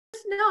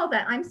know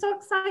that I'm so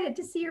excited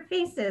to see your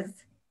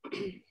faces.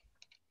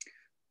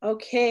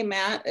 Okay,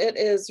 Matt, it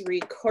is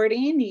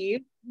recording. You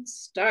can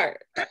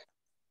start.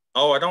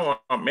 Oh, I don't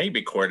want me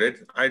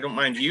recorded. I don't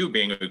mind you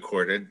being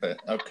recorded, but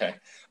okay.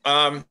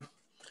 I'm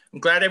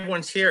glad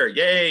everyone's here.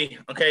 Yay.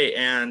 Okay,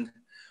 and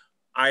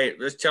I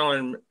was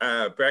telling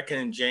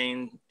Brecken and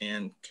Jane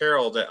and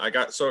Carol that I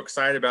got so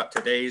excited about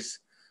today's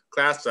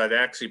class that I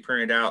actually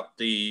printed out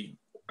the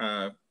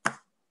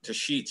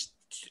sheets.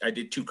 I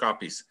did 2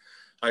 copies.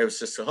 I was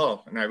just,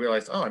 oh, and I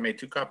realized, oh, I made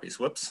 2 copies.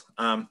 Whoops.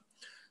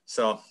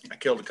 So I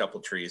killed a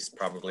couple trees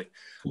probably.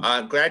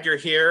 Glad you're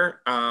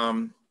here.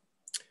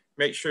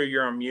 Make sure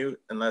you're on mute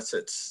unless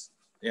it's,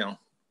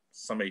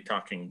 somebody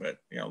talking, but,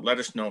 let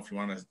us know if you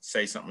want to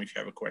say something, if you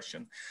have a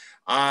question.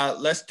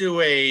 Let's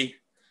do a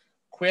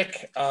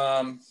quick,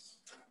 hold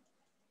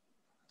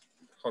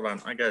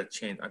on, I got to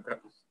change. I've got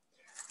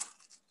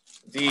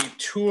the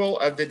tool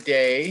of the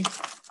day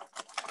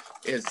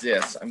is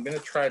this. I'm going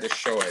to try to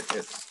show it.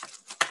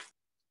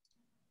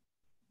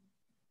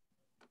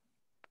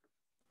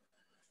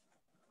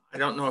 I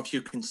don't know if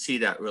you can see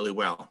that really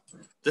well.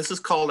 This is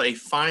called a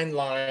fine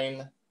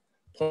line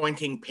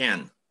pointing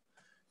pen.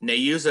 And they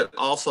use it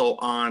also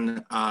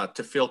on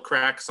to fill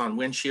cracks on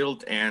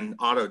windshield and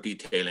auto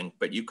detailing,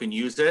 but you can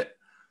use it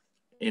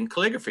in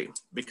calligraphy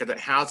because it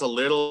has a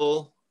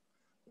little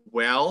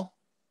well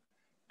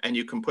and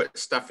you can put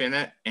stuff in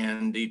it.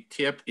 And the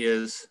tip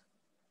is,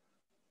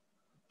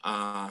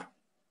 let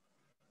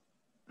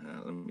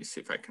me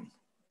see if I can.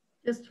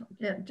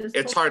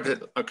 It's hard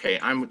to, okay,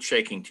 I'm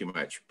shaking too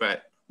much,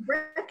 but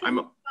I'm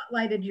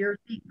spotlighted your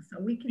thing so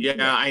we can.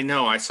 Yeah, I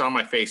know. I saw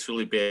my face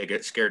really big.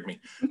 It scared me.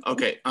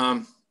 Okay.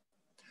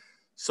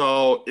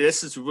 So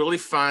this is really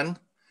fun.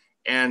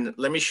 And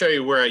let me show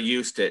you where I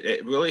used it.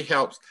 It really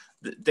helps.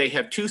 They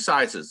have 2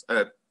 sizes,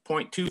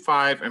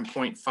 0.25 and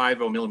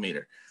 0.50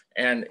 millimeter.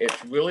 And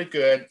it's really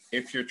good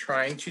if you're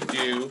trying to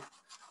do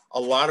a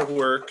lot of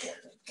work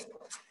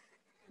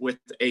with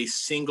a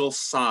single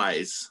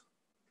size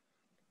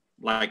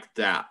like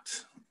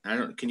that.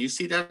 Can you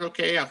see that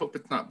okay? I hope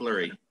it's not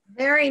blurry.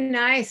 Very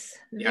nice.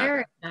 Yeah.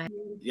 Very nice.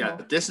 Yeah,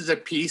 this is a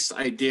piece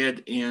I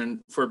did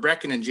for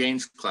Brecken and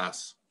Jane's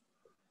class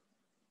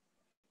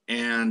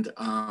and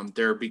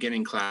their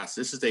beginning class.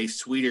 This is a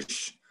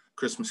Swedish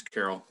Christmas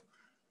carol,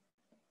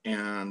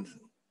 and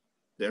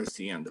there's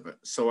the end of it.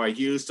 So I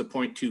used a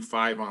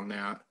 0.25 on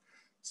that.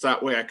 So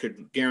that way I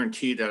could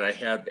guarantee that I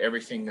had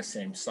everything the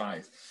same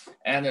size.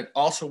 And it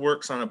also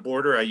works on a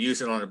border. I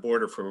use it on a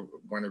border for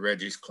one of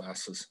Reggie's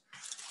classes.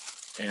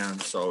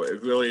 And so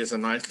it really is a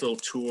nice little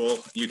tool.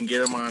 You can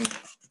get them on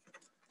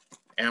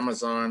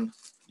Amazon.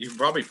 You can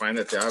probably find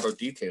it at the auto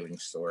detailing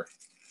store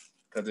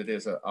because it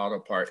is an auto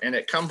part. And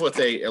it comes with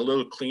a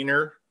little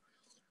cleaner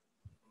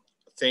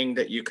thing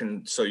that you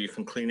can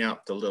clean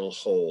out the little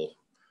hole.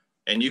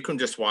 And you can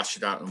just wash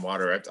it out in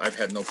water. I've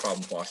had no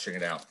problem washing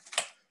it out.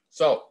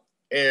 So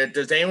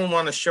does anyone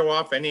want to show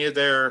off any of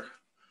their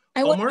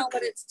I homework? want to know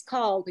what it's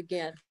called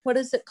again. What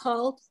is it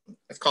called?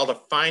 It's called a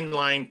fine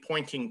line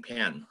pointing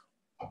pen.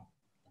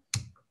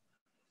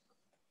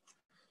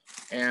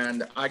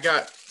 And I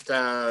got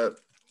they're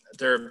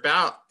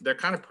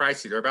kind of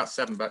pricey. They're about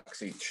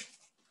 $7 each.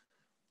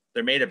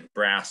 They're made of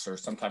brass or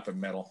some type of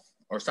metal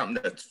or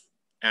something that's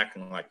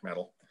acting like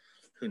metal.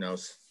 Who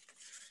knows?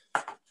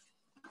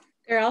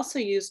 They're also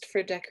used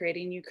for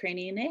decorating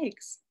Ukrainian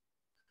eggs.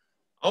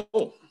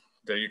 Oh,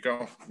 there you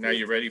go. Now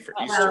you're ready for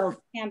Easter.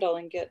 Well, handle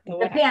and get the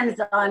depends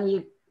on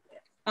you.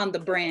 On the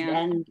brand.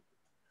 And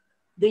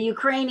the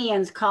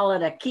Ukrainians call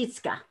it a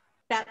kitska.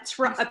 That's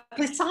right. A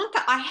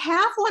pisanka. I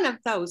have one of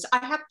those.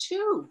 I have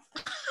 2.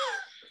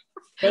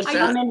 They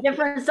come in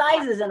different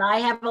sizes, and I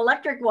have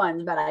electric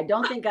ones, but I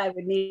don't think I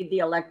would need the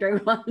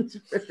electric ones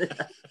for this.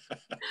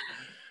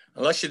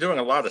 Unless you're doing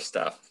a lot of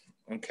stuff.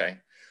 Okay.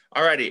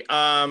 All righty.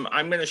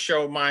 I'm going to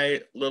show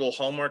my little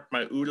homework,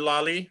 my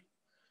oodalali.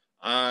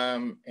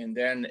 And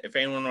then if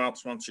anyone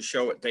else wants to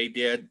show what they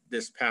did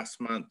this past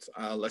month,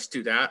 let's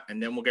do that.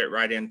 And then we'll get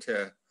right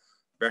into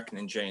Brecken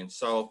and Jane.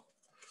 So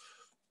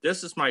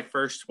this is my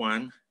first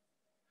one.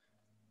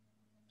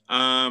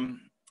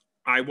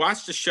 I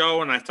watched the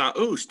show and I thought,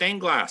 ooh,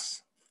 stained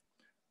glass,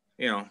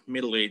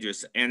 Middle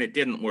Ages, and it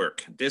didn't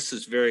work. This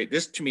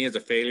to me is a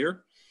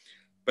failure,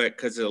 but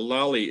because the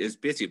lolly is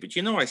busy. But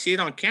I see it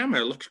on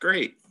camera, it looks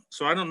great.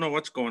 So I don't know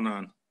what's going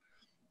on.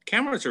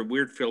 Cameras are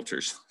weird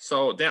filters.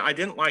 So then I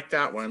didn't like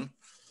that one.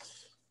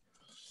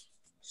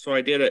 So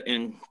I did it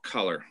in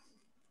color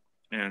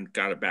and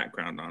got a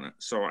background on it.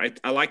 So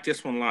I like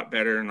this one a lot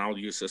better, and I'll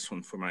use this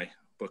one for my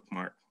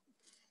bookmark.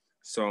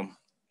 So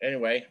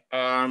anyway,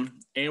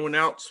 anyone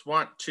else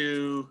want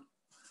to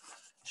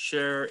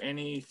share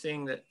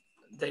anything that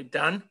they've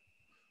done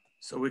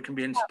so we can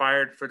be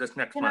inspired for this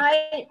next month?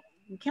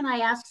 Can I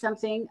ask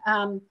something?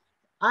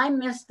 I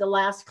missed the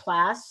last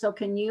class, so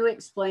can you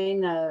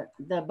explain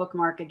the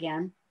bookmark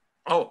again?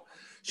 Oh,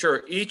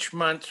 sure. Each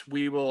month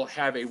we will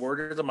have a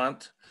word of the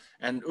month,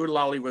 and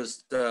oodalali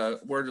was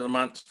the word of the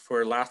month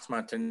for last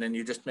month, and then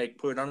you just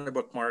put it on the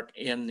bookmark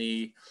in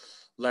the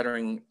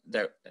lettering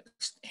that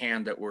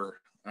hand that we're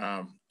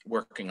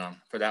working on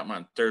for that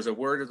month. There's a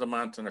word of the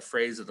month and a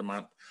phrase of the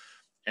month.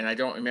 And I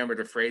don't remember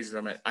the phrase of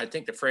the month. I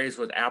think the phrase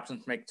was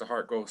absence makes the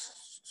heart go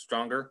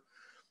stronger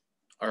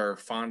or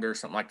fonder,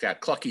 something like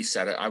that. Clucky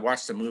said it. I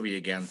watched the movie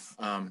again.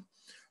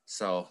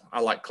 So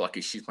I like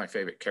Clucky. She's my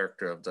favorite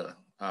character of the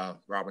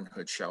Robin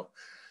Hood show.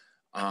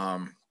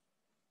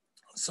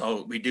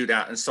 So we do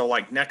that. And so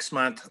like next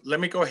month, let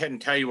me go ahead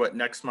and tell you what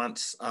next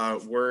month's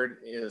word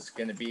is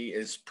going to be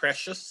is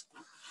precious.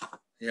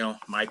 You know,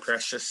 my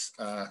precious,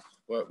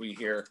 what we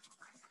hear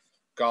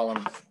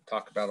Gollum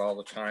talk about all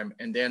the time.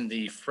 And then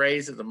the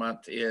phrase of the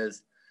month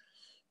is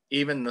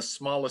even the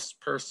smallest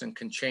person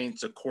can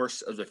change the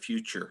course of the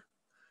future.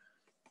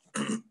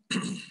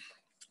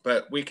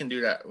 But we can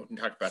do that. We can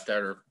talk about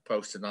that or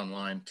post it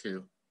online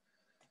too.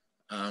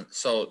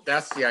 So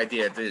that's the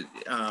idea,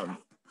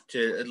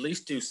 to at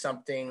least do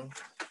something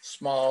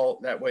small.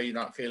 That way you're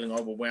not feeling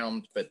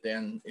overwhelmed. But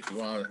then if you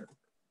want to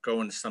go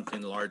into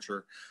something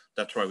larger,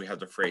 that's why we have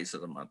the phrase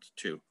of the month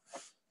too.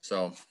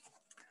 So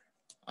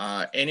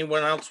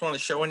anyone else want to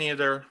show any of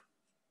their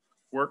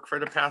work for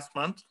the past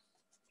month?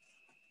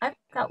 I've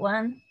got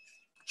one.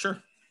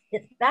 Sure.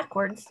 It's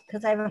backwards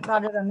because I haven't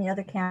got it on the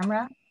other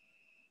camera.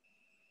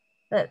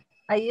 But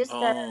I used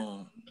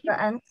the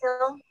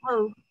uncial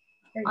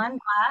on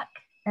black,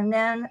 and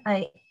then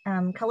I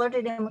colored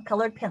it in with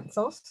colored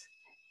pencils,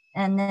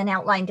 and then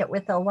outlined it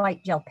with a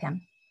white gel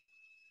pen.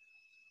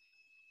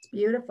 It's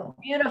beautiful.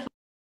 Beautiful.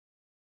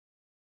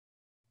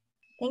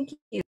 Thank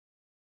you.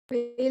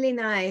 Really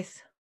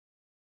nice.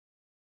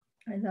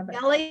 I love it.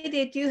 Ellie,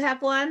 did you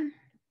have one?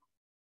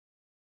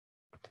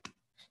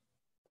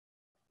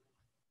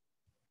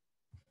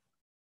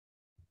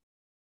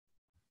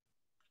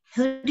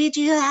 Who did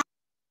you have?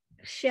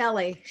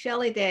 Shelley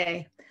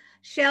Day.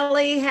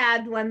 Shelley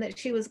had one that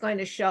she was going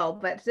to show,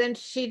 but then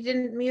she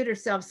didn't mute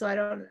herself, so I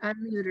don't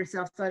unmute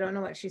herself, so I don't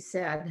know what she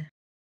said.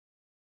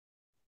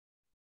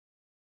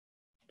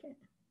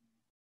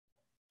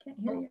 Can't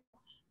hear you.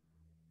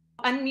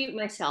 Unmute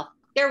myself.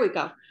 There we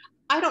go.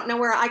 I don't know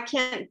where, I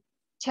can't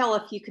tell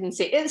if you can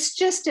see. It's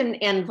just an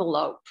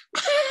envelope.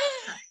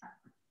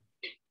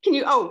 Can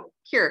you, oh,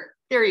 here,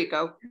 there you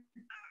go.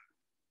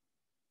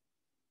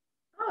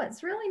 Oh,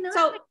 it's really nice.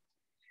 So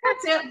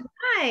that's it.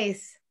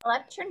 Nice. Well,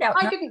 that turned out.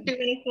 I didn't do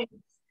anything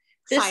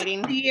This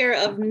exciting. is the year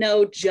of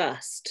no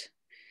just.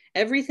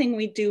 Everything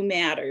we do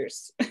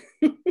matters.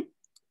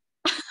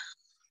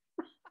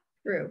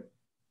 True.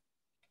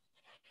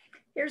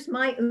 Here's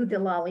my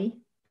Oodalali.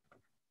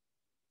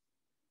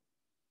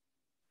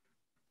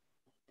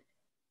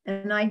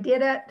 And I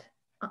did it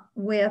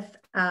with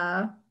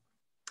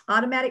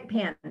automatic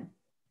pen.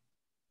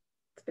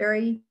 It's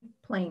very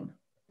plain.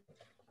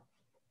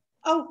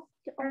 Oh,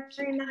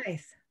 Very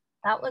nice.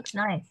 That looks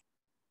nice.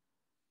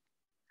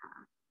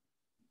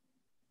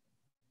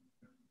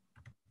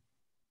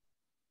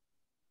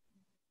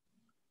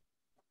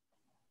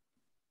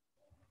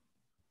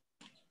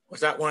 Was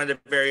that one of the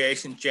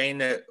variations, Jane,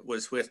 that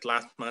was with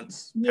last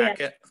month's Yes.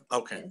 packet?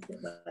 Okay. Yes,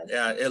 it was.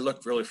 Yeah, it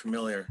looked really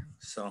familiar.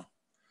 So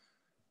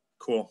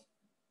cool.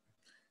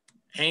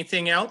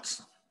 Anything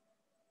else?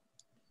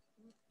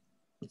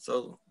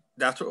 So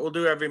that's what we'll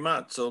do every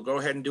month. So go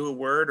ahead and do a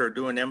word or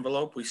do an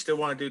envelope. We still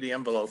want to do the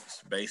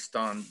envelopes based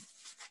on,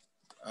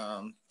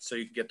 so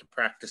you can get the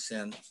practice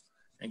in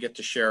and get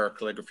to share our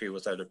calligraphy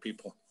with other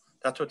people.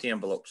 That's what the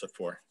envelopes are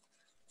for.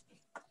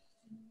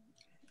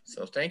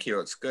 So thank you.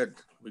 It's good.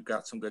 We've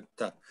got some good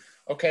stuff.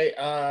 Okay.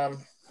 Let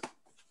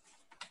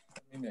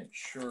me make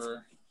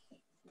sure.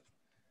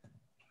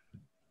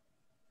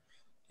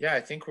 Yeah,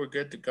 I think we're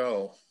good to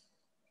go.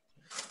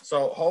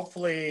 So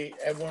hopefully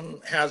everyone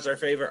has their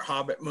favorite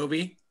Hobbit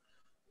movie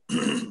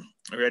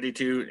ready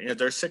to, you know,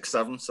 there's 6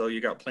 of them. So you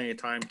got plenty of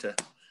time to,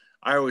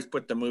 I always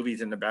put the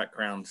movies in the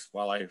background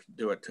while I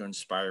do it to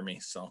inspire me.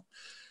 So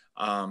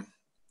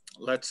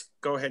let's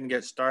go ahead and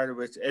get started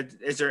with,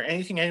 is there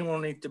anything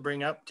anyone needs to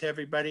bring up to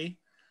everybody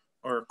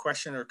or a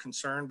question or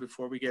concern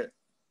before we get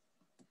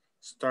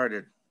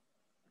started?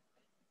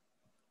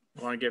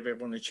 I want to give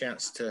everyone a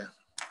chance to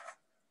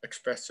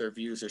express their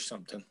views or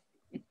something.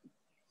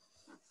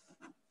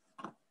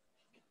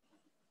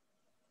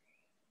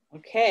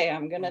 Okay,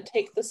 I'm gonna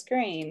take the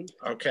screen.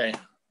 Okay.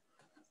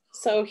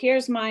 So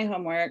here's my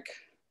homework.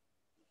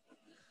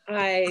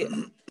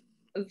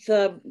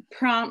 The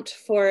prompt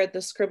for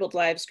the Scribbled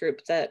Lives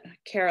group that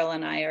Carol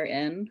and I are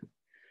in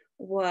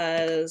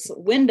was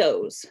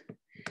windows.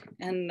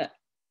 And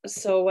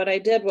so what I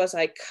did was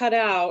I cut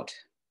out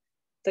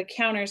the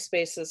counter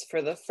spaces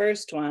for the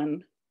first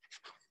one,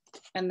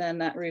 and then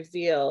that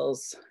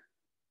reveals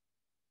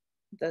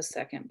the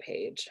second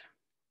page.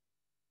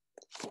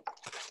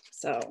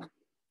 So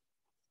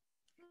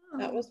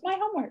that was my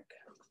homework.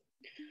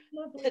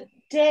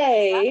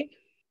 Today,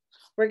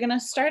 we're gonna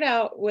start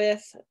out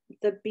with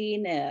the bee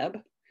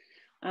nib.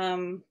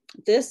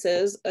 This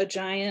is a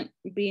giant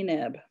bee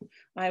nib.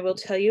 I will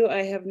tell you,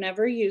 I have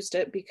never used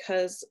it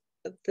because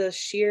the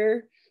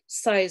sheer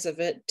size of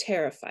it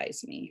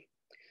terrifies me.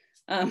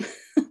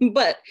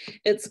 But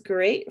it's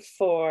great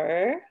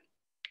for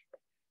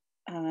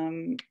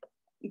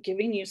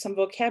giving you some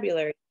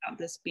vocabulary about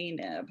this B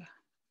nib.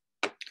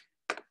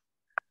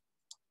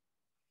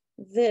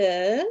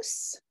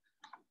 This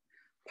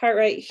part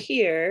right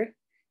here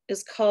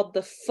is called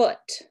the foot.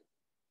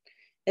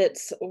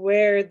 It's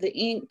where the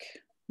ink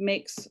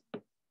makes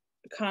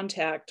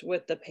contact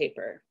with the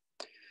paper,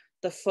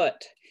 the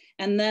foot.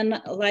 And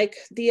then like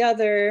the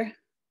other,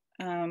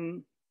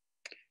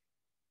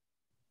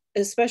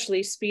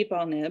 especially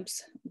speedball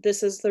nibs,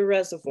 this is the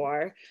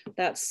reservoir.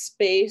 That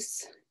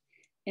space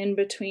in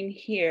between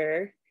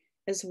here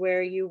is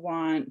where you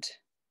want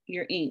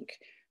your ink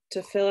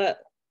to fill it.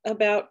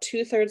 About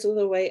 2/3 of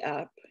the way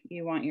up,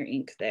 you want your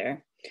ink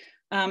there.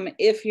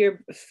 If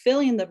you're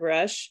filling the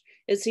brush,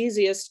 it's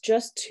easiest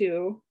just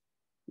to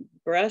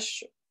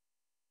brush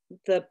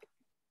the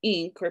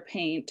ink or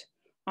paint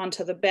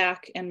onto the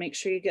back and make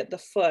sure you get the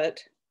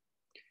foot.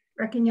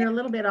 Reckon you're a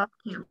little bit off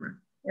camera.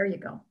 There you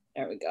go.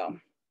 There we go.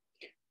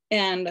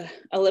 And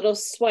a little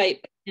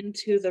swipe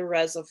into the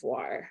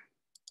reservoir.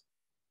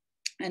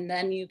 And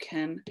then you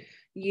can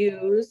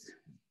use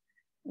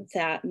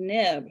that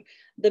nib.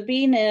 The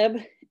B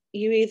nib,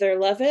 you either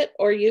love it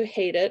or you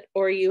hate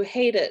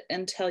it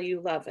until you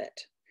love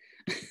it.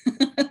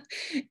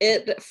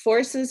 It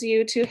forces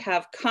you to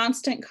have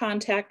constant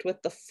contact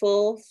with the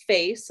full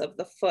face of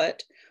the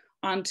foot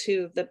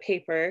onto the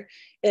paper.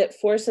 It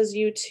forces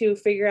you to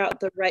figure out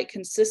the right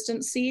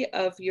consistency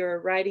of your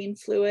writing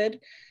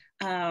fluid.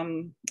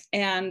 And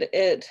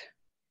it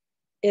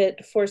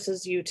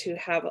forces you to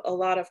have a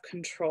lot of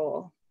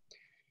control.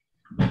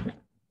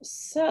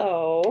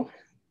 So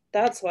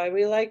that's why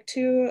we like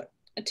to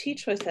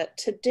teach with it.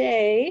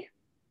 Today,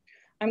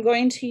 I'm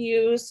going to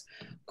use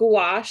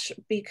gouache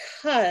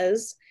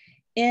because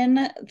in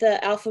the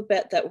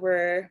alphabet that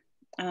we're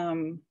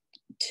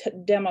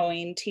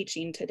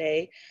teaching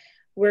today,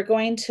 we're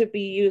going to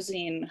be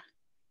using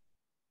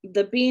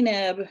the B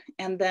nib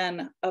and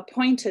then a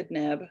pointed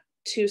nib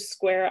to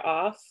square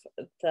off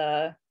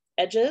the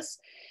edges.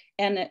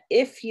 And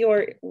if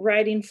your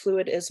writing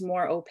fluid is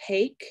more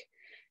opaque,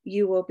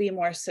 you will be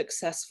more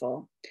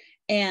successful.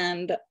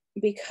 And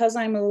because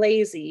I'm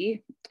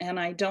lazy and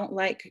I don't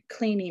like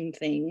cleaning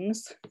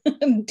things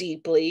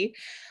deeply,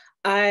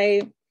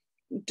 I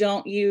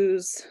don't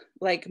use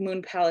like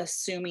Moon Palace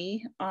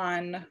Sumi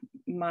on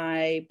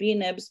my B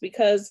nibs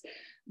because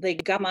they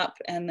gum up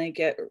and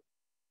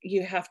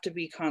you have to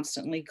be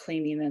constantly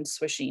cleaning and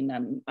swishing,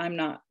 and I'm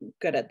not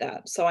good at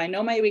that. So I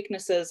know my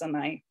weaknesses and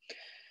I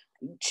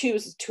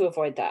choose to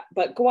avoid that.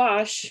 But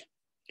gouache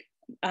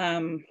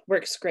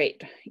works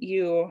great.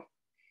 You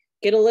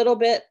get a little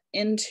bit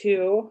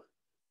into,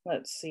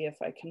 let's see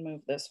if I can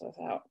move this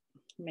without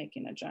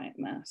making a giant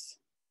mess,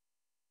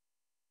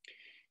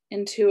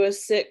 into a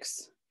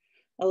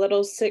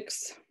little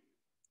six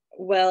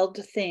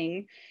weld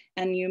thing,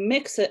 and you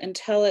mix it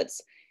until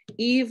it's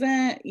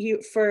even.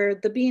 For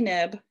the B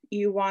nib,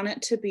 you want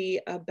it to be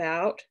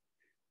about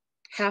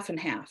half and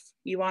half.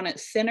 You want it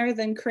thinner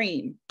than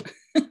cream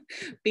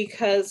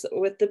because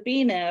with the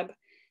B nib,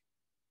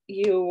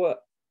 you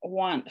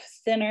want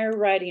thinner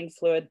writing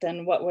fluid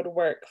than what would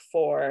work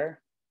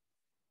for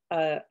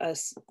a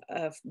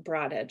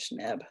broad edge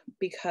nib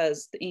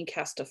because the ink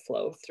has to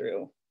flow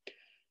through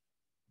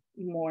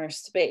more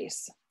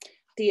space.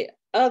 The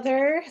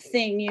other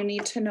thing you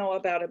need to know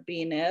about a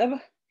B nib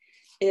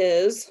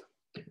is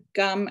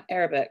gum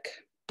Arabic.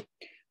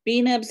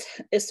 B nibs,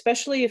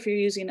 especially if you're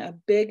using a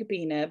big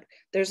B nib,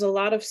 there's a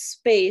lot of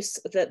space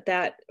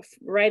that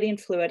writing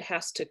fluid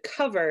has to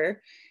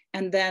cover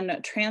and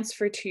then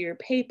transfer to your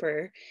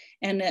paper.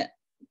 And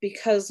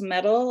because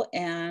metal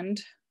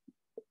and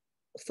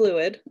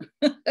fluid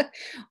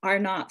are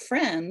not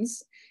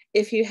friends,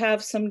 if you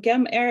have some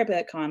gum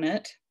Arabic on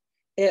it,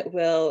 it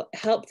will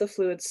help the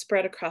fluid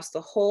spread across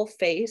the whole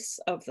face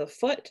of the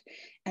foot,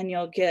 and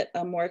you'll get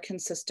a more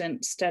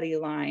consistent, steady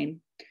line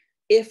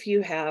if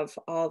you have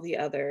all the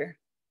other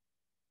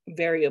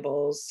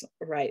variables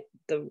right,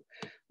 the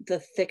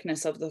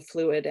thickness of the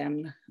fluid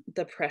and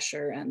the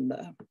pressure and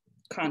the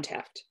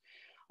contact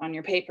on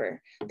your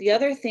paper. The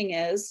other thing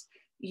is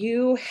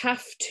you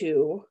have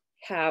to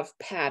have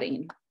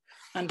padding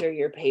under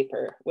your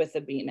paper with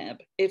a B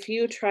nib. If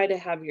you try to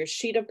have your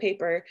sheet of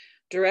paper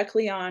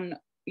directly on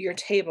your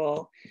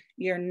table,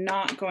 you're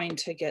not going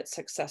to get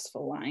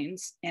successful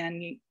lines,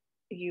 and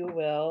you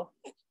will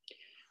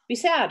be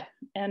sad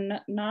and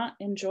not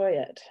enjoy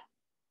it.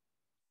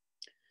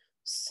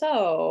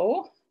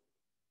 So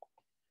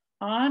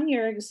on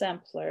your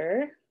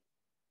exemplar,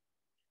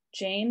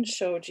 Jane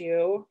showed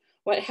you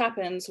what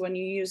happens when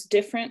you use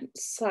different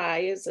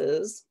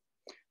sizes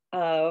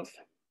of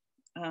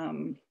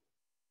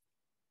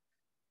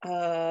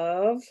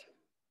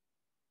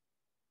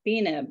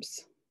B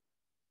nibs.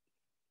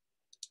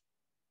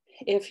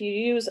 If you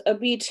use a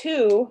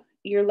B2,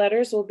 your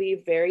letters will be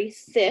very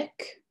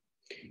thick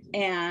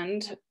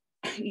and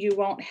you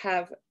won't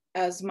have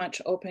as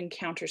much open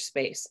counter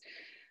space.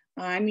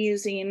 I'm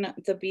using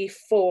the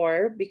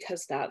B4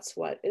 because that's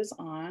what is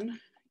on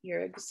your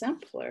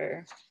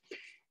exemplar.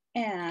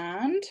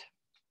 And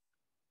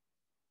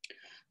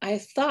I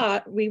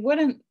thought we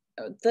wouldn't,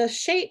 the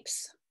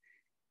shapes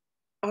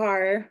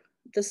are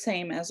the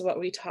same as what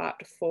we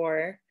taught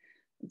for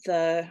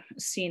the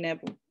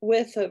CNIB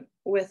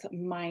with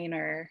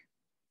minor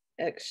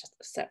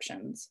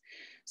exceptions.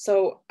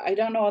 So I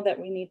don't know that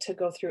we need to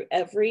go through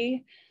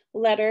every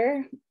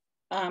letter,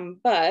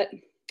 but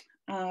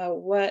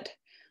what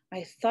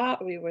I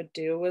thought we would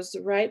do was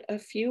write a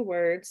few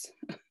words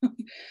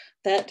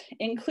that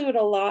include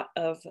a lot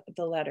of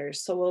the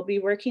letters. So we'll be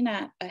working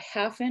at a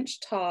 1/2 inch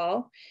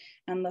tall,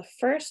 and the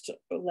first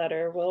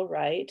letter we'll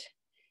write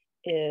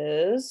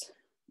is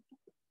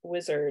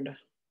wizard.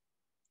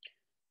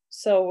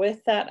 So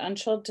with that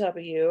uncial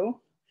W,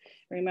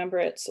 remember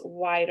it's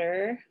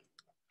wider.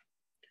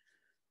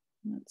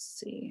 Let's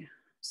see.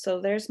 So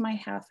there's my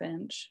 1/2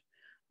 inch.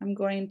 I'm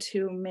going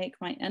to make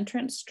my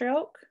entrance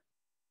stroke,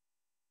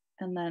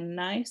 and then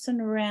nice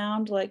and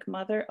round like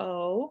Mother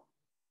O,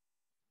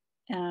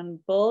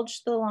 and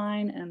bulge the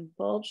line and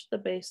bulge the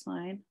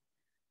baseline,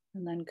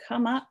 and then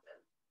come up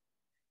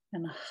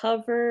and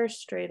hover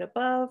straight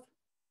above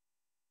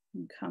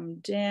and come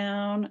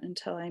down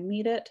until I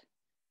meet it,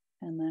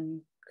 and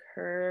then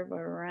curve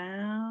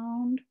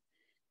around.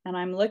 And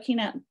I'm looking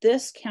at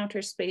this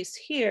counter space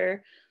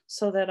here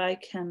so that I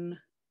can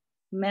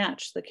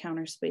match the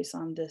counter space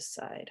on this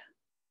side.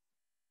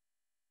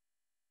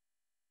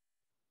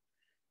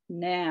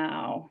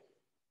 Now,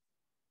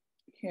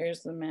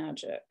 here's the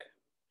magic.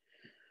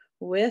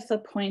 With a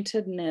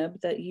pointed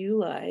nib that you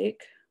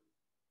like,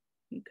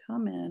 you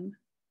come in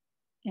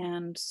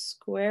and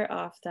square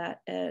off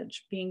that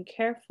edge, being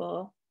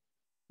careful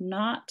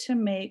not to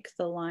make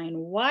the line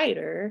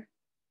wider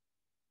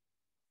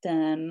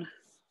than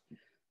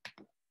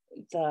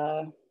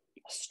the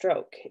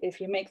stroke.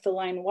 If you make the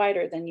line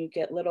wider, then you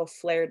get little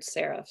flared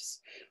serifs,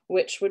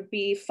 which would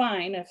be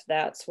fine if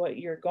that's what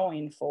you're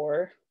going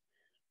for,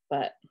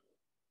 but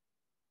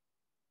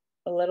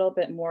a little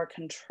bit more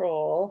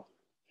control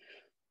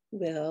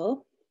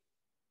will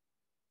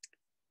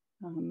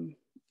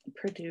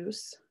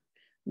produce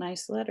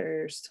nice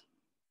letters.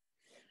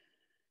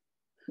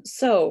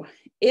 So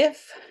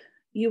if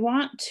you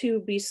want to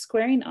be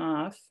squaring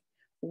off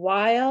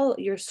while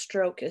your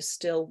stroke is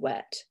still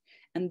wet,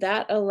 and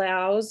that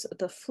allows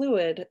the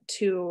fluid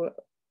to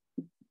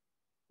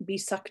be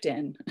sucked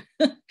in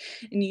and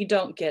you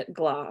don't get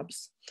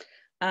globs.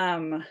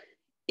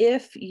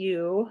 If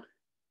you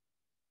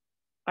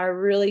are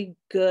really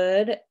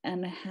good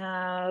and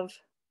have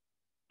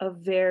a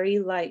very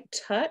light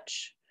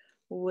touch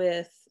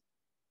with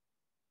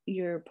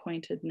your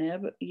pointed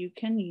nib, you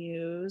can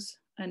use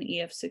an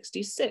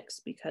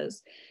EF66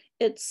 because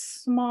it's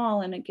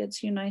small and it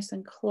gets you nice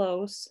and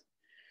close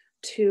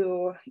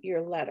to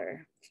your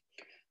letter.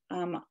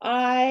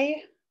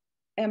 I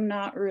am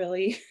not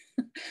really,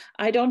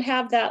 I don't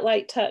have that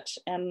light touch,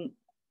 and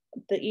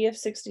the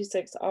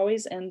EF66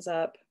 always ends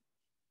up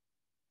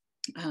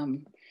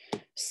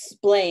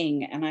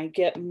splaying, and I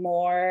get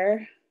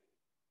more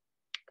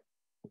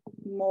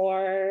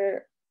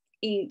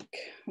ink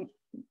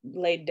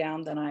laid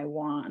down than I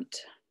want.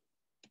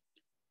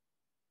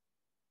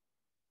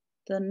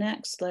 The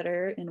next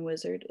letter in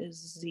wizard is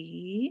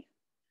Z.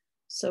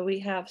 So we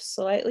have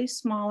slightly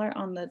smaller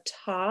on the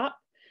top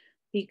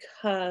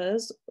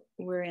because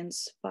we're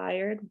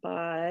inspired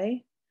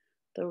by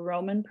the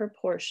Roman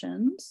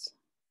proportions.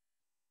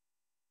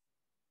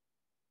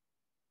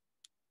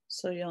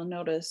 So you'll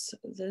notice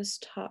this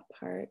top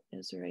part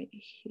is right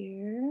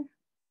here.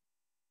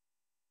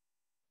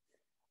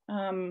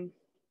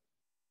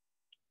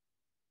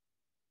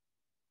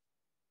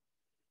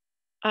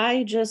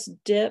 I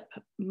just dip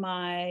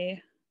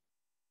my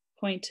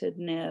pointed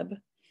nib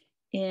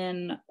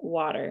in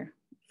water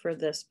for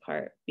this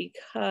part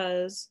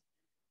because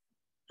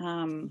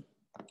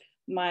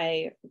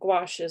my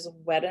gouache is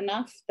wet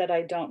enough that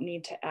I don't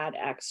need to add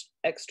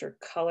extra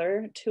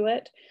color to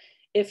it.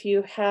 If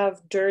you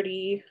have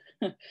dirty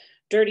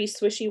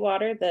swishy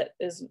water that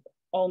is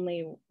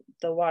only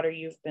the water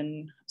you've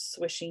been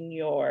swishing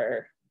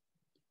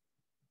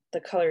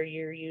the color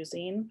you're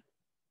using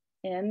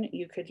in,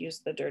 you could use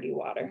the dirty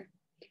water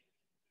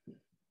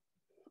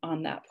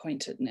on that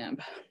pointed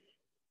nib.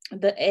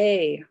 The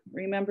A,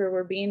 remember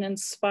we're being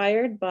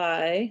inspired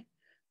by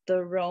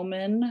the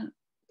Roman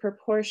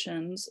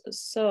proportions.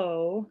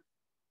 So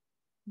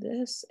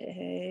this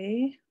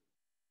A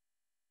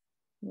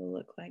will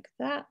look like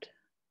that.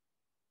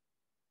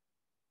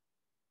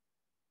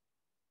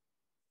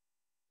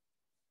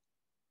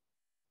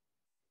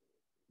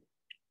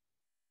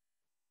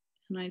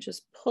 And I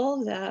just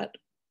pull that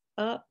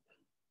up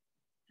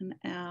and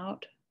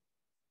out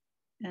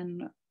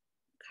and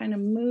kind of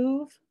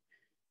move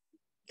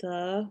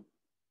the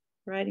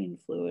writing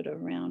fluid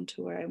around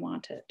to where I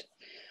want it.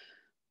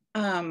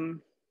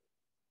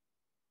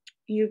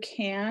 You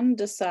can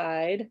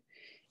decide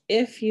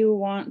if you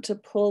want to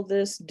pull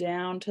this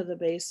down to the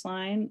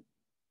baseline.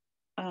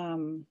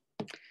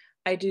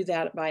 I do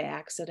that by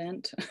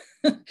accident.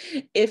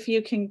 If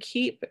you can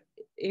keep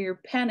your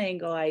pen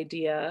angle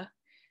idea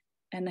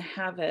and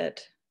have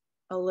it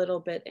a little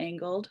bit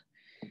angled,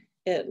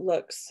 it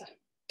looks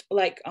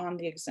like on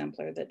the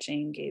exemplar that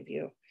Jane gave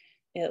you,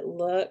 it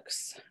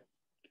looks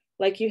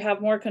like you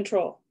have more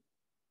control.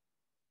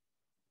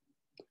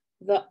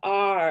 The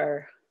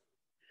R.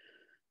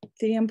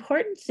 The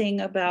important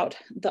thing about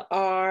the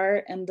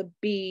R and the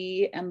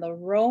B and the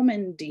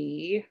Roman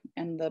D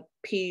and the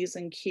P's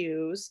and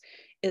Q's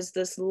is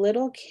this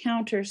little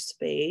counter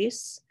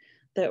space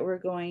that we're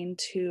going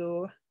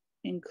to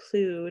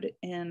include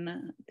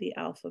in the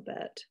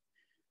alphabet.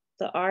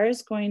 The R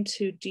is going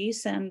to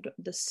descend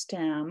the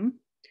stem.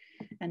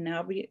 And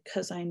now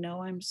because I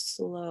know I'm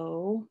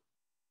slow,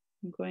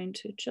 I'm going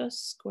to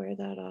just square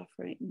that off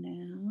right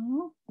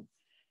now.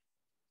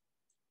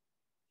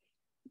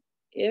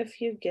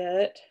 If you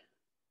get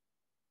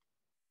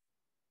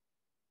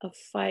a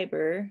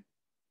fiber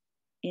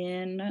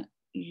in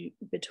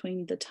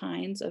between the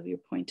tines of your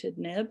pointed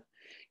nib,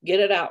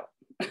 get it out.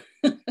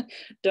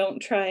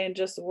 Don't try and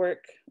just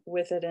work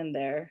with it in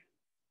there.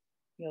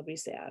 You'll be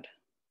sad.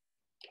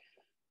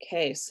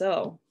 Okay,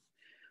 so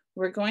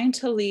we're going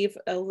to leave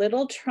a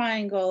little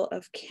triangle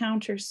of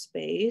counter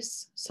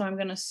space. So I'm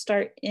going to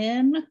start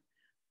in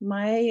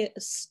my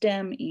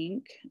stem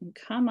ink and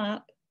come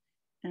up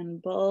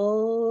and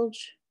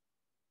bulge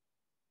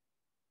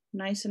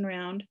nice and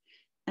round.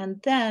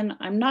 And then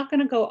I'm not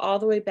going to go all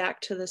the way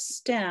back to the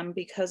stem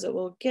because it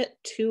will get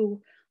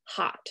too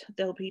hot.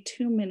 There'll be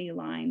too many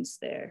lines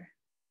there.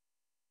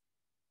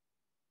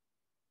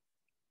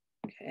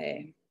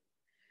 Okay,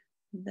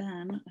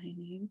 then I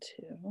need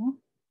to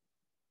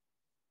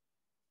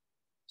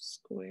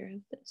square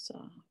this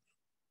off.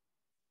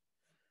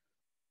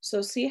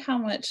 So see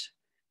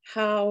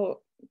how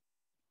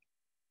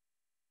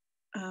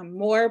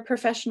more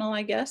professional,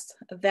 I guess,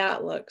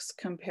 that looks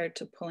compared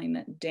to pulling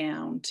it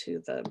down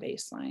to the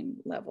baseline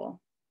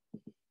level.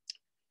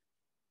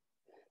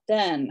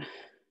 Then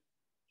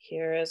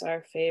here is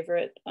our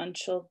favorite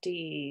uncial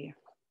D.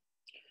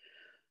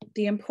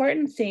 The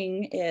important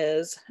thing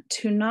is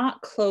to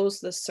not close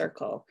the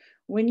circle.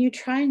 When you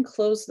try and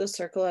close the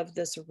circle of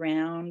this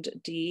round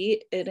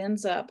D, it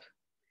ends up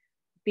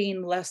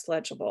being less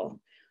legible.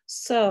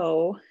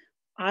 So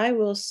I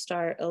will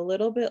start a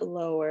little bit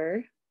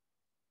lower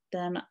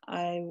than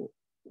I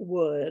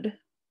would.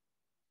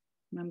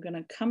 And I'm going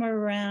to come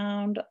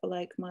around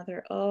like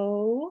Mother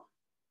O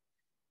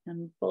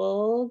and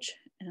bulge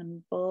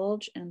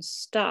and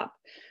stop,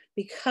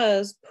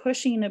 because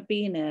pushing a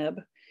B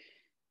nib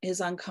is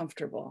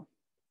uncomfortable.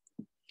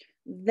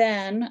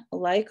 Then,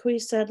 like we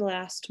said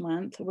last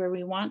month, where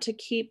we want to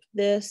keep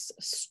this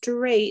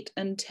straight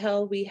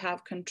until we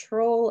have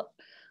control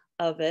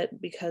of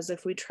it, because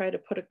if we try to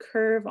put a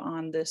curve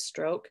on this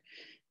stroke,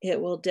 it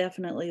will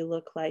definitely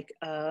look like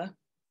a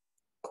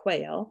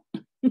quail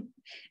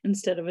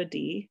instead of a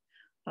D.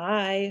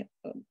 I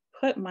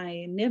put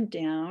my nib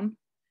down,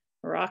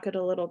 rock it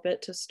a little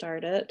bit to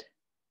start it,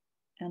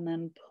 and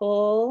then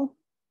pull,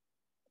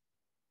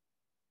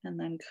 and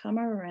then come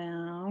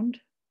around,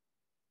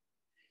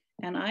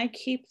 and I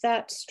keep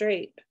that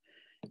straight.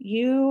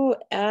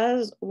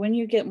 When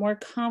you get more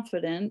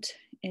confident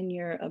in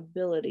your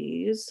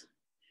abilities,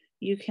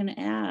 you can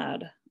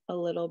add a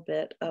little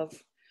bit of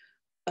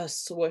a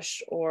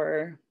swoosh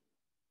or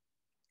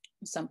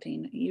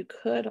something. You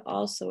could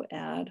also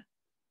add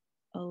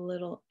a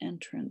little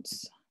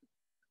entrance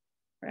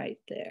right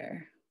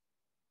there.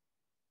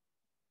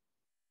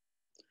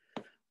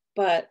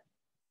 But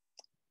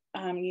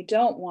you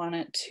don't want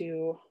it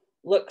to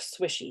look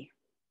swishy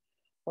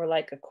or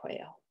like a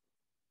quail,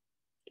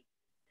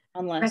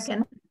 unless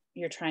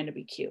you're trying to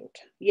be cute.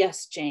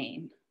 Yes,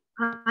 Jane.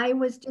 I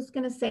was just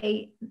going to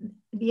say,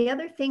 the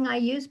other thing I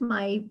use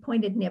my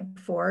pointed nib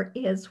for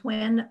is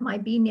when my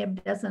B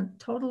nib doesn't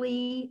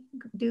totally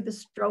do the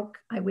stroke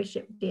I wish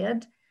it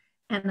did,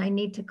 and I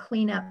need to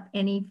clean up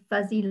any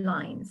fuzzy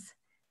lines.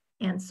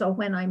 And so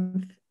when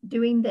I'm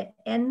doing the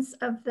ends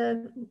of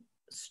the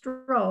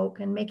stroke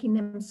and making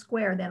them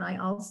square, then I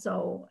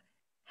also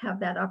have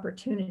that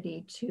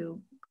opportunity to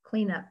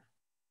clean up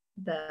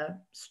the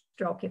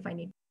stroke if I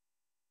need.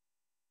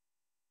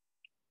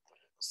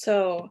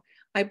 So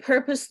I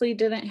purposely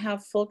didn't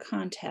have full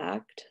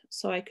contact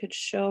so I could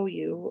show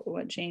you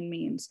what Jane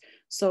means.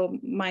 So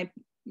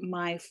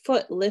my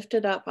foot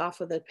lifted up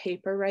off of the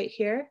paper right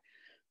here.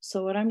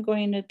 So what I'm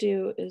going to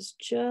do is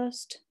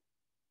just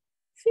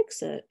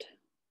fix it.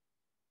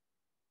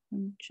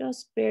 I'm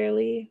just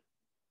barely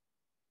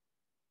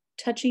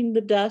touching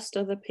the dust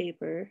of the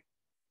paper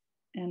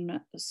and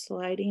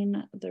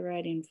sliding the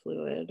writing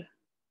fluid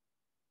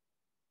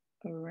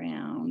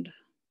around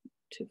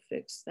to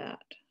fix that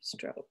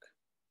stroke.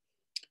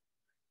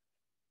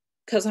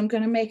 Because I'm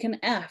going to make an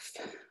F.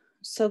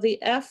 So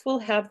the F will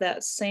have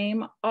that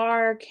same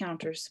R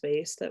counter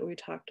space that we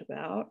talked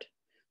about.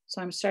 So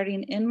I'm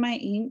starting in my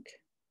ink,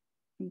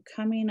 I'm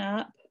coming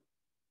up,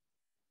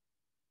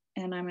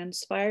 and I'm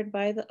inspired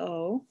by the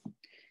O.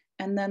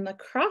 And then the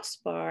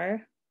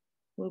crossbar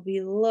will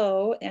be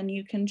low, and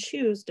you can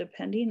choose,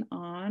 depending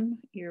on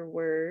your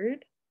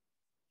word,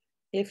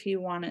 if you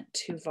want it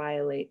to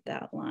violate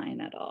that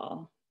line at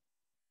all.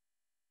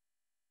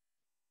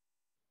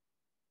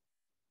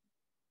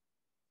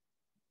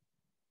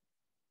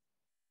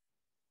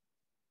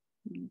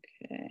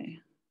 Okay.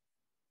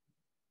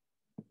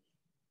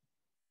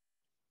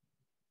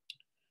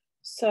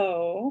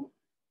 So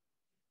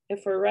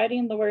if we're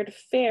writing the word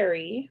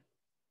fairy,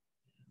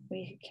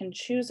 we can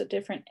choose a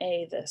different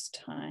A this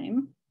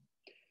time.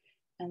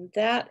 And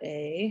that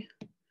A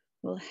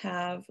will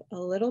have a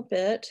little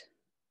bit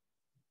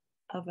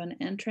of an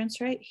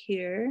entrance right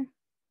here,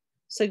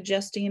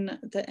 suggesting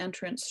the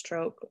entrance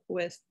stroke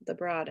with the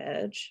broad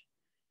edge.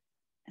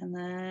 And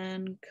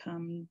then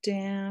come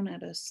down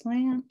at a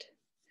slant,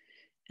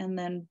 and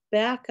then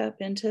back up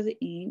into the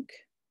ink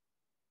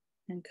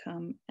and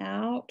come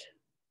out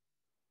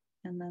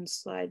and then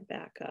slide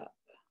back up.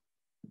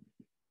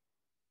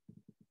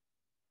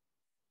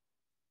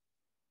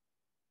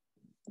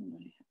 And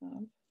I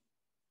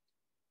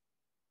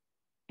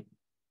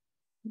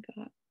have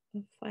got a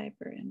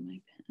fiber in my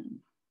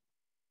pen.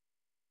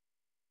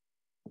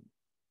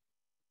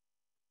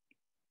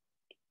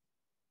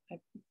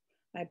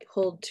 I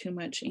pulled too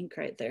much ink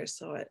right there,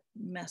 so it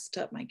messed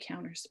up my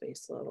counter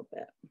space a little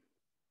bit.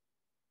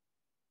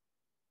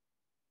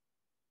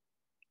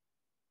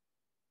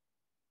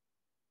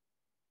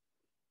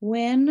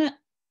 When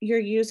you're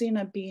using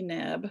a B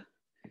nib,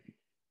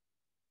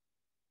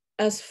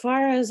 as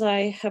far as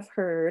I have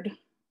heard,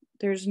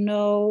 there's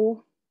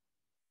no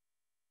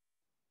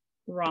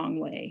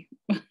wrong way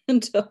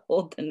to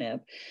hold the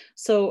nib.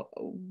 So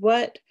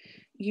what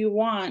you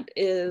want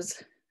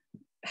is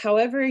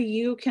however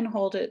you can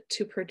hold it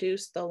to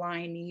produce the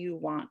line you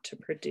want to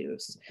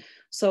produce.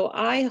 So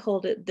I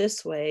hold it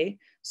this way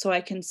so I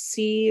can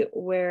see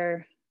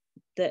where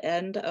the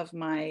end of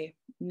my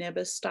nib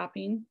is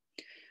stopping.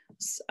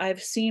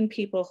 I've seen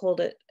people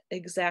hold it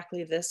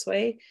exactly this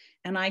way,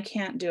 and I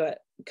can't do it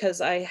because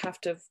I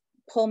have to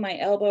pull my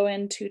elbow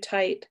in too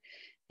tight,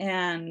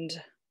 and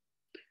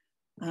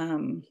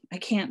I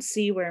can't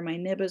see where my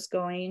nib is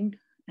going,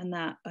 and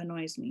that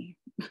annoys me.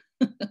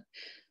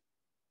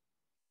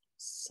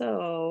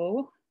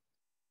 So,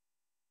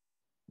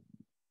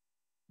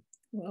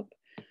 whoop,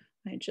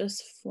 I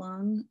just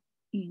flung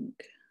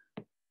paint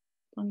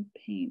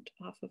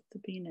off of the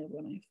B nib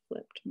when I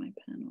flipped my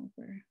pen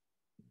over.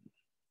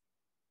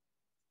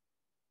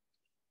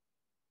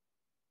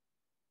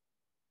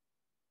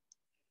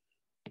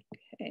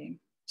 Okay,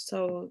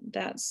 so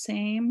that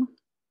same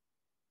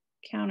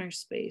counter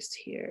space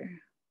here,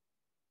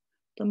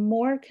 the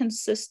more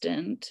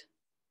consistent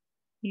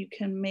you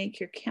can make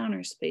your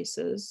counter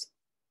spaces,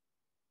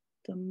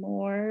 the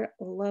more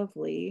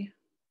lovely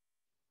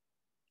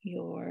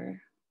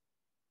your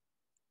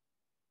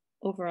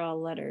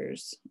overall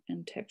letters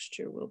and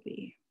texture will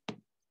be.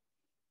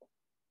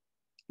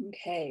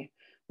 Okay,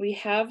 we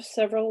have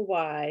several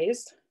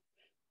Y's,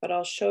 but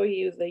I'll show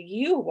you the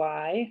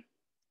UY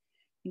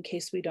in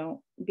case we don't,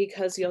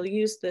 because you'll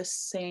use this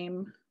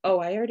same, oh,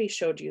 I already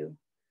showed you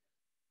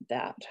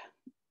that.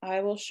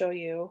 I will show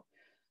you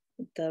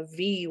the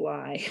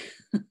VY.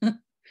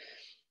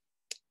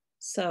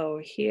 So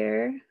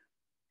here,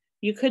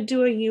 you could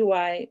do a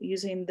UI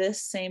using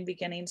this same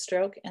beginning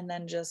stroke and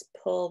then just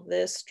pull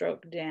this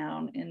stroke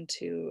down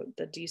into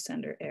the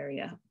descender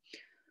area.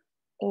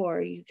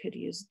 Or you could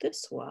use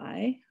this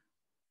Y.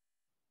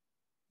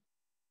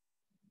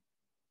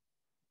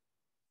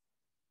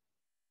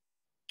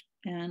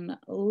 And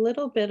a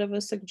little bit of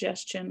a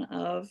suggestion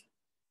of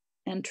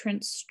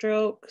entrance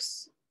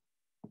strokes.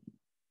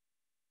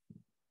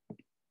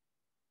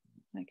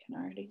 I can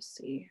already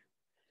see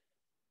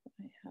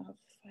I have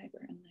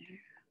fiber in there.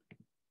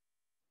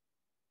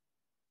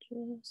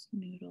 Just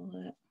noodle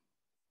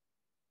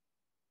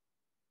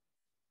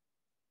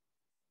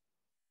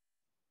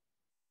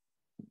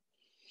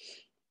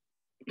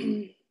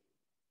it.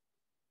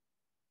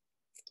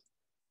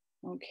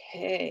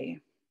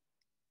 Okay.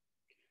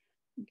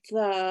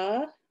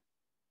 The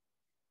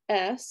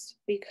S,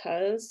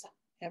 because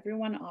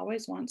everyone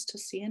always wants to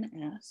see an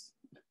S.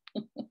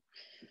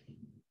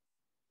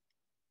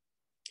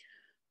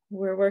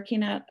 We're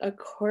working at a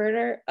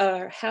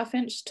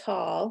half-inch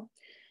tall,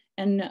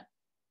 and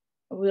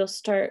we'll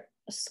start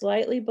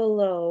slightly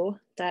below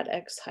that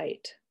X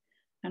height.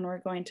 And we're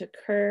going to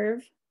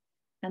curve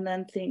and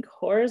then think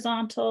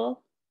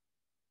horizontal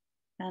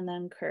and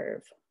then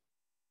curve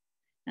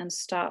and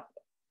stop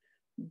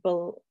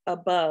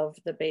above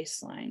the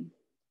baseline.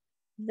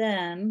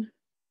 Then,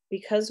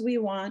 because we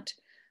want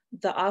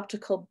the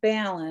optical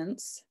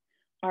balance,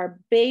 our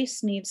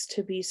base needs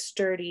to be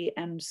sturdy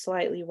and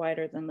slightly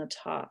wider than the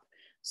top.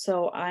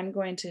 So I'm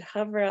going to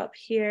hover up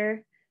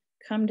here,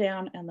 come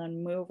down, and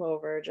then move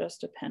over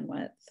just a pen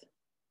width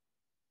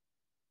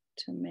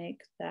to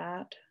make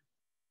that.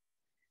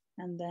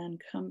 And then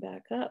come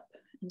back up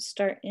and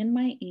start in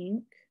my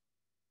ink.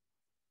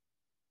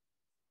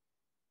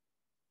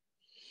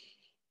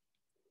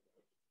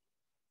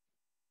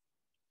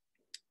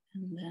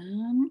 And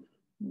then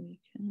we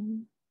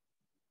can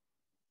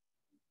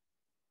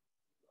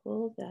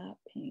pull that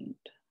paint.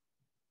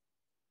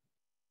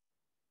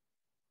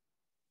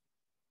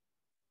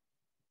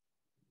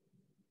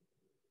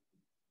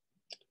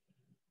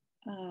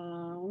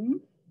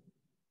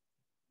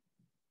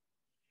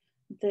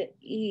 The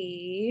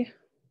E,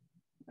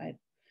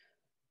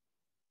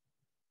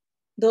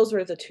 those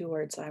were the two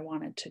words I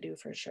wanted to do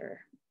for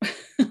sure.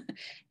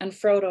 And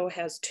Frodo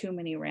has too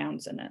many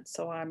rounds in it,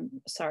 so I'm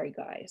sorry,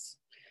 guys.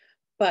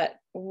 But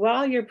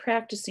while you're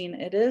practicing,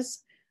 it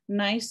is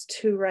nice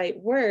to write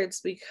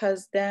words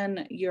because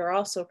then you're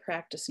also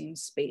practicing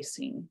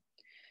spacing.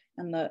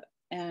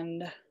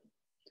 And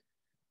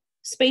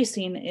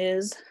spacing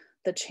is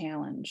the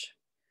challenge.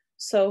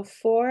 So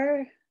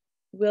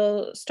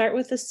we'll start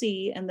with a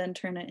C and then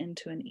turn it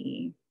into an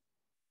E.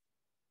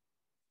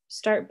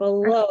 Start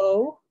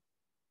below.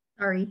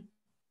 Sorry,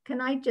 can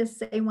I just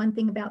say one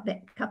thing about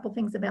a couple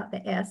things about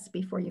the S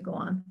before you go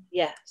on?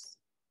 Yes.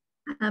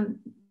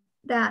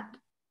 That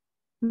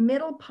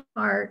middle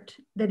part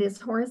that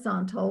is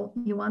horizontal,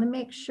 you want to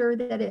make sure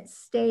that it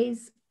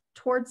stays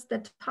towards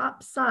the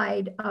top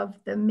side of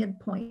the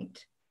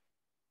midpoint.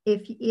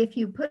 If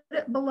you put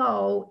it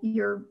below,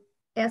 your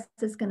S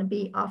is going to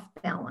be off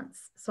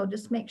balance. So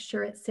just make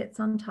sure it sits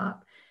on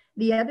top.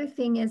 The other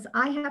thing is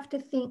I have to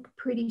think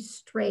pretty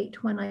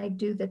straight when I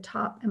do the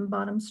top and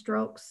bottom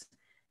strokes.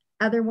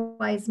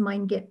 Otherwise,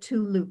 mine get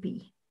too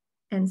loopy.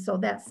 And so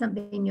that's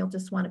something you'll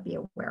just want to be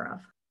aware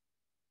of.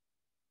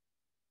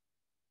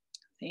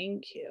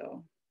 Thank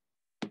you.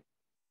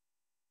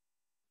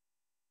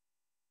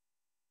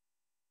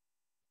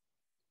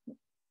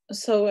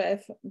 So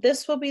if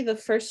this will be the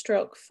first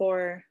stroke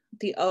for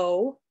the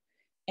O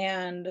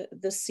and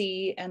the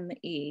C and the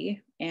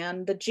E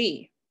and the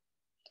G.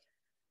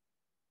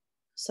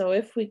 So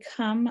if we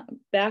come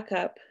back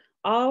up,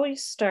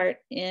 always start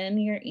in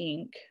your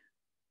ink.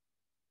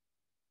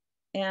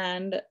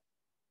 And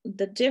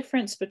the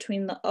difference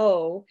between the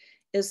O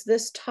is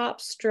this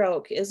top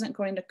stroke isn't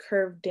going to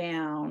curve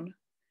down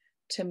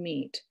to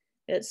meet.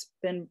 It's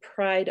been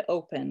pried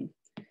open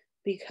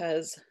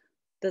because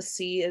the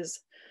C is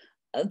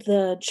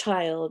the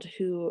child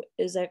who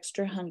is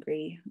extra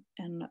hungry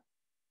and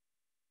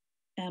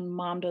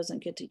mom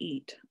doesn't get to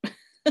eat.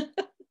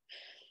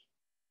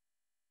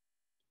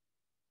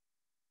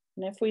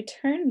 And if we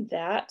turn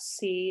that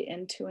C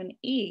into an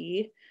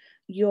E,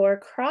 your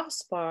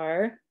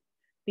crossbar,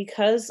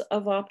 because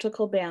of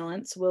optical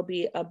balance, will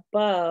be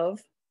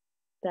above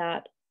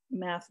that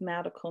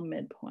mathematical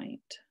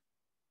midpoint.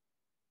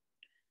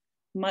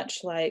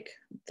 Much like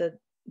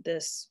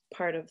this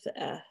part of the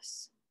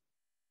S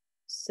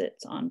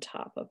sits on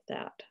top of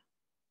that.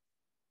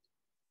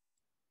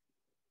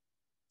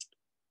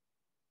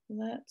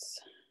 Let's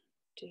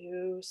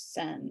do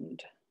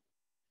send.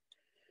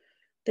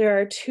 There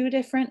are two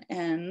different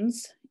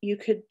N's. You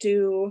could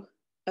do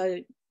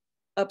a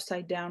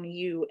upside down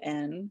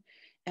UN,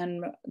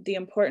 and the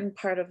important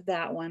part of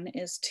that one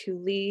is to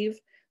leave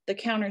the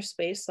counter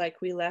space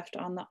like we left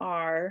on the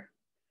R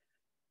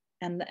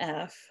and the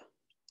F,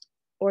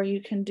 or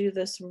you can do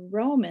this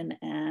Roman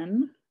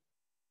N,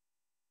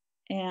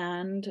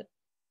 and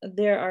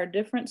there are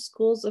different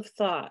schools of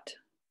thought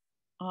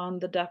on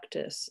the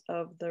ductus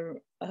of the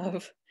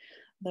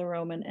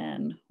Roman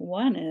N.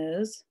 One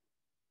is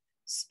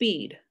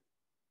speed.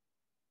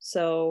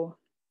 So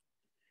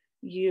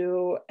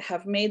you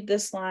have made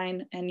this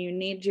line and you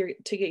need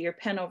to get your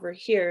pen over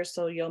here,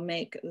 so you'll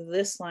make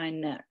this line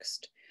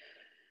next.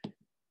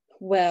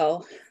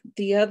 Well,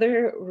 the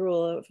other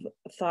rule of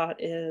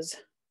thought is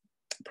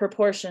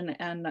proportion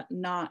and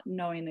not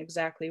knowing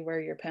exactly where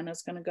your pen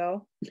is going to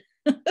go,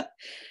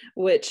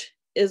 which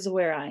is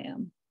where I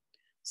am.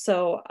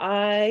 So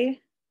I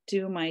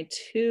do my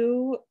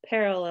two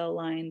parallel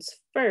lines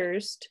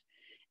first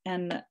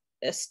and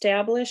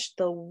establish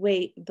the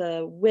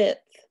width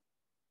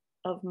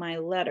of my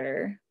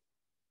letter.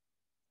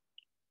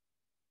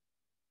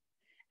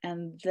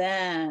 And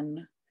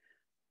then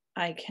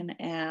I can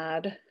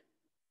add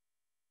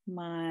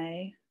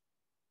my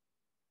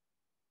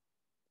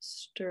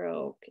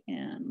stroke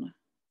in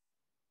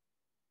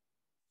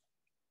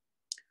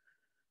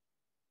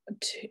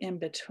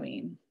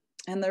between.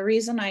 And the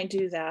reason I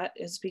do that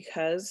is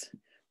because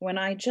when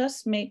I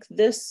just make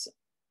this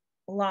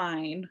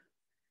line,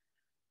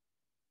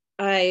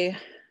 I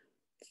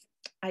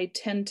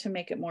tend to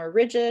make it more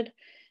rigid,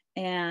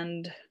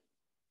 and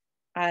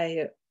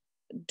I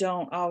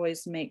don't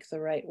always make the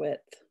right width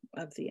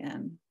of the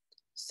N.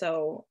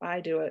 So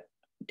I do it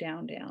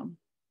down, down,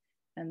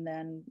 and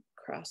then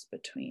cross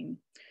between.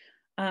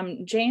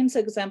 Jane's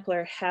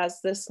exemplar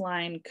has this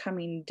line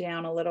coming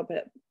down a little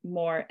bit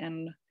more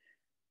and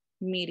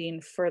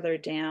meeting further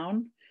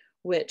down,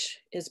 which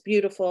is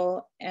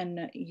beautiful,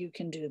 and you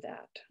can do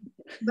that.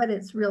 But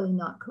it's really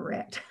not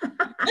correct.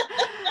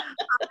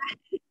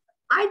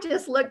 I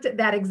just looked at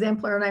that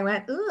exemplar and I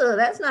went, ooh,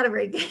 that's not a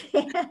very good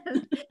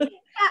pen.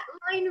 That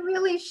line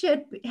really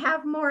should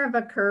have more of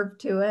a curve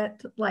to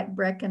it, like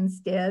Brecken's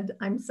did.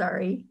 I'm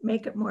sorry,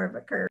 make it more of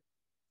a curve.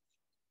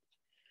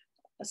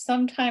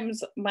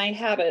 Sometimes my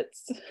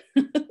habits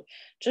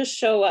just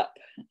show up,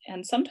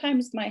 and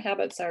sometimes my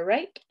habits are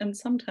right and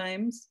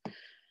sometimes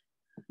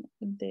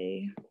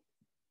they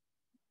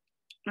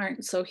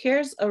aren't. So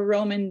here's a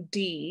Roman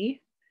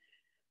D.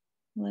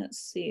 Let's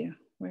see,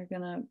 we're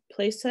gonna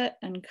place it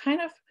and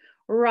kind of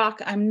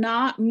I'm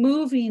not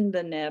moving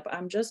the nib.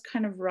 I'm just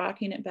kind of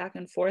rocking it back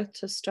and forth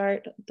to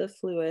start the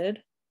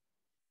fluid.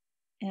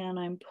 And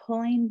I'm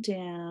pulling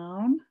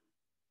down.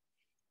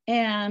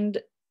 And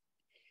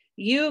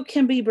you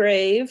can be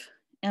brave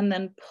and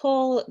then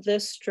pull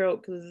this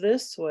stroke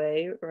this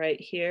way right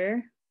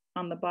here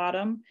on the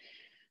bottom.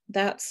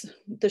 That's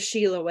the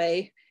Sheila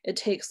way. It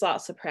takes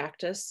lots of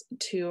practice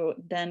to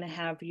then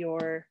have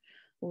your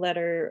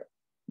letter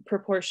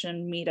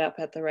proportion meet up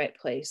at the right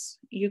place.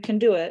 You can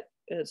do it,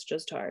 it's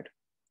just hard.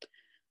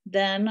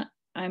 Then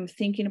I'm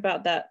thinking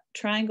about that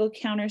triangle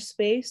counter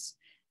space,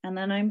 and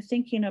then I'm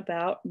thinking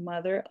about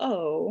Mother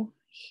O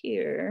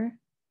here.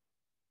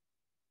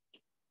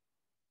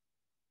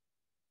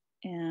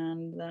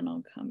 And then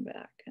I'll come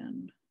back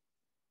and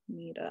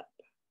meet up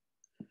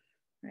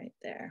right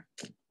there.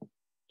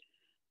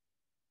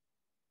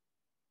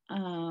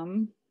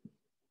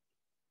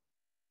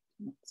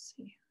 Let's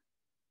see.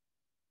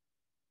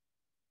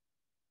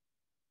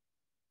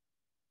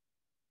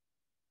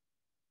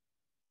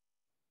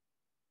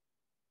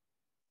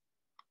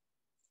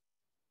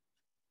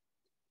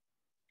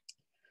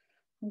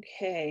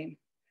 Okay,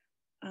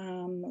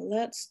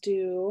 let's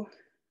do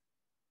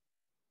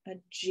a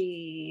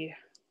G.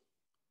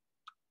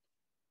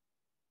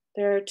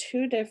 There are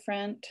two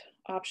different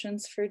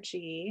options for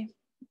G.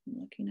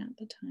 I'm looking at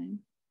the time.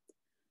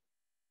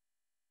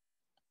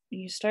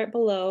 You start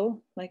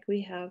below like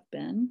we have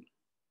been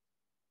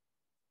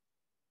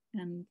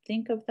and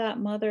think of that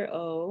Mother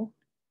O,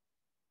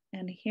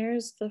 and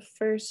here's the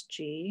first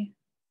G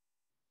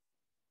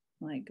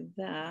like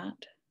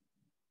that.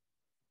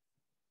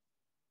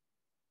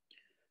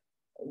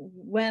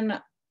 When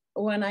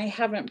I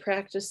haven't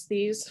practiced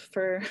these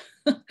for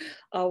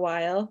a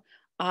while,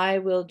 I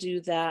will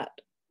do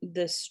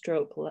this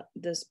stroke,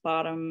 this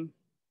bottom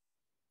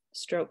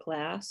stroke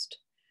last,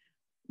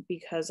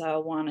 because I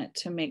want it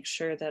to make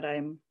sure that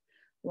I'm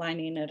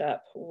lining it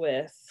up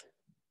with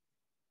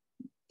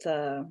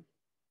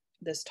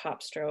this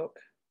top stroke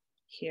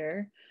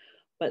here.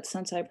 But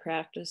since I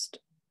practiced,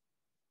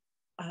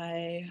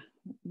 I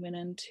went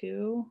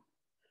into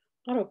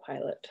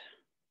autopilot.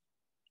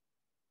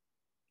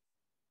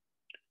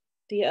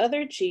 The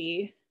other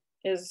G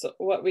is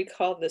what we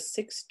call the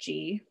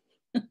 6G,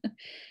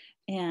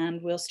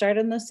 and we'll start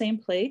in the same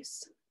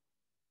place.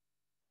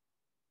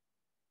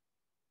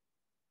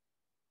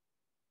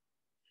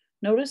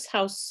 Notice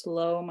how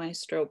slow my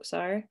strokes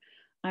are.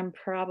 I'm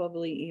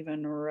probably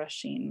even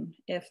rushing.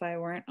 If I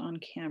weren't on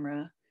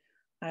camera,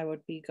 I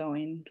would be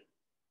going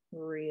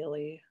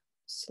really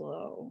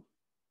slow.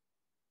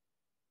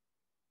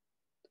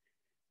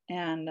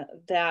 And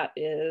that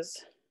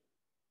is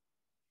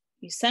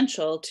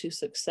essential to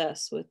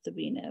success with the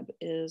B-nib,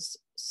 is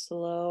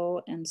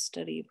slow and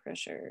steady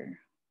pressure.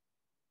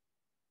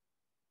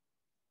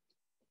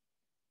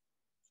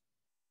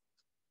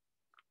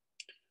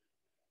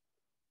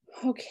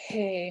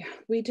 Okay,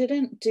 we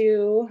didn't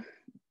do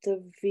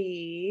the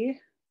V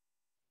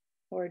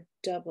or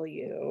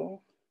W.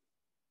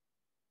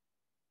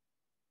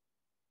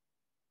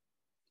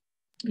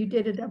 You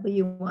did a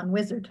W on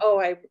Wizard.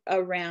 Oh,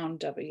 a round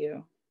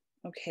W.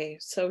 Okay,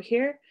 so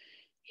here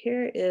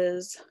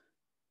is,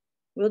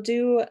 we'll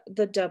do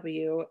the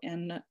W,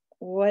 and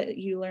what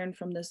you learn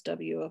from this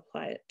W,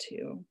 apply it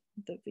to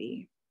the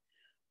V.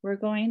 We're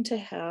going to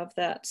have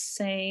that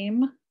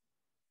same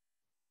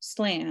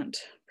slant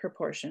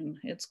proportion.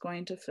 It's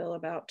going to fill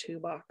about 2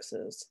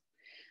 boxes.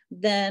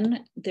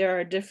 Then there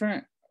are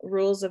different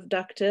rules of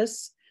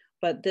ductus,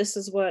 but this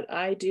is what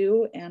I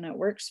do and it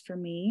works for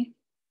me.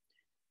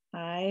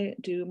 I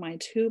do my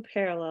 2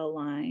 parallel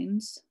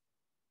lines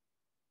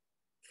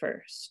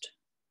first.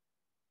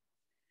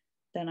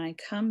 Then I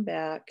come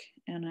back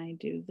and I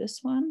do this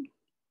one,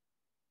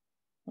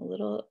 a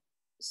little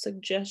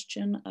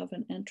suggestion of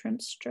an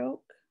entrance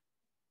stroke,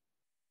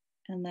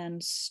 and then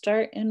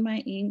start in my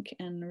ink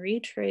and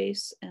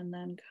retrace and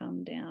then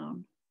come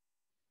down.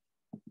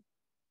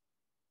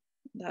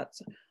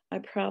 I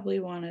probably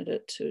wanted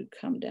it to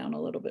come down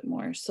a little bit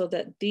more so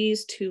that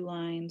these 2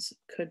 lines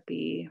could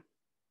be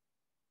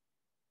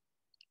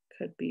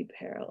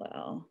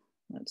parallel.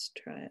 Let's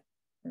try it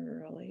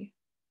really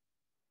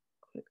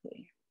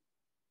quickly.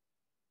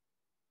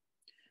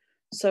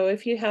 So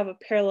if you have a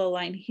parallel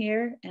line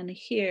here and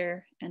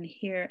here and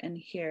here and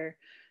here,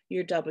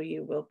 your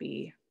W will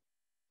be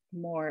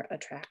more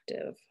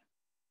attractive.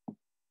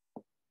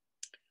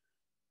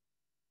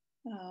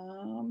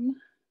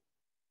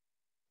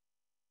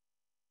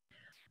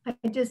 I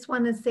just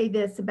want to say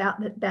this about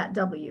that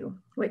W,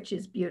 which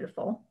is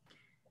beautiful.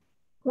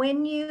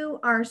 When you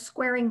are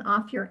squaring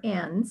off your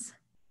ends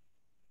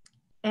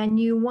and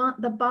you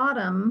want the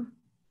bottom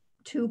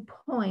 2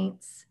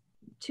 points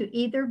to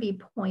either be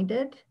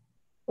pointed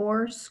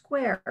or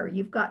square,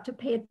 you've got to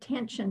pay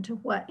attention to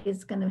what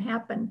is going to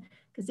happen.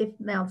 Because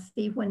now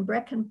see, when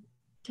Brecken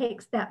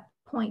takes that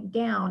point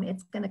down,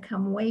 it's going to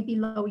come way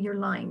below your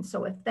line.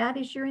 So if that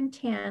is your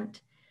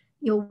intent,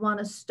 you'll want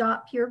to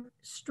stop your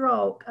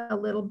stroke a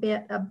little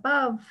bit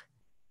above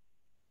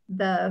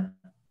the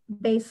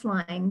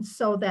baseline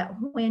so that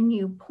when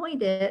you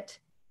point it,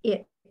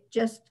 it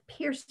just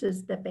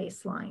pierces the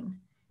baseline.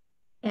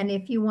 And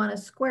if you want to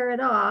square it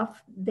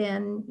off,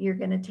 then you're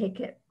going to take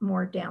it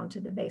more down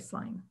to the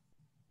baseline.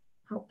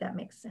 Hope that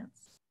makes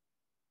sense.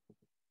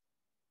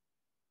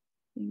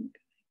 I think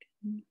I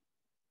can.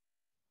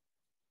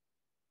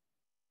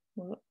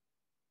 Well,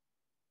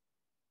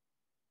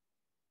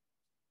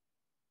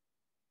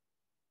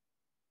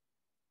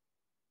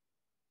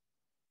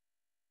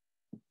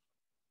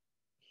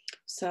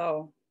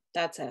 so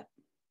that's it.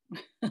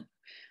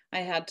 I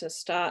had to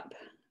stop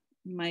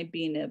my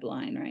B-nib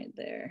line right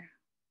there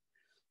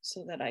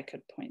so that I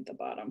could point the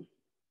bottom.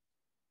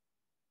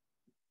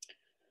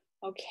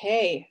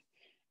 Okay,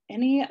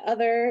 any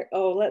other,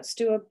 oh, let's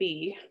do a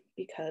B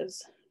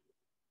because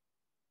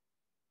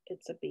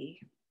it's a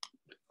B.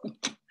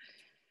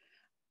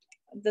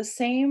 The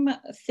same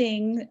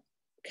thing,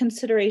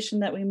 consideration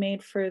that we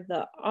made for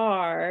the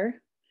R,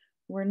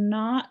 we're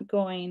not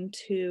going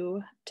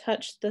to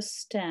touch the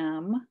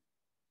stem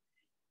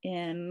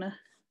in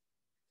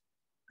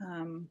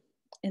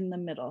the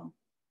middle.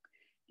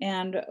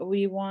 And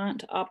we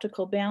want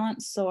optical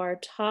balance, so our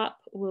top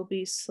will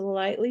be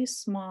slightly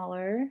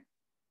smaller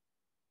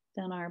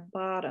than our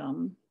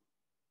bottom.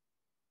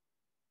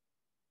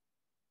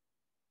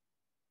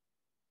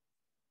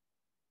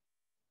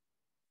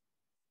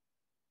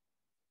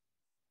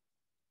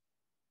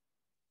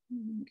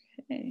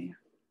 Okay.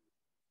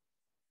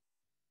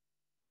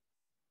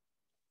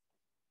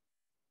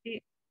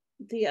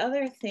 The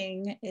other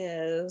thing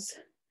is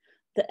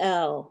the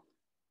L.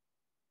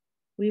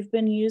 We've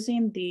been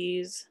using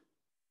these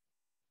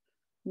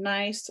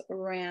nice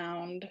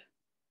round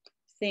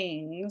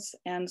things,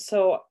 and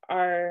so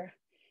our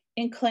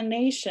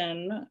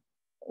inclination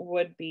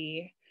would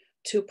be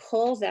to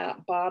pull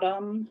that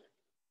bottom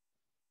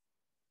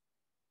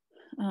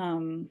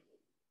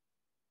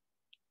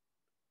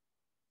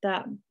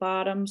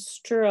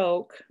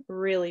stroke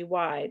really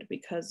wide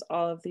because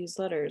all of these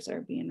letters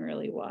are being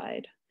really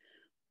wide,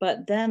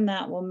 but then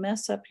that will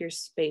mess up your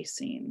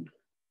spacing.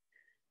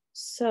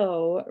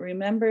 So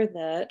remember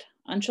that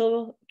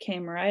Uncial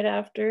came right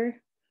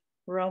after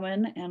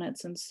Roman, and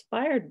it's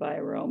inspired by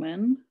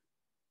Roman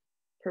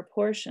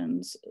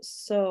proportions.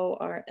 So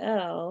our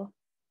L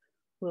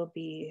will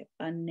be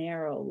a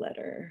narrow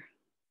letter.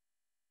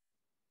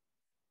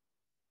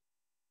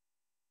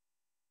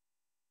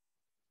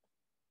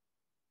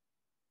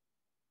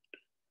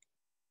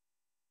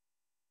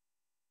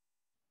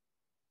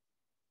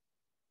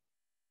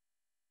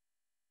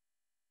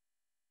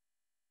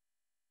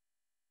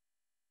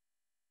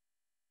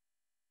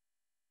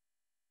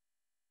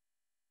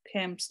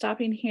 Okay, I'm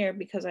stopping here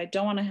because I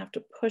don't want to have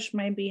to push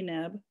my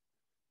B-nib.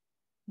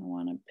 I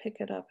want to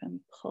pick it up and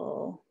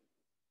pull.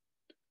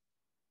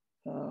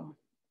 Oh,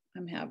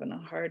 I'm having a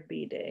hard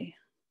B day.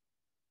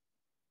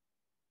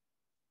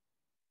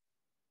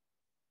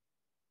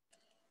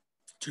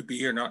 To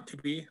be or not to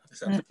be?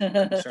 Is that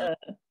the concern?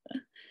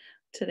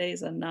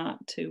 Today's a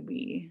not to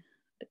be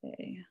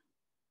day.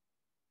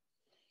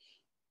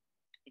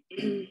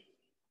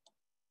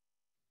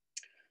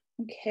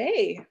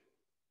 Okay.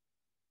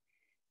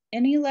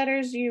 Any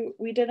letters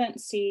we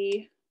didn't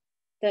see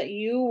that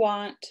you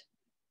want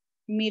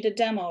me to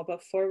demo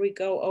before we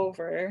go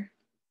over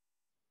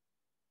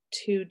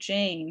to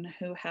Jane,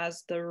 who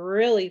has the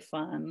really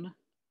fun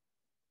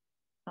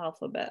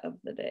alphabet of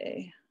the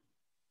day?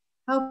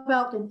 How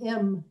about an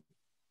M?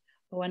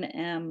 Oh, an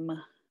M.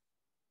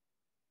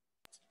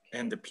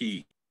 And the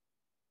P.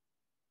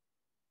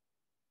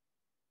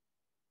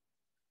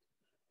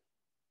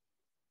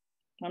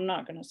 I'm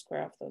not going to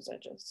square off those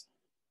edges,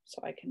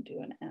 so I can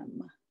do an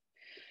M.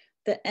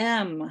 The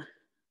M,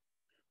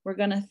 we're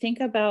going to think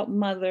about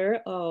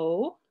Mother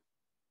O,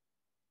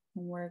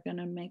 and we're going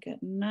to make it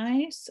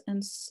nice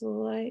and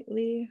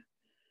slightly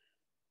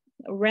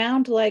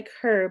round like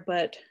her,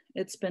 but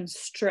it's been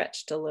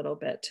stretched a little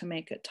bit to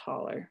make it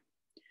taller.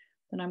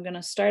 Then I'm going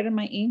to start in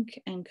my ink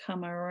and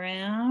come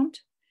around,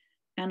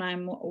 and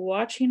I'm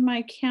watching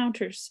my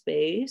counter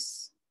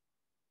space.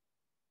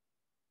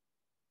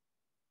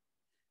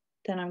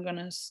 Then I'm going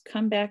to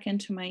come back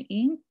into my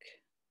ink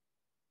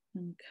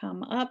and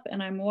come up,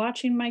 and I'm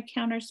watching my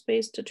counter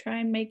space to try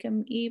and make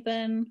them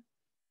even.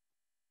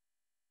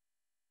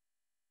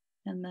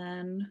 And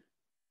then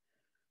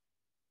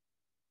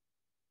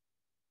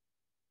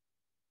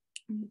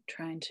I'm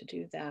trying to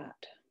do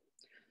that.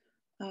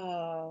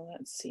 Oh,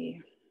 let's see.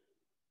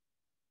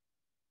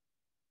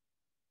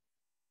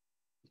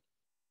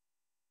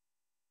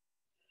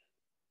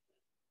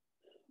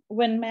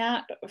 When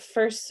Matt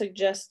first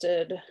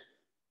suggested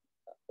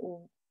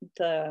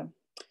the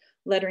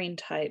lettering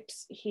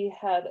types, he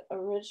had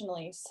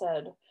originally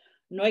said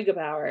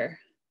Neugebauer.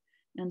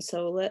 And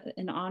so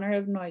in honor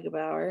of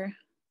Neugebauer,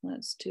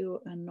 let's do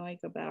a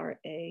Neugebauer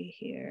A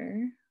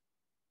here.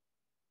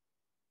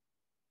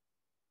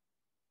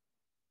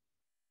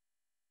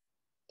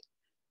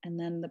 And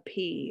then the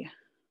P.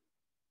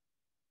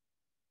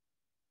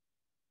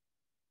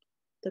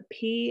 The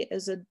P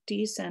is a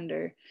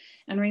descender.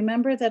 And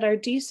remember that our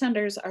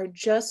descenders are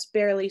just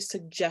barely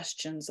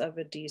suggestions of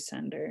a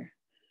descender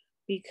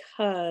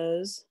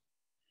because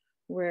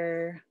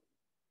we're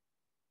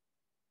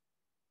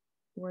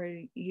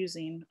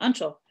using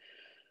uncial,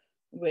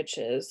 which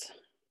is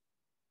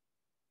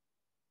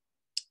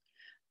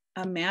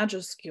a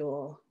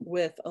majuscule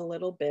with a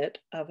little bit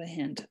of a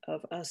hint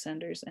of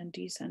ascenders and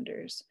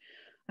descenders.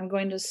 I'm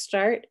going to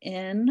start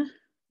in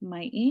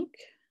my ink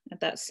at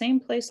that same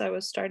place I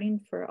was starting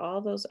for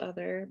all those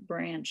other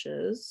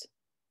branches.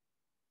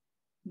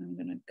 And I'm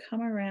going to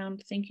come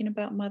around thinking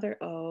about Mother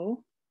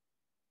O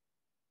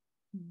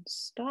and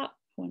stop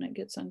when it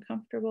gets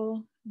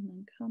uncomfortable and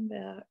then come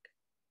back.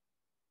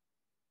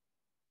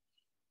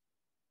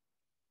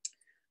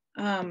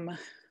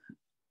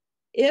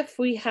 If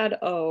we had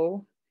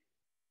O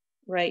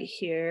right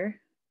here,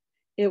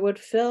 it would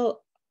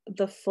fill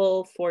the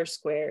full 4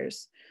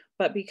 squares.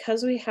 But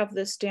because we have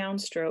this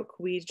downstroke,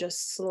 we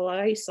just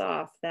slice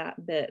off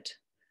that bit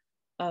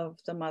of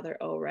the Mother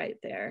O right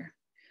there.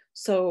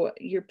 So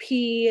your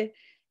P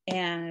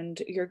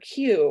and your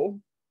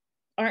Q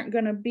aren't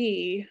going to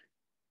be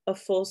a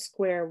full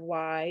square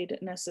wide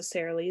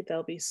necessarily.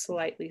 They'll be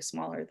slightly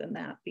smaller than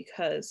that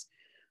because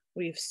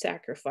we've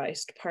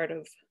sacrificed part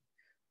of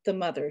the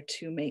mother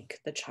to make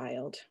the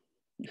child.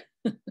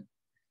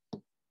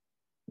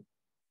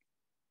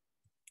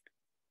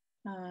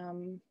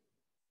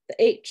 The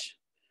H,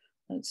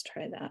 let's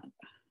try that.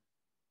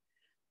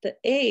 The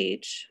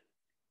H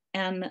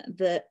and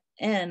the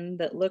N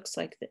that looks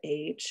like the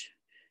H,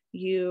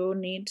 you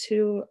need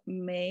to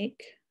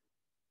make,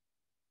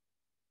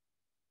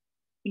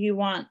 you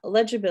want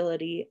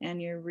legibility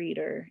and your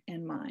reader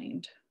in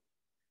mind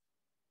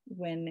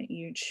when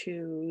you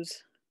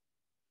choose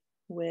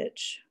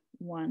which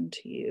one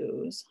to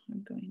use.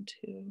 I'm going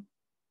to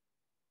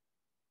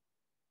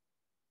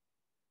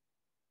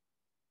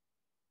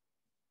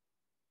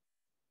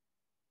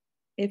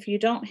if you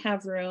don't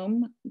have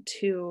room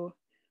to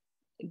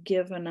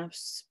give enough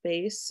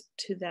space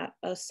to that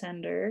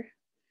ascender,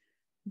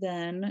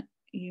 then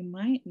you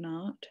might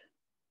not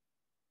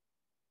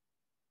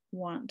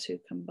want to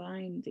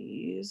combine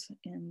these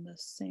in the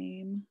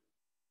same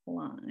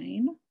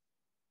line,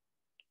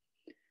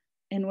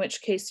 in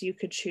which case you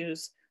could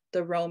choose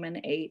the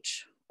Roman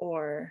H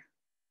or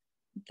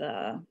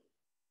the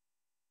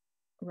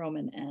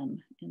Roman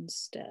N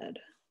instead.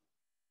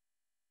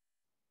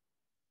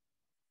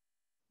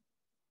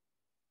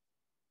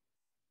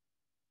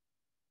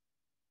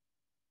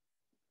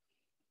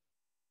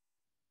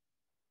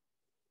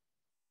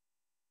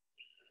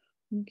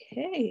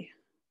 Okay.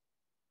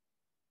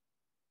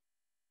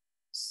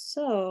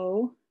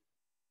 So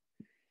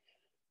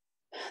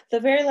the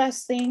very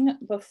last thing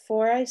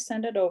before I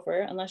send it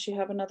over, unless you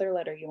have another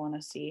letter you want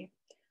to see,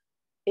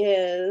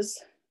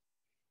 is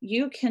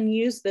you can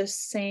use this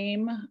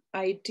same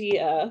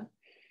idea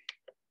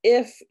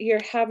if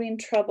you're having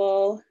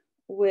trouble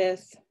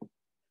with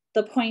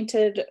the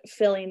pointed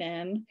filling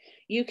in.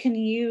 You can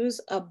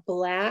use a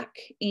black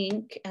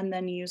ink and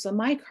then use a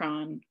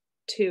micron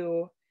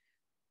to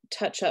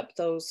touch up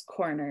those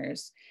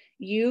corners.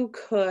 You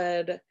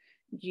could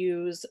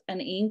use an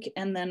ink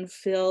and then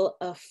fill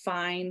a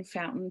fine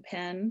fountain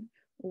pen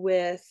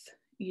with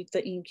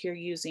the ink you're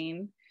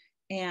using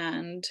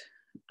and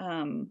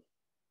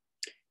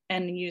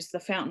use the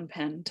fountain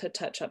pen to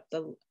touch up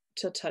the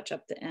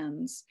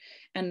ends.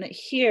 And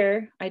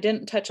here I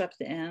didn't touch up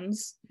the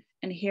ends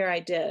and here I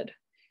did.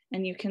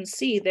 And you can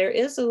see there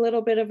is a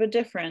little bit of a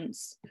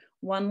difference.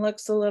 One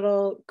looks a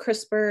little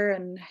crisper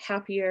and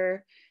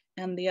happier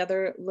and the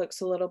other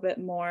looks a little bit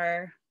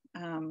more,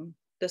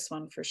 this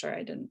one for sure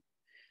I didn't,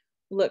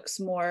 looks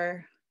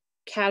more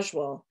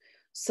casual.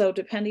 So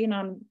depending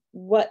on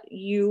what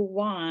you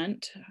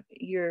want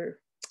your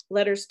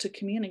letters to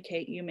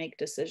communicate, you make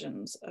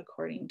decisions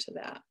according to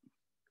that.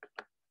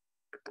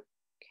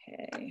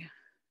 Okay.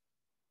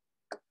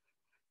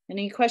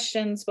 Any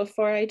questions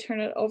before I turn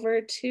it over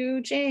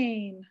to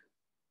Jane?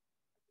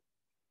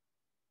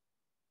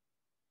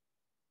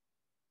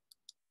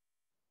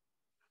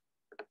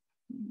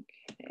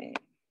 Okay.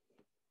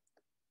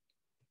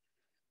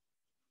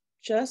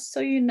 Just so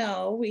you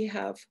know, we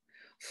have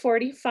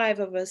 45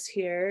 of us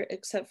here,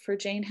 except for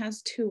Jane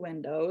has 2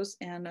 windows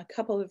and a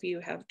couple of you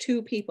have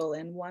 2 people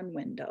in 1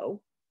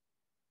 window.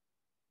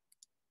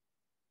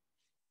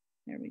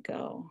 There we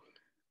go.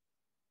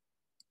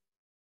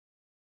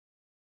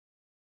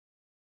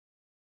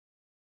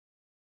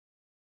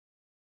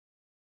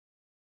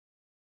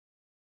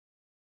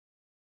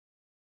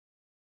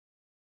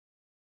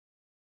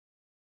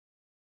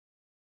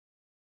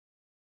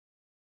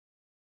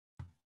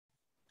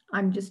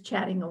 I'm just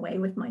chatting away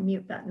with my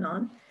mute button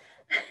on.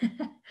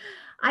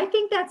 I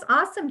think that's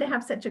awesome to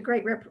have such a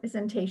great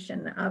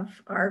representation of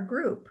our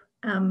group.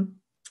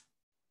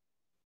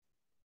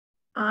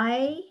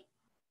 I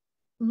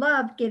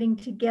love getting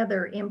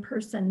together in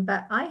person,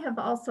 but I have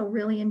also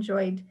really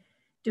enjoyed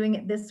doing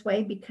it this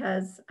way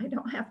because I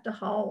don't have to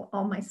haul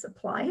all my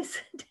supplies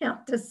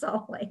down to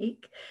Salt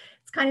Lake.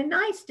 It's kind of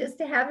nice just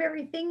to have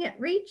everything at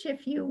reach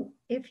if you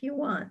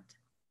want.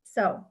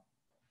 So,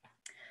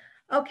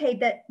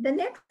 okay, the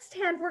next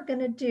hand we're going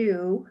to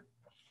do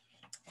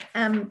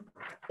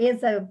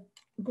is a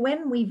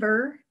Gwen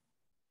Weaver.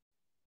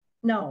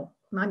 No,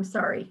 I'm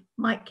sorry,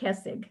 Mike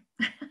Kessig.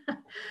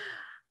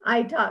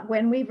 I taught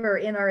Gwen Weaver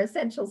in our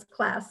essentials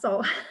class,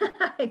 so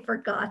I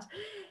forgot.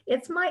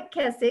 It's Mike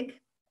Kessig,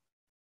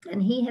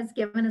 and he has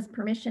given us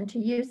permission to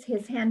use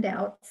his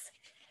handouts.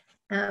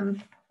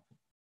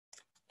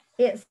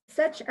 It's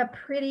such a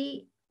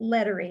pretty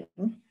lettering,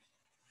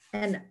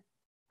 and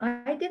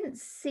I didn't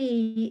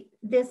see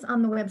this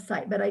on the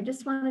website, but I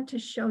just wanted to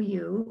show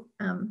you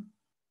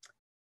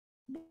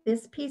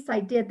this piece I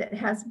did that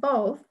has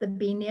both the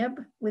B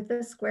nib with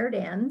the squared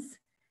ends,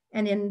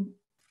 and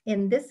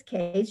in this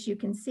case, you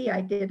can see I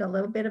did a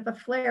little bit of a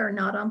flare,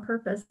 not on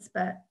purpose,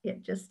 but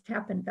it just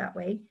happened that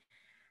way.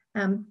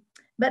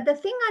 But the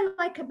thing I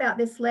like about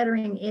this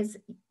lettering is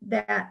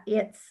that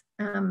it's,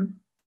 and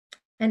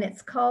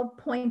it's called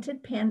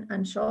Pointed Pen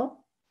Uncial.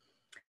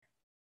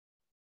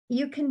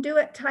 You can do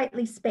it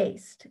tightly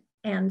spaced.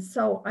 And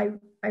so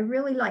I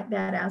really like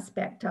that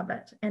aspect of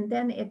it. And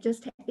then it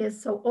just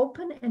is so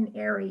open and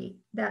airy.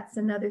 That's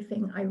another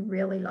thing I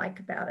really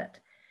like about it.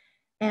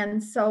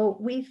 And so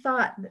we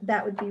thought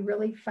that would be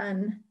really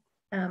fun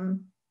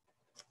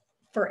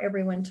for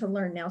everyone to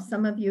learn. Now,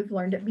 some of you have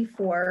learned it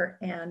before,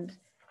 and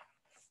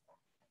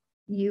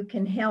you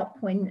can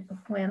help when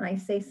I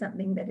say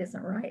something that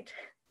isn't right.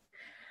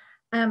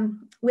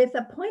 With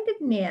a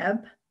pointed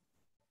nib,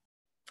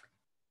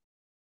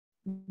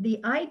 the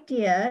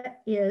idea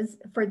is,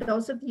 for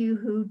those of you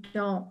who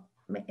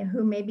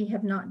maybe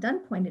have not done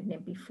pointed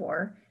nib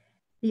before,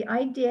 the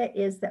idea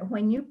is that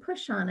when you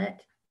push on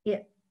it,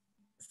 it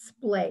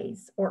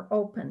splays or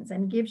opens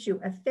and gives you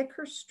a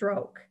thicker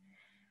stroke.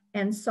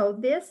 And so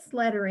this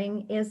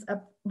lettering is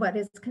what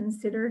is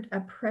considered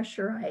a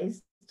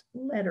pressurized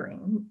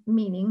lettering,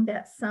 meaning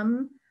that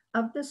some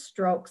of the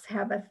strokes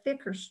have a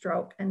thicker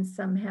stroke and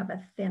some have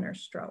a thinner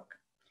stroke.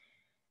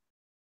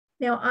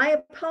 Now, I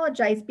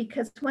apologize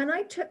because when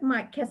I took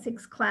Mike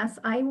Kessig's class,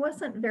 I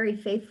wasn't very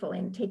faithful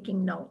in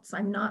taking notes.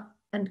 I'm not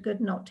a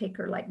good note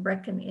taker like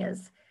Brecken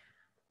is.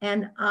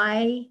 And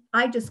I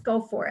just go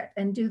for it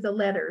and do the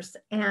letters.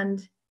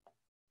 And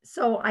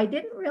so I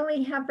didn't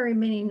really have very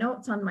many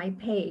notes on my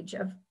page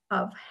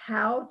of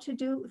how to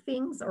do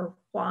things or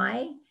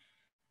why.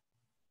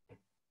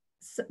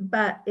 So,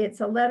 but it's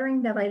a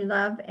lettering that I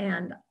love,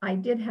 and I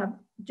did have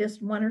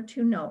just 1 or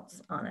 2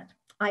 notes on it.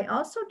 I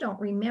also don't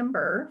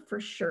remember for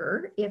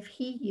sure if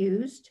he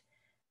used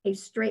a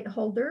straight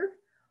holder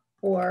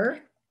or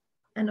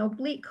an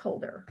oblique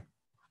holder.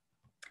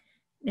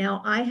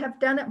 Now, I have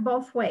done it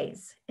both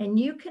ways, and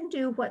you can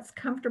do what's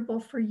comfortable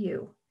for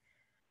you.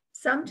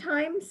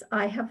 Sometimes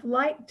I have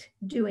liked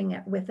doing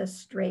it with a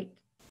straight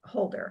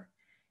holder,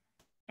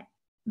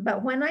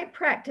 but when I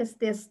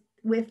practiced this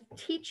with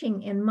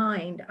teaching in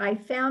mind, I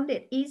found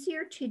it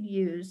easier to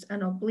use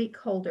an oblique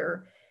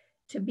holder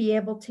to be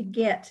able to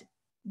get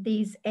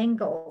these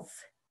angles,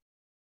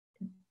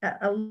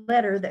 a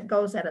letter that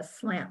goes at a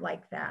slant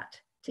like that,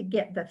 to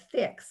get the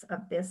thicks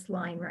of this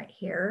line right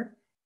here.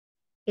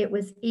 It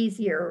was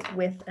easier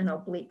with an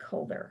oblique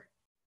holder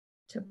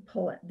to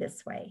pull it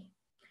this way.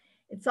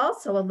 It's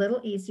also a little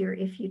easier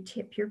if you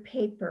tip your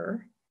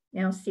paper.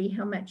 Now see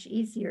how much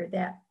easier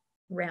that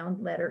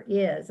round letter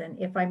is.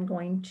 And if I'm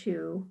going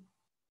to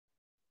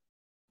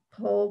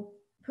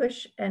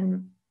push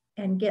and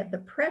get the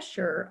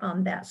pressure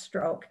on that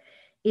stroke,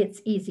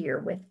 it's easier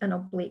with an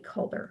oblique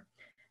holder.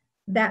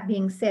 That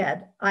being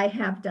said, I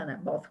have done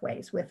it both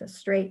ways, with a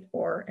straight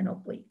or an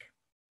oblique.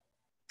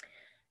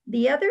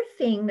 The other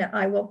thing that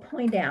I will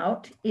point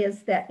out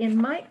is that in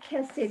Mike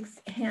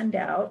Kessig's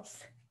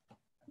handouts,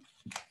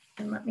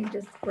 and let me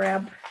just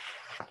grab,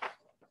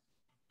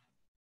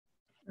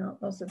 no,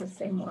 those are the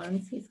same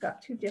ones. He's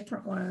got 2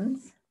 different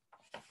ones.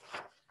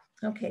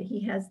 Okay,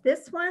 he has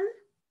this one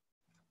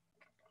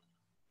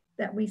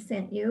that we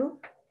sent you.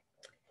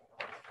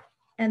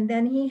 And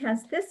then he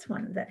has this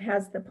one that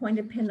has the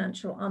Pointed Pen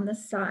Uncial on the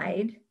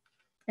side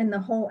and the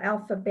whole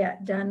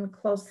alphabet done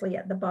closely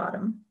at the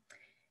bottom.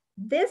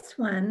 This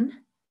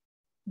one,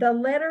 the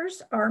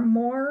letters are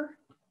more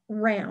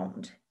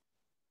round.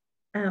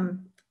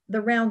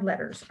 The round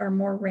letters are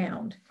more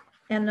round.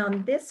 And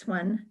on this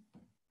one,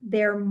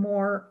 they're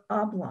more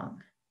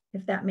oblong,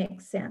 if that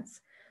makes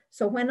sense.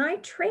 So when I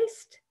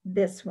traced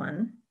this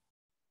one,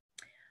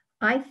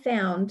 I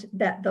found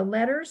that the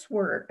letters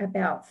were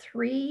about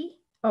 3.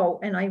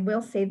 Oh, and I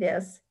will say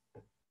this,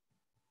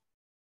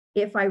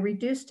 if I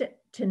reduced it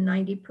to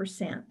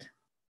 90%,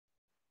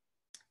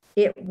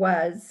 it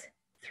was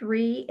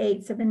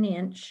 3/8 of an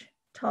inch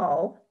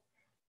tall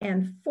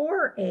and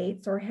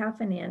 4/8 or half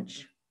an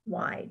inch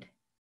wide.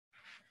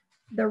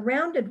 The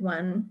rounded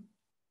one,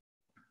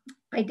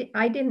 I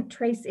didn't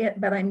trace it,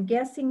 but I'm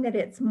guessing that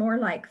it's more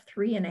like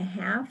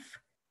 3.5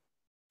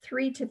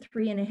 3 to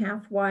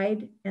 3.5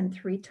 wide and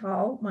 3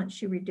 tall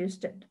once you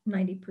reduced it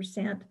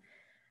 90%.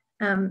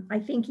 I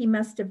think he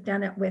must have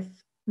done it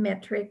with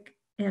metric,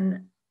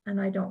 and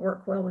I don't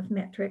work well with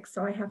metric,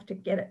 so I have to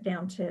get it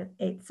down to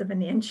 1/8 of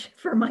an inch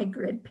for my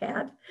grid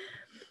pad.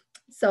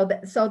 So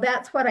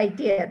that's what I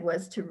did,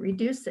 was to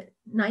reduce it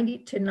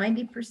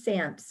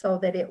 90% so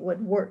that it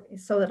would work,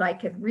 so that I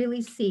could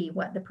really see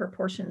what the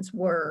proportions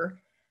were,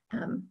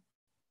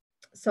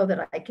 so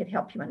that I could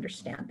help you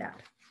understand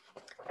that.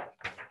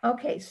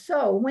 Okay,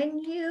 so when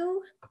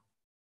you,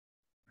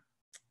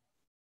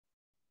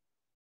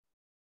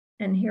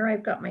 and here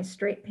I've got my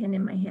straight pen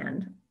in my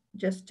hand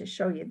just to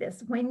show you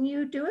this. When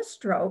you do a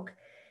stroke,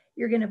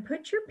 you're going to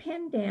put your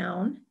pen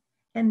down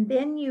and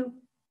then you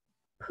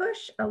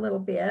push a little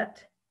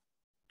bit,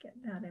 get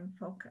that in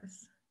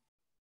focus,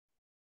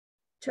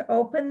 to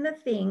open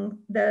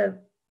the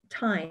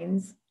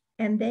tines,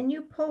 and then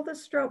you pull the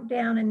stroke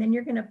down, and then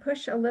you're going to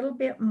push a little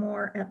bit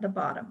more at the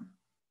bottom.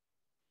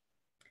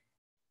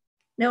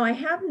 Now, I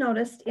have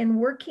noticed in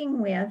working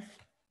with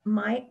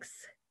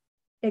Mike's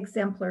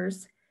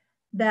exemplars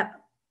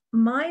that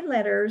my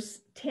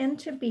letters tend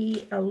to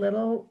be a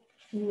little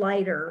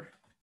lighter.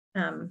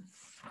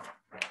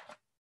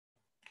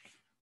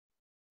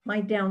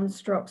 My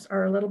downstrokes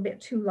are a little bit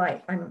too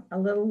light. I'm a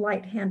little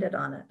light-handed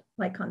on it,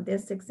 like on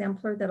this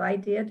exemplar that I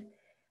did.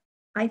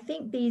 I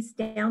think these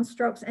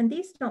downstrokes, and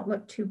these don't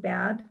look too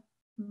bad,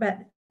 but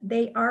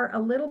they are a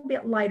little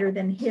bit lighter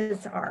than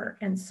his are.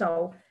 And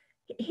so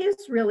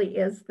his really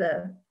is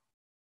the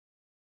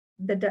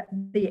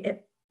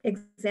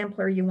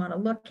exemplar you want to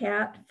look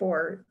at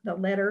for the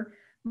letter.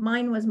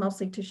 Mine was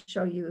mostly to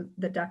show you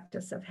the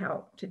ductus of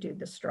how to do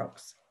the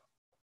strokes.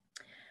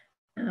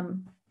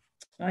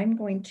 I'm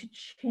going to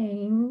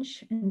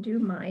change and do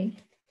my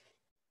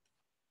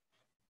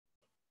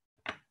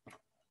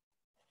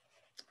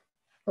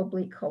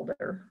oblique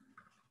holder.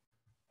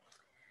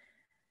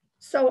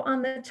 So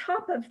on the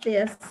top of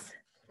this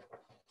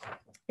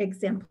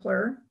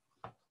exemplar,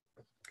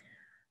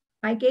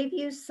 I gave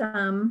you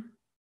some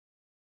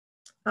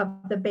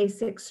of the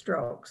basic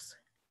strokes.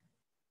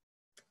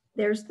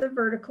 There's the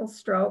vertical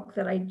stroke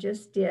that I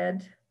just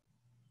did,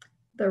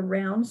 the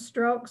round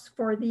strokes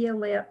for the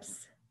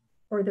ellipse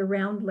or the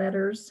round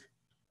letters,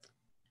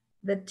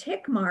 the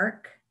tick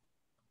mark,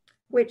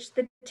 which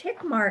the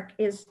tick mark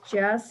is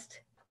just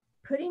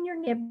putting your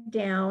nib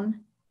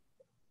down,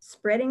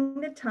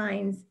 spreading the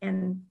tines,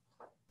 and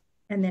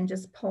then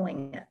just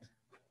pulling it.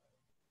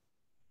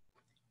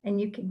 And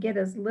you can get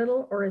as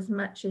little or as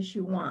much as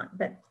you want,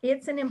 but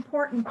it's an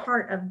important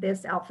part of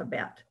this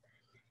alphabet.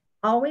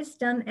 Always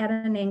done at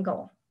an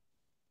angle.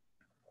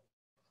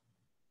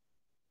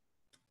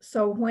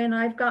 So when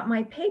I've got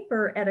my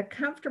paper at a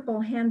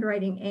comfortable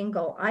handwriting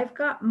angle, I've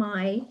got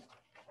my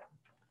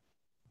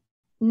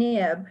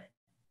nib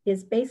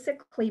is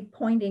basically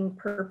pointing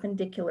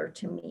perpendicular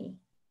to me.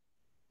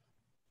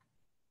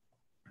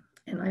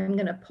 And I'm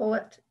going to pull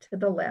it to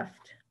the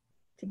left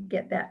to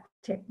get that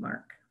tick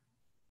mark.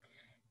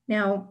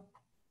 Now,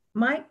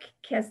 Mike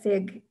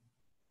Kessig,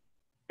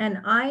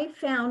 and I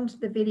found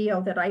the video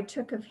that I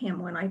took of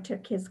him when I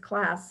took his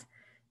class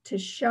to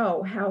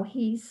show how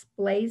he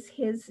splays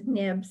his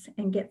nibs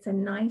and gets a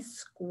nice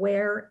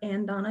square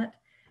end on it.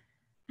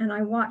 And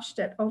I watched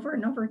it over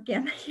and over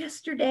again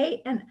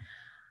yesterday. And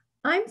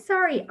I'm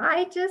sorry,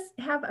 I just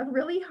have a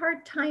really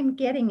hard time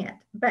getting it.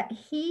 But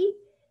he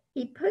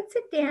puts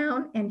it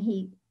down and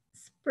he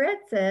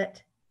spreads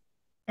it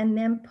and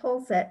then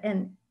pulls it.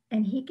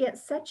 And he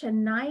gets such a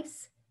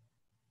nice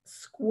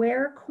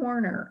square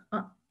corner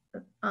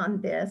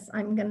on this.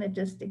 I'm going to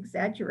just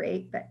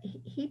exaggerate, but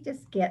he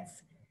gets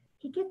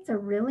a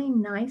really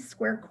nice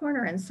square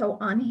corner. And so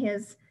on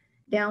his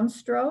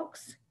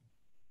downstrokes,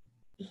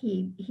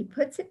 he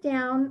puts it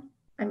down,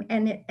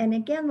 and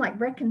again, like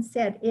Brecken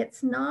said,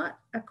 it's not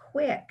a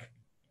quick,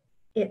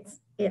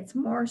 it's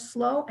more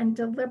slow and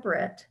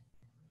deliberate.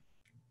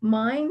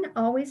 Mine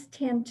always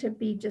tend to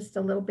be just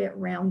a little bit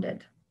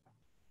rounded,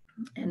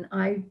 and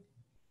I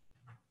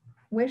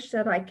wish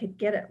that I could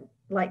get it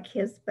like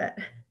his, but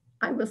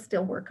I will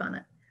still work on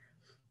it.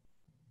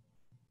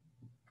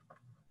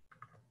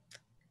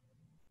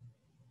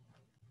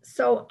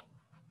 So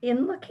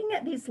in looking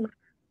at these,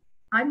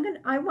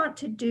 I want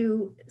to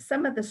do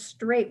some of the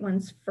straight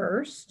ones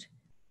first,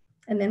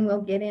 and then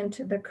we'll get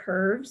into the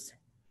curves.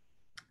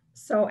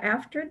 So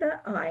after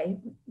the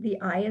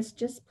I is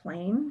just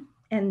plain,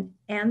 and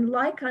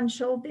like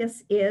Uncial,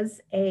 this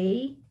is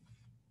a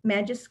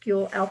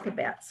majuscule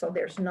alphabet, so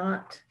there's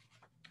not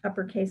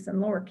uppercase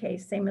and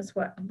lowercase, same as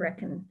what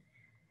Brecken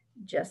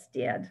just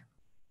did.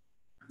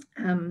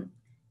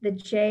 The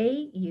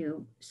J,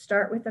 you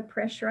start with a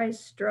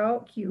pressurized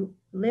stroke, you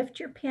lift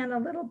your pen a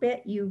little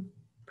bit, you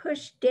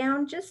push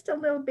down just a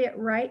little bit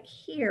right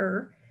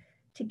here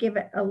to give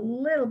it a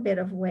little bit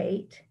of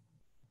weight,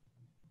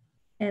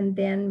 and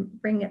then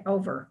bring it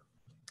over.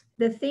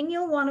 The thing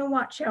you'll want to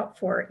watch out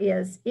for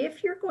is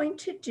if you're going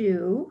to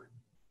do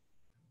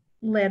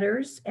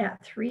letters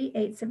at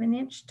 3/8 of an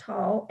inch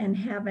tall and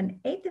have an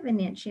 1/8 of an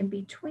inch in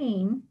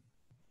between,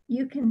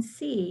 you can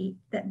see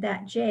that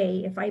that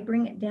J, if I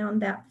bring it down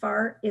that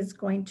far, is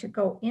going to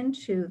go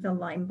into the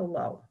line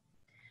below.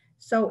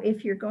 So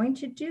if you're going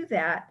to do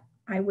that,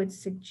 I would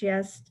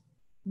suggest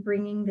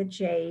bringing the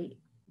J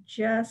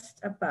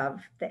just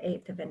above the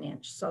 1/8 of an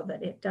inch so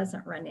that it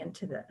doesn't run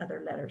into the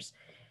other letters.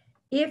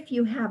 If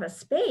you have a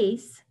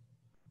space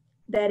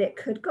that it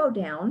could go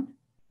down,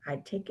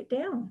 I'd take it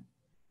down.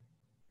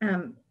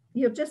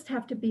 You'll just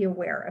have to be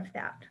aware of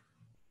that.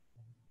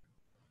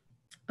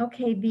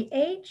 Okay, the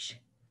H,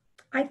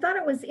 I thought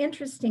it was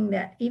interesting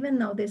that even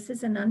though this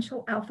is an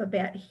uncial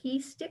alphabet,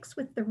 he sticks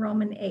with the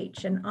Roman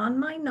H. And on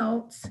my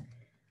notes,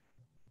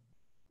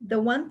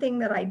 the one thing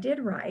that I did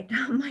write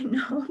on my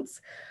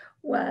notes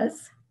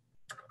was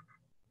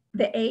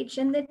the H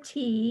and the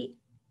T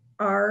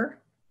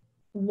are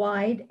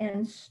wide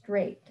and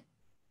straight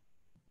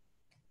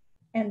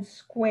and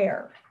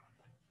square.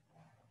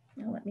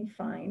 Now let me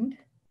find,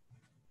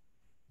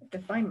 I have to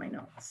find my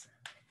notes.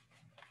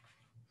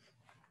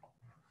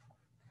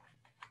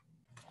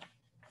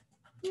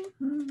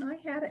 I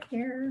had it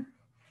here.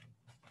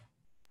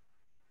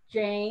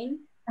 Jane,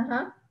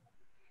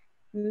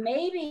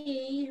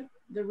 maybe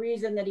the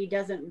reason that he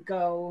doesn't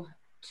go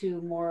to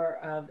more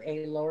of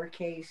a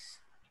lowercase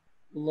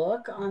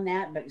look on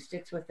that, but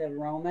sticks with the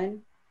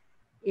Roman,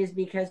 is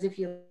because if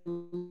you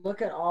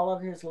look at all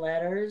of his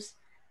letters,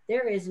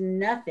 there is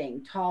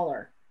nothing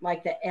taller.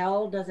 Like the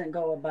L doesn't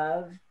go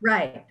above.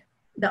 Right.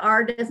 The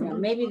R doesn't. You know,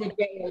 maybe the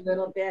J a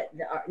little bit,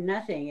 the R,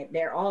 nothing.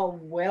 They're all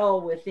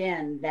well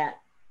within that.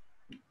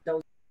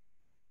 Those.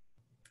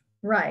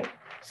 Right.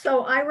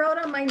 So I wrote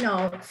on my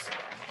notes,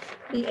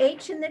 the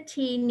H and the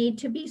T need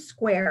to be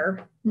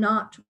square,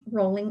 not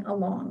rolling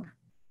along.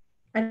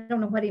 I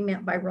don't know what he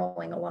meant by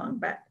rolling along,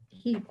 but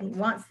he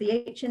wants the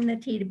H and the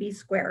T to be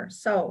square.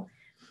 So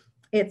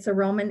it's a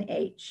Roman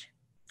H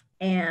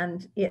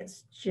and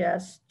it's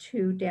just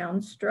 2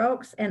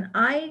 downstrokes. And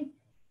I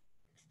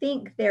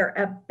think they're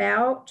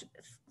about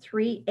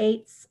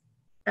 3/8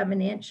 of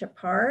an inch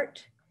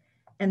apart.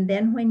 And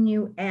then when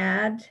you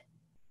add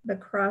the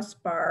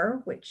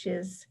crossbar, which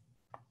is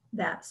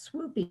that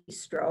swoopy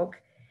stroke,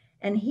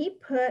 and he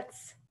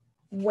puts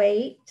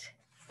weight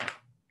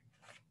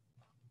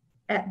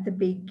at the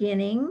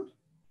beginning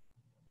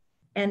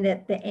and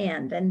at the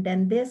end. And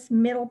then this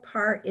middle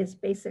part is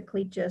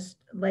basically just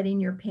letting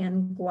your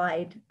pen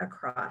glide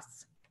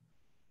across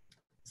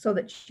so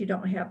that you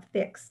don't have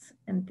thicks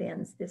and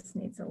thins. This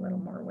needs a little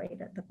more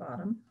weight at the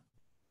bottom.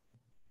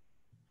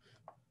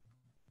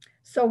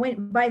 So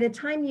by the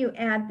time you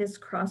add this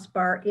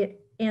crossbar, it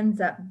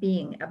ends up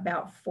being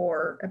about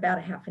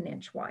 1/2 an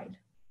inch wide.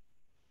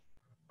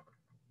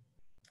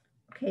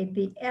 Okay,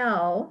 the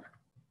L,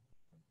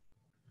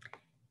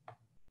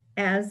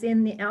 as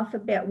in the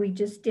alphabet we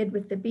just did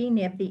with the B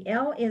nib, the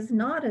L is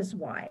not as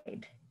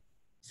wide.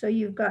 So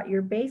you've got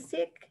your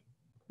basic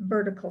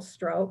vertical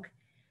stroke,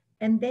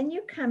 and then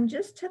you come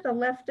just to the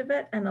left of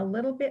it and a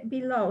little bit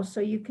below.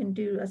 So you can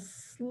do a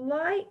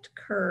slight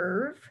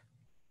curve,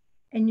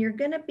 and you're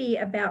going to be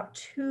about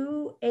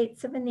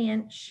 2/8 of an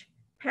inch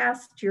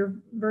past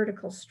your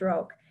vertical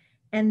stroke,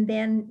 and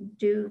then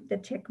do the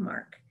tick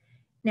mark.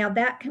 Now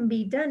that can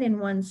be done in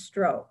one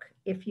stroke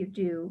if you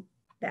do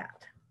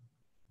that.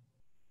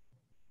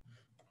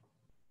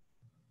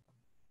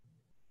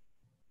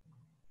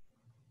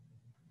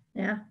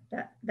 Yeah,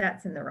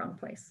 that's in the wrong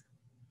place.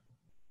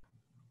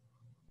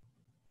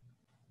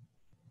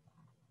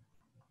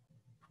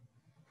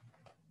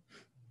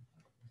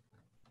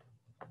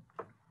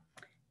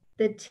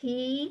 The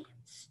T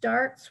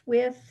starts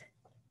with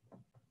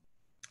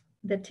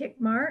the tick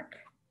mark,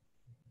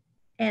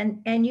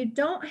 and you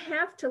don't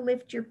have to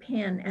lift your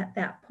pen at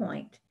that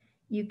point.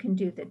 You can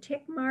do the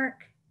tick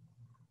mark,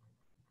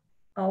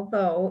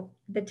 although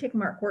the tick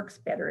mark works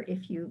better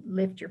if you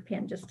lift your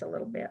pen just a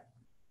little bit.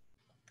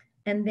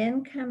 And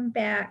then come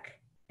back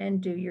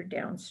and do your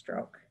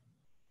downstroke.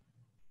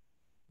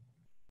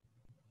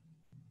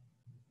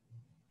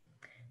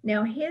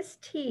 Now his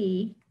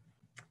T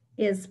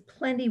is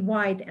plenty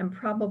wide and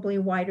probably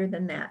wider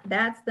than that.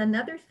 That's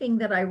another thing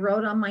that I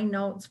wrote on my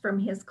notes from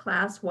his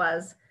class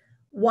was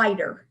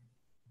wider,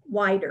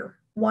 wider,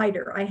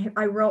 wider.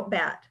 I wrote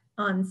that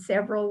on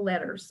several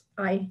letters.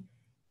 I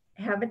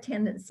have a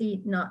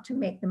tendency not to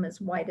make them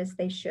as wide as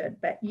they should,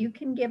 but you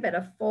can give it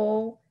a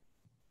full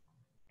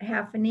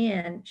 1/2 an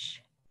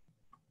inch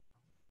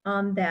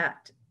on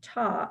that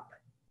top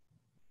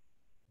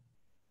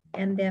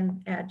and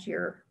then add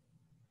your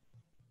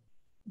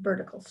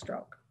vertical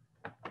stroke.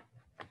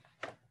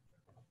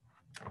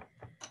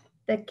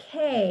 The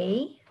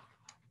K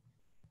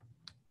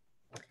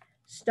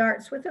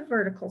starts with a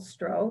vertical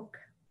stroke.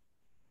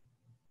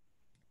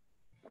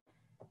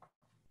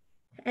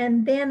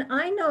 And then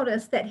I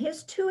noticed that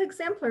his 2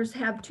 exemplars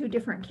have 2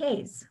 different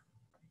Ks.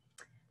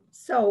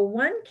 So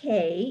one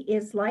K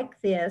is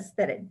like this,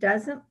 that it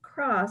doesn't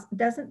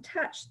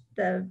touch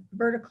the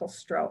vertical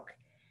stroke.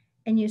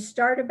 And you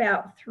start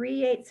about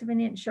 3/8 of an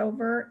inch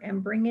over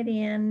and bring it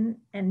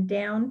in and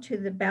down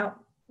to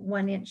about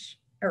 1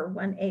 inch or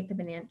 1/8 of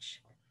an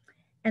inch.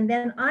 And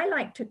then I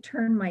like to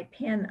turn my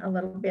pen a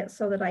little bit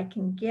so that I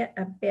can get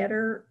a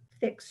better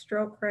thick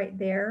stroke right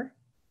there.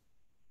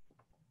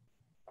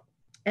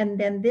 And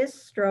then this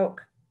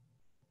stroke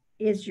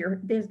is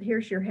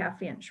here's your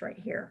 1/2 inch right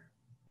here.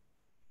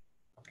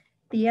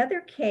 The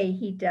other K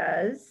he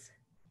does,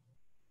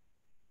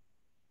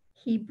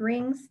 he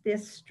brings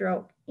this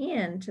stroke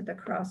into the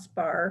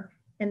crossbar,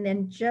 and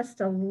then just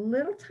a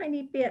little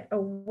tiny bit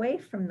away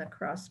from the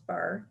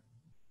crossbar,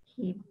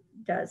 he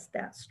does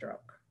that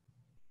stroke.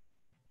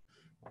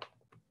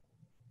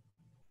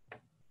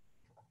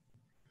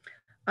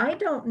 I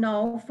don't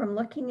know, from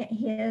looking at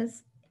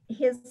his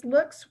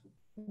looks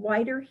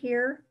wider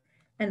here,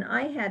 and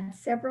I had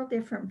several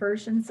different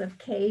versions of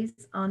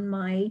K's on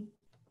my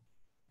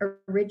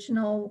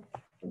original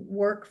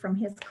work from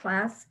his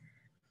class.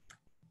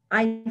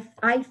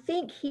 I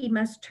think he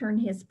must turn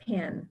his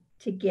pen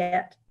to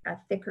get a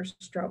thicker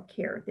stroke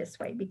here this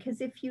way,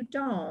 because if you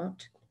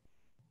don't,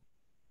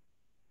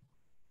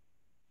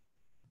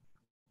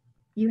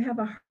 you have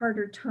a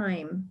harder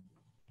time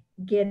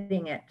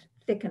getting it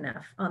thick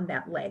enough on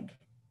that leg.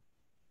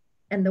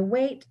 And the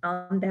weight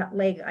on that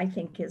leg, I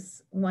think,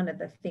 is one of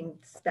the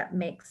things that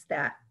makes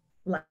that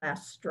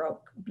last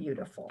stroke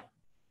beautiful.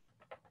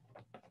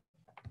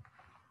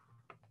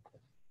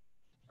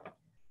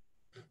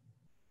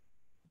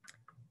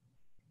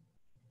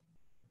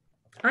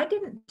 I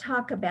didn't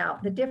talk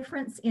about the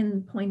difference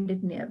in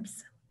pointed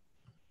nibs.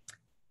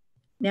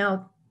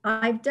 Now,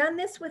 I've done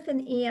this with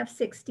an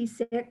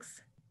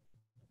EF66,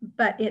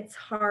 but it's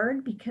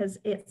hard because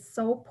it's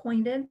so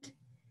pointed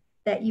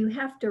that you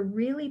have to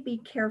really be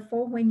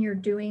careful when you're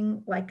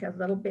doing like a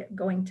little bit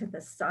going to the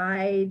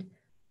side,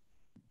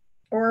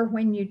 or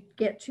when you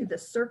get to the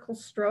circle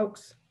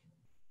strokes,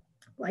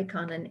 like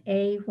on an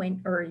A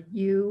or a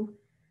U,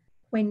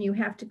 when you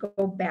have to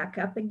go back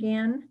up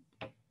again,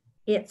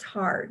 it's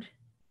hard.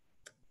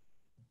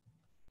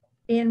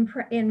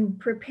 In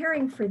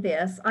preparing for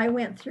this, I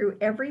went through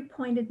every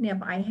pointed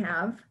nib I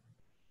have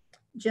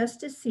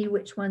just to see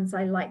which ones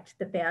I liked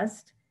the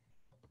best.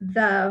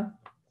 The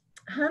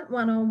Hunt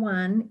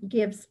 101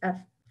 gives a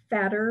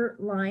fatter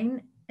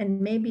line,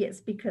 and maybe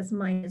it's because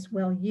mine is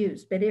well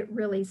used, but it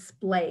really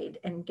splayed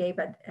and gave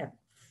a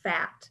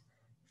fat,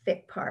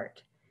 thick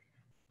part.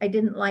 I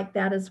didn't like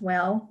that as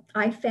well.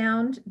 I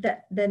found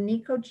that the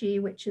Nico G,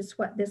 which is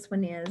what this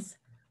one is,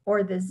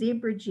 or the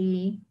Zebra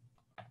G,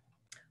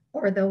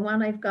 or the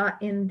one I've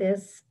got in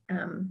this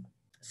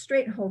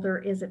straight holder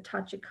is a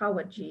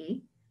Tachikawa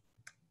G,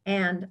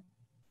 and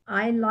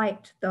I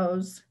liked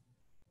those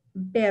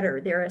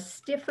better. They're a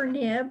stiffer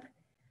nib.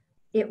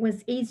 It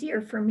was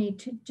easier for me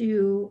to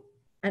do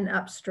an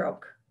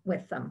upstroke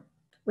with them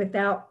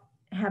without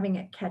having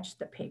it catch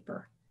the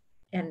paper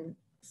and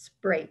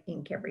spray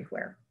ink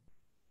everywhere.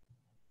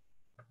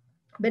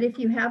 But if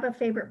you have a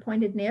favorite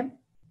pointed nib,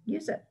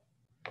 use it.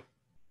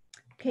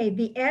 Okay,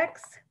 the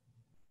X,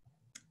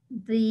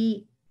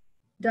 the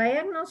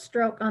diagonal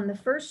stroke on the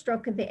first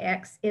stroke of the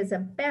X is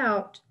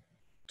about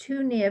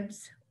 2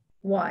 nibs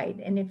wide.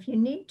 And if you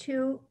need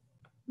to,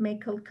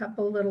 make a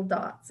couple little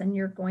dots, and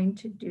you're going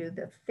to do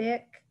the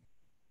thick,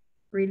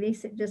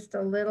 release it just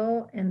a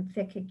little, and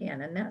thick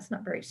again. And that's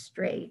not very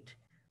straight.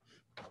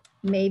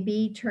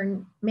 Maybe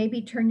turn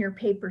your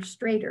paper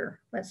straighter.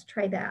 Let's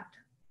try that.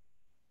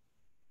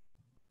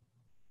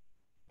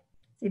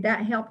 See,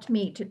 that helped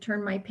me to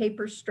turn my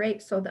paper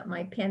straight so that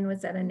my pen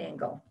was at an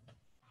angle.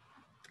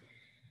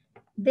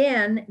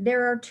 Then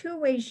there are 2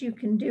 ways you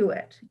can do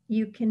it.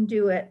 You can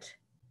do it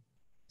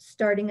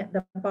starting at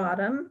the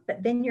bottom,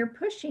 but then you're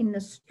pushing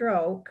the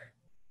stroke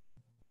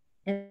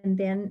and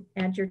then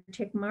add your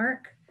tick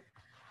mark.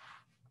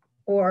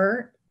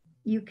 Or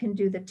you can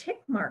do the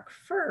tick mark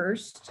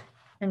first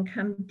and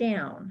come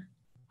down.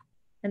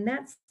 And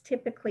that's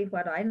typically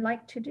what I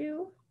like to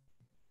do.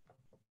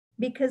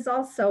 Because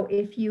also,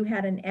 if you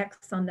had an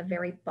X on the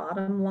very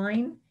bottom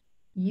line,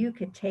 you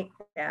could take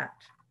that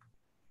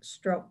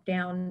stroke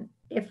down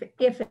if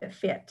it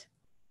fit.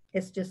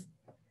 It's just,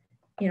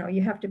 you know,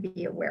 you have to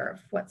be aware of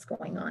what's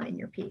going on in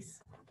your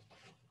piece.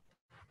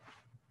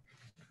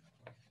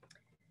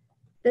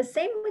 The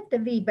same with the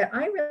V, but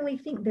I really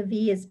think the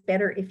V is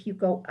better if you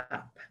go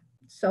up.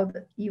 So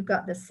that you've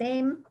got the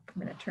same,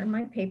 I'm going to turn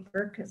my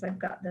paper because I've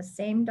got the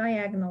same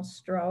diagonal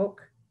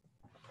stroke.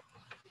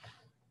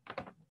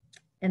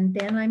 And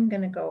then I'm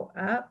going to go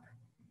up.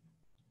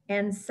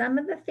 And some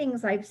of the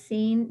things I've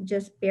seen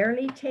just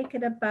barely take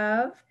it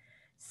above.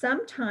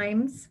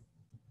 Sometimes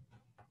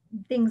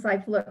things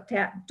I've looked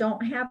at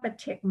don't have a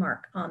tick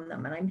mark on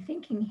them. And I'm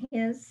thinking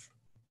yes,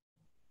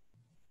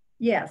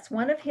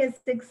 one of his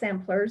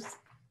exemplars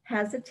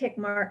has a tick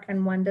mark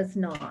and one does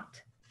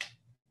not.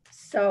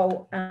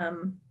 So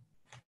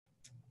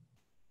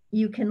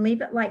you can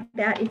leave it like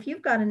that. If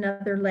you've got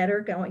another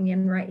letter going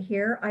in right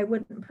here, I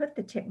wouldn't put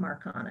the tick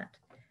mark on it.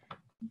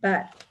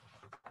 But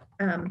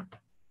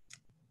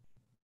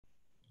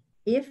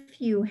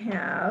if you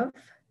have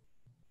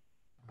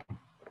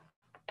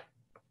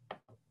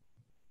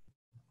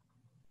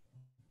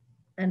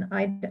and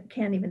I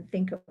can't even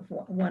think of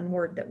one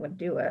word that would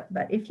do it,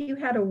 but if you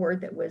had a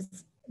word that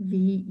was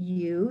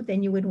VU,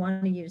 then you would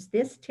want to use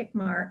this tick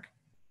mark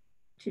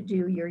to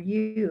do your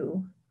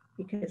U,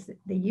 because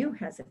the U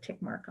has a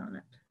tick mark on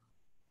it.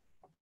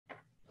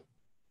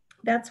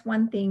 That's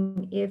one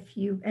thing if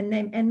you,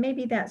 and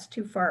maybe that's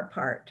too far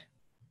apart,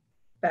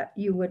 but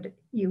you would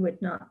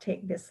not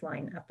take this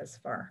line up as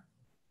far.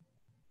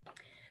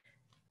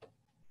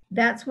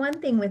 That's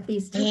one thing with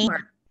these tick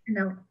marks.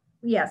 No,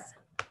 yes.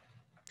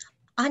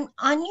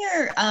 On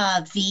your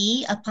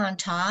V up on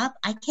top,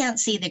 I can't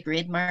see the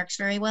grid marks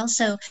very well.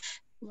 So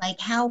like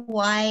how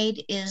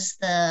wide is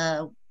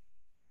the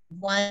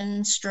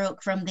one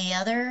stroke from the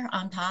other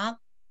on top?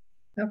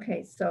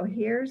 Okay, so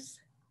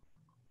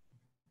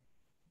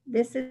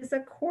this is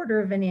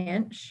 1/4 of an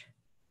inch.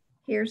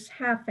 Here's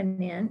 1/2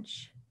 an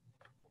inch.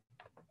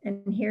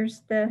 And here's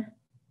the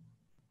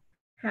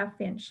 1/2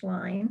 inch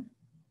line.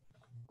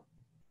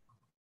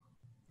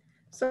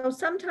 So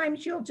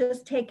sometimes you'll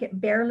just take it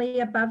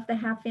barely above the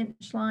 1/2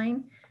 inch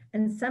line,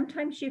 and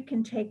sometimes you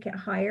can take it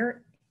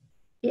higher.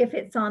 If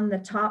it's on the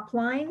top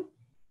line,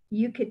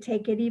 you could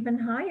take it even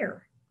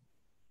higher.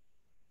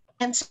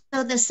 And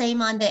so the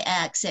same on the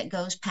X, it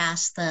goes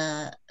past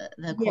the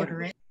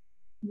 1/4 inch?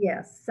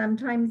 Yes,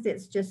 sometimes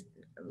it's just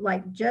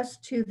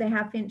to the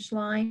 1/2 inch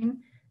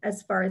line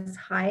as far as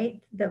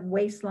height, the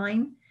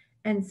waistline,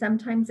 and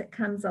sometimes it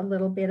comes a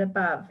little bit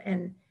above,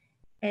 and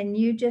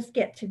you just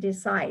get to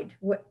decide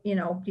what,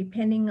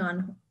 depending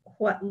on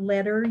what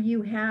letter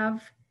you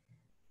have.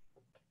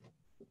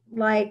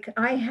 Like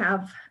I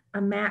have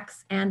a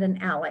Max and an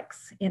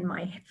Alex in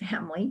my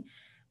family.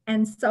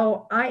 And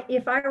so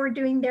if I were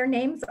doing their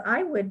names,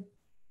 I would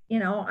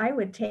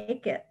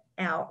take it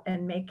out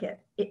and make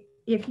it,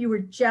 if you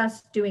were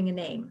just doing a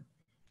name.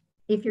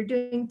 If you're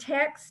doing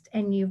text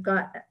and you've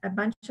got a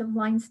bunch of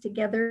lines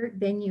together,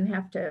 then you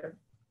have to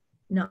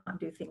not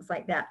do things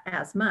like that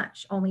as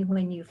much, only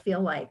when you feel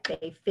like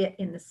they fit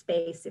in the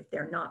space, if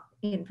they're not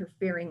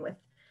interfering with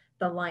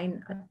the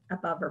line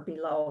above or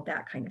below,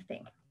 that kind of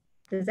thing.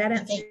 Does that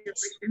answer your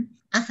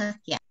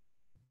question? Yeah.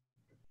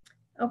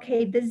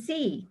 Okay, the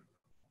Z.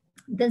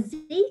 The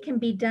Z can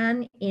be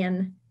done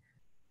in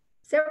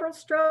several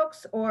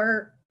strokes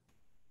or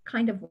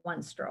kind of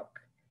one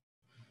stroke.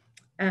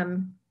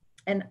 And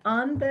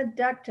on the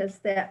ductus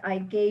that I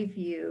gave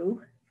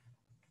you,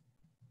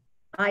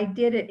 I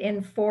did it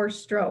in 4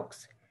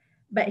 strokes,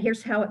 but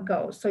here's how it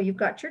goes. So you've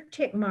got your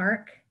tick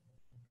mark,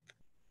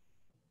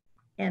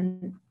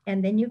 and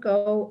then you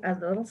go a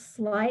little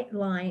slight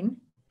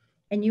line,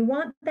 and you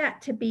want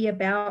that to be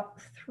about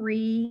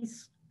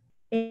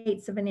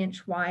 3/8 of an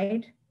inch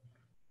wide.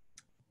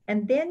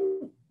 And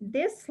then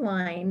this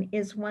line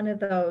is one of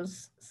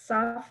those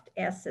soft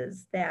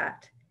S's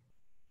that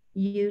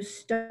you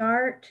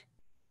start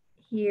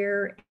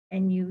here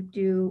and you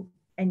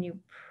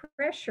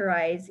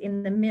pressurize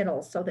in the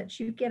middle so that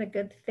you get a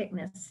good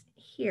thickness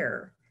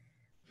here.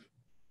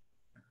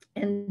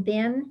 And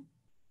then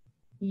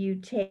you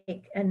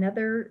take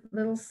another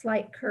little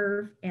slight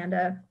curve and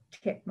a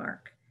tick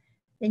mark.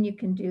 Then you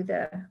can do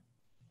the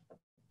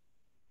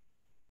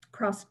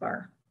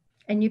crossbar.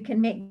 And you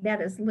can make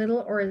that as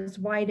little or as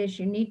wide as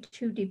you need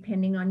to,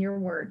 depending on your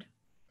word.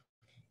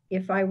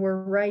 If I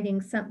were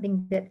writing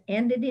something that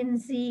ended in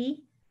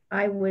Z,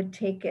 I would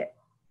take it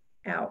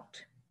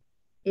out.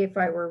 If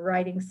I were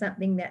writing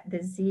something that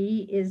the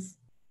Z is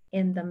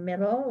in the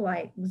middle,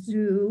 like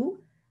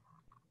zoo,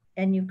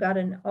 and you've got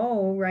an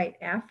O right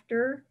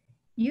after,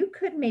 you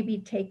could maybe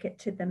take it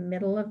to the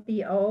middle of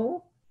the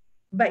O,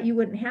 but you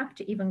wouldn't have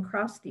to even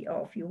cross the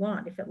O if you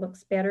want. If it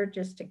looks better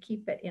just to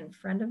keep it in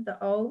front of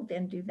the O,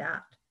 then do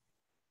that.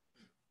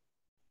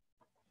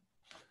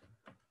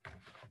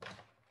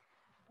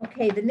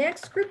 Okay, the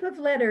next group of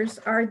letters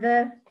are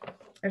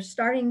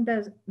starting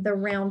the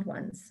round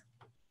ones.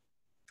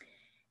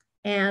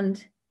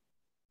 And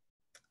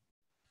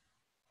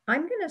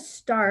I'm going to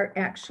start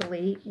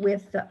actually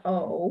with the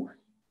O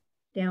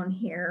down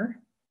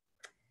here.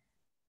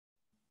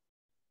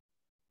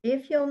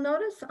 If you'll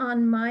notice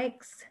on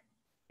Mike's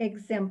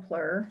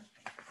exemplar,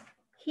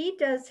 he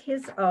does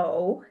his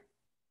O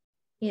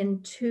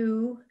in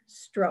 2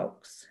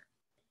 strokes.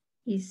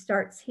 He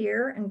starts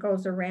here and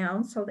goes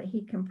around so that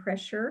he can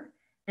pressure,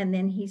 and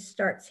then he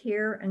starts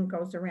here and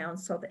goes around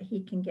so that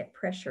he can get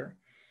pressure.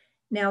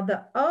 Now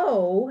the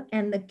O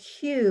and the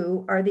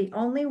Q are the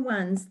only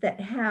ones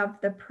that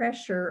have the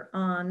pressure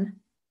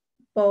on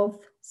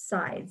both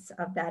sides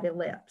of that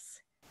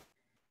ellipse.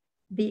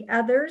 The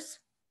others,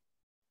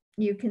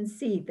 you can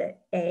see the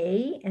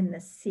A and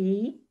the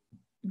C,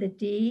 the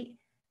D,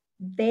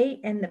 they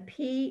and the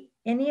P,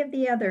 any of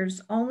the others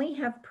only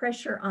have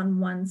pressure on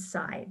one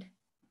side.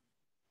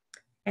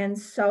 And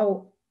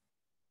so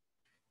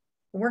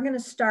we're going to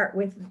start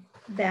with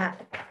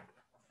that.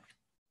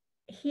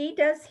 He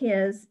does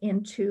his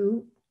in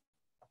two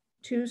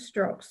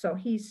strokes. So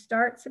he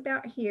starts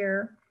about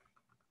here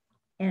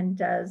and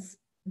does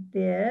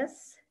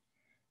this,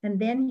 and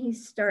then he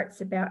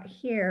starts about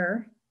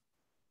here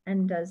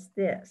and does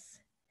this.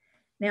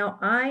 Now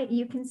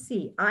you can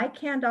see, I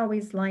can't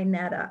always line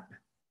that up.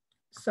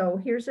 So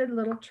here's a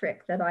little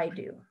trick that I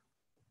do.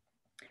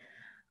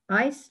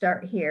 I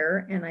start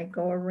here and I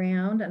go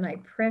around and I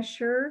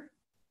pressure,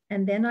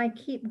 and then I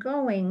keep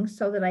going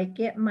so that I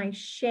get my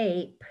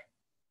shape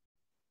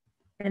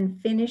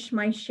and finish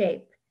my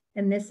shape.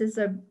 And this is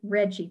a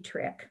Reggie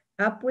trick.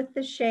 Up with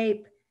the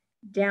shape,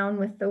 down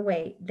with the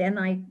weight. Then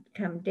I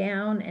come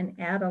down and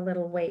add a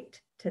little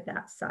weight to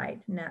that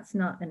side, and that's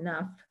not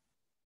enough.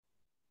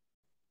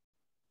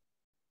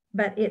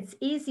 But it's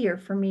easier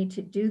for me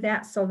to do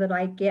that so that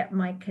I get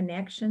my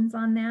connections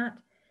on that.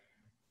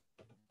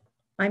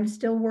 I'm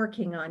still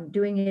working on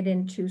doing it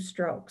in 2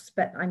 strokes,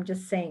 but I'm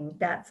just saying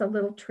that's a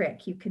little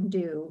trick you can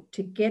do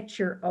to get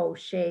your O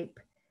shape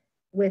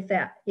with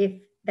that, if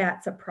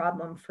that's a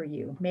problem for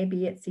you.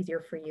 Maybe it's easier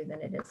for you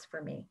than it is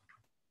for me.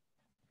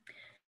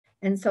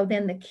 And so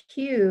then the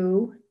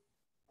Q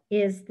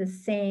is the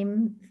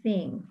same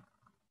thing.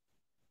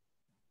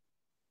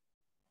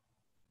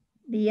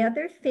 The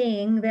other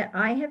thing that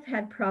I have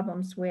had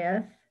problems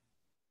with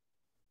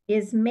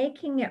is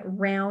making it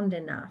round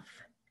enough.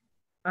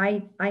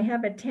 I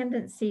have a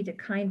tendency to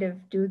kind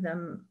of do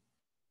them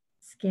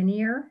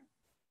skinnier.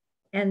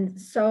 And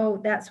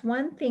so that's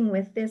one thing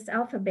with this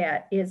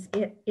alphabet is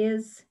it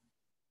is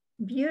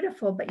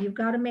beautiful, but you've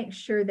got to make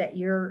sure that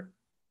your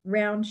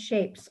round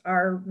shapes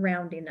are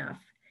round enough.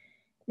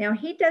 Now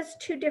he does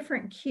 2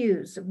 different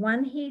cues.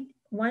 One he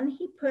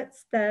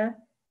puts the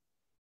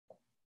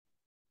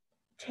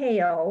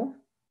tail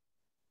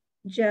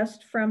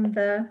just from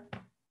the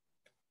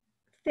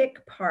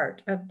thick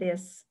part of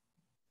this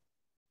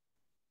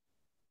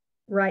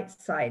right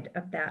side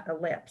of that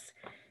ellipse.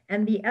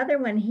 And the other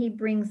one, he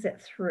brings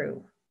it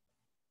through.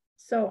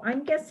 So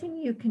I'm guessing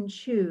you can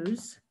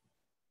choose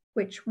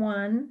which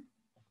one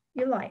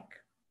you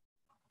like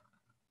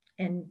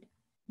and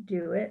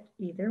do it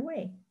either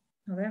way.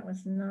 Oh, that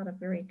was not a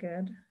very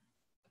good.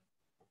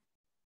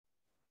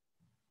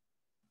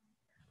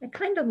 I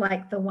kind of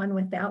like the one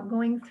without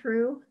going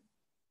through,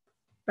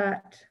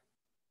 but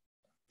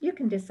you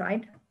can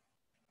decide.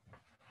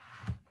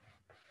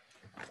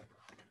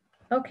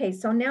 Okay,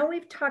 so now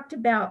we've talked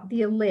about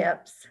the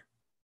ellipse.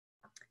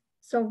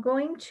 So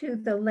going to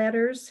the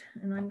letters,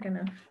 and I'm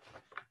gonna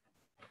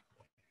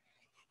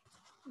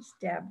just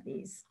dab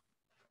these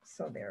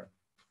so they're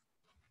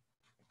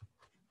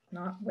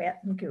not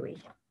wet and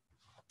gooey.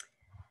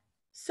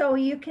 So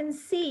you can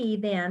see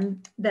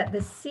then that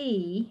the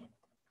C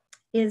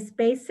is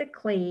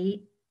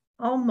basically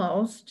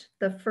almost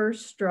the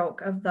first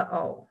stroke of the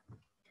O.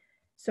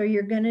 So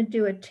you're gonna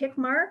do a tick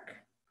mark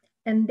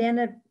and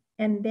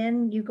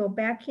then you go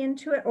back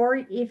into it, or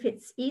if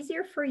it's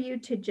easier for you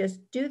to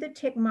just do the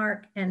tick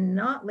mark and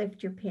not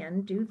lift your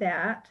pen, do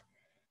that.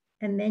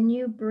 And then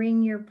you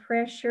bring your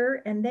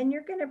pressure, and then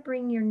you're gonna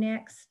bring your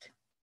next,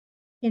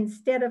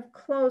 instead of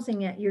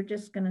closing it, you're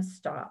just gonna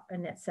stop,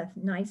 and it's a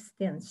nice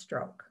thin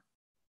stroke.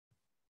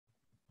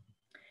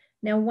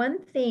 Now, one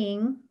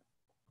thing,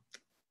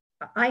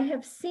 I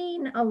have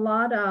seen a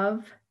lot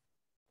of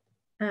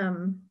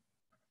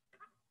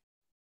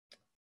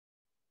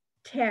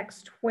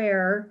text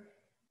where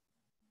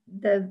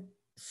the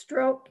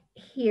stroke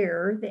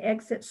here, the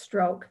exit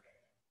stroke,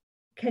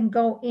 can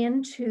go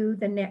into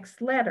the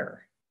next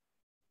letter.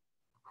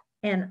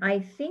 And I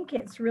think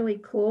it's really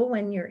cool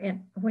when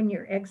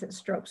your exit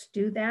strokes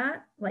do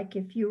that. Like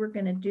if you were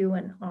going to do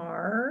an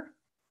R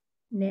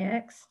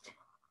next,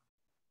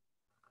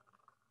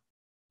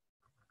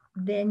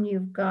 then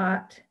you've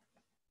got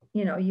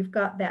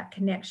that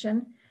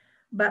connection.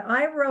 But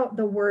I wrote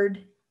the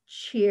word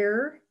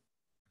cheer,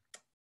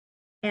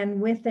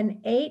 and with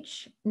an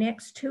H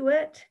next to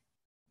it,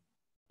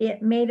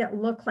 it made it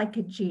look like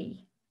a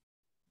G.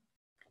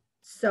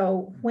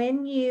 So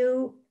when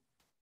you're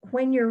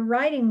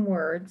writing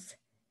words,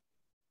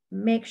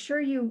 make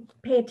sure you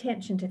pay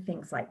attention to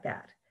things like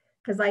that.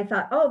 Because I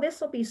thought, oh, this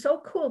will be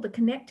so cool to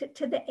connect it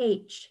to the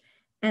H.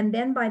 And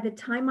then by the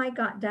time I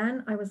got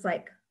done, I was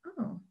like,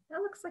 oh,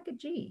 that looks like a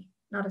G,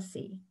 not a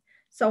C.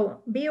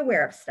 So be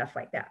aware of stuff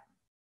like that.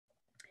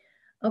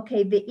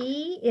 Okay, the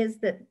E is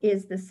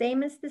the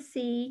same as the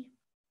C.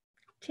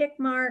 Tick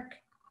mark,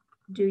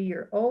 do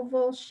your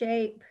oval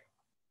shape,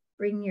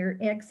 bring your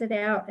exit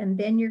out, and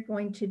then you're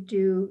going to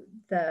do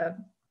the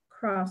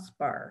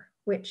crossbar,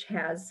 which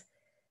has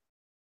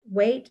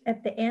weight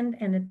at the end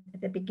and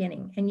at the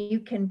beginning. And you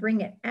can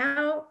bring it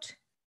out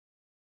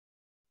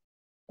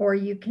or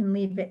you can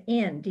leave it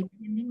in,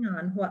 depending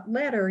on what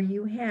letter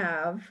you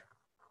have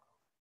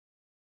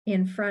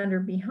in front or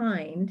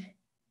behind.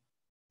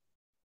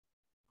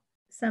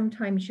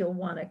 Sometimes you'll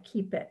want to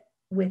keep it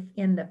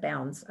within the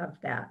bounds of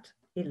that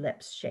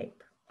ellipse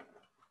shape.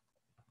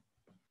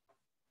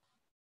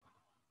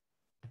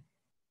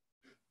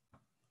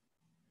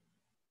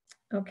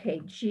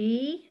 Okay,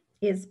 G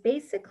is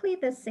basically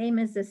the same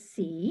as a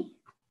C.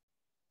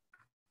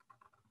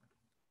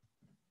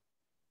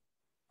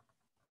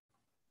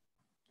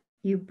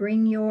 You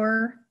bring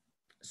your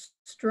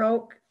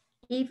stroke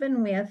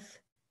even with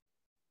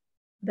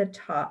the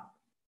top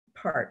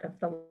part of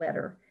the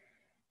letter.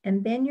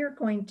 And then you're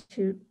going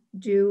to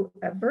do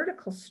a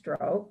vertical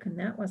stroke, and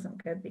that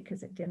wasn't good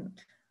because it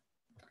didn't.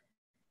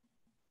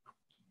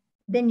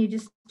 Then you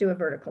just do a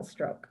vertical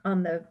stroke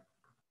on the,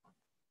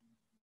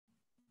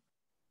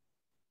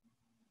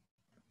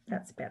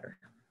 that's better.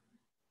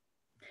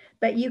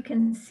 But you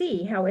can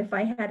see how if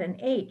I had an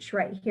H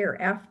right here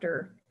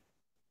after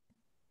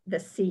the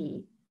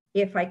C,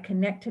 if I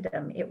connected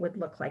them, it would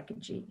look like a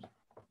G.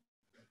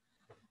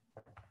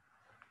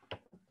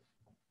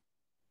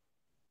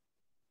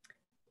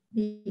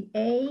 The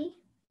A,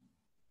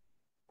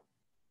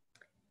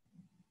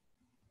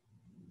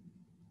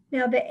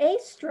 now the A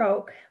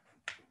stroke,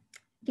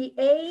 the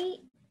A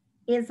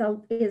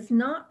is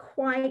not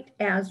quite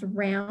as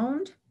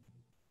round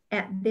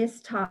at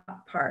this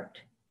top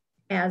part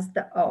as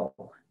the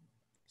O.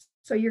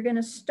 So you're going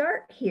to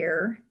start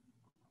here.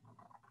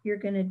 You're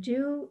going to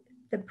do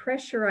the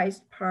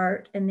pressurized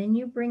part, and then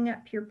you bring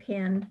up your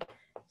pen.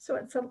 So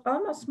it's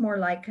almost more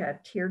like a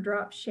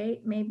teardrop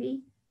shape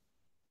maybe.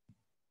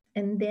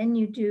 And then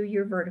you do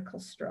your vertical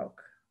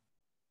stroke.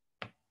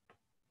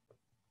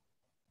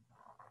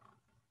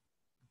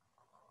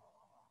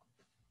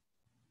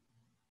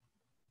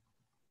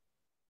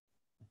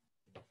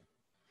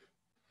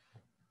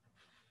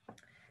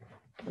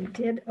 We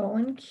did O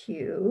and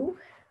Q.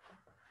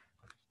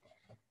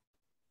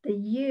 The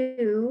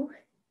U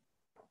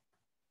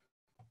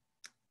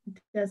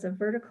does a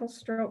vertical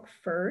stroke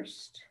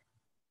first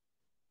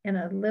and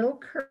a little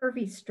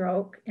curvy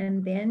stroke,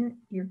 and then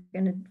you're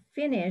going to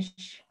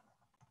finish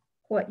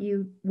what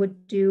you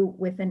would do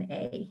with an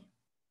A.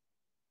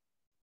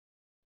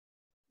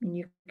 And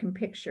you can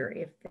picture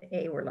if the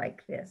A were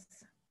like this.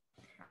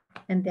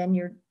 And then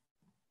your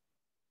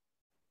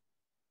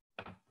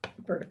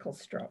vertical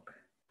stroke.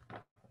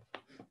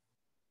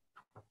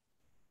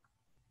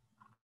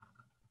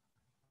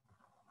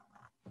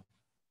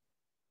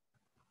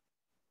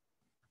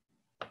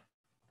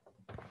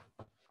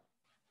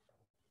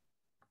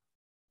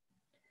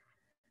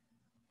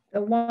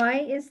 The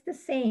Y is the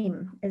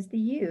same as the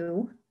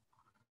U.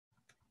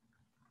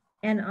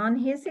 And on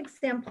his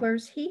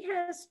exemplars, he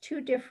has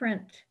two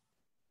different,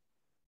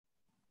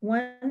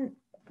 one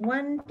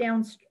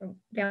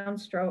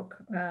downstroke,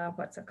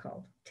 what's it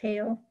called?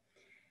 Tail,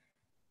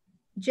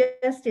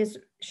 just is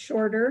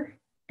shorter,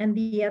 and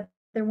the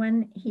other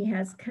one he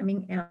has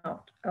coming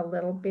out a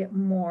little bit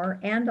more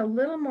and a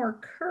little more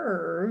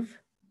curve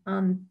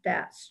on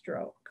that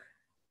stroke.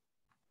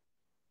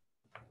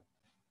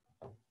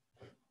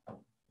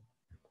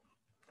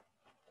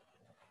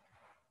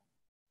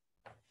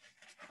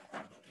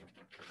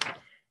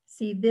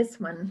 See this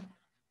one,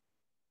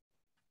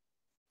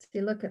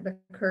 see, look at the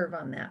curve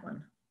on that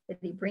one. But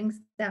he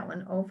brings that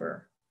one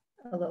over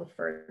a little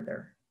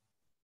further.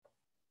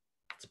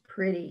 It's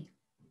pretty.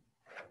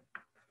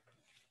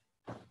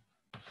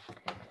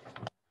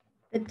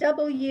 The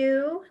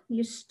W,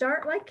 you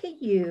start like a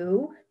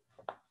U.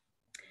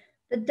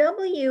 The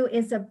W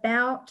is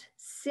about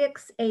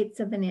 6/8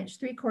 of an inch,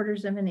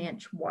 3/4 of an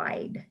inch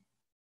wide.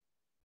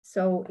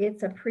 So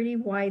it's a pretty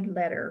wide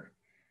letter.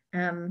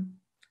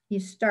 You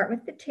start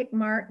with the tick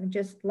mark,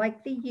 just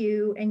like the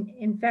U, and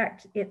in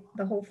fact,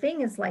 the whole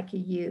thing is like a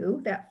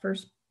U, that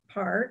first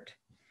part.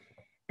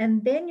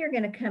 And then you're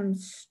going to come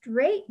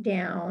straight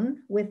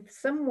down with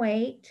some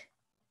weight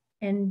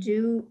and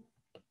do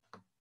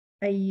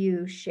a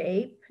U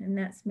shape, and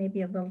that's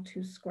maybe a little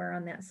too square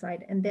on that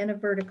side, and then a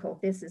vertical.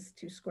 This is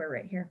too square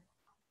right here.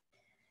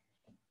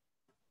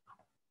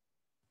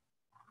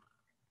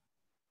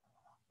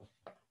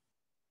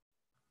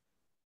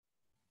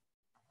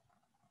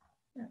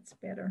 That's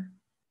better.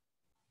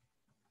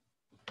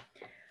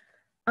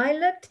 I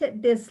looked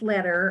at this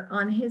letter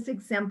on his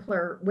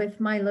exemplar with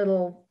my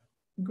little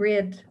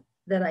grid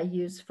that I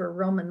use for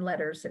Roman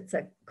letters. It's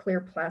a clear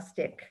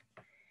plastic.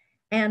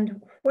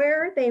 And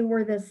where they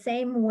were the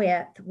same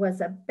width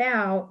was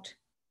about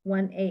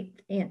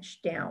 1/8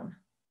 inch down.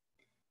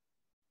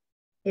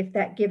 If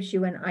that gives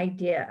you an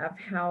idea of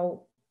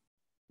how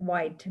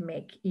wide to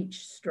make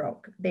each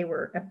stroke. They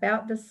were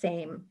about the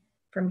same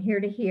from here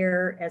to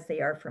here as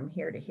they are from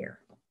here to here.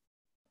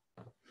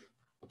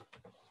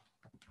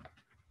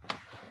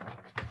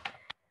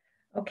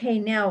 Okay,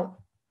 now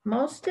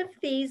most of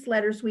these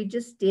letters we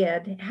just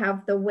did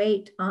have the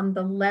weight on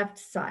the left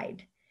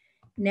side.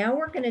 Now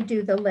we're going to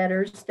do the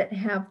letters that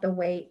have the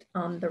weight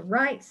on the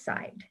right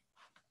side.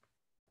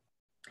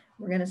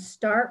 We're going to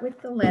start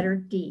with the letter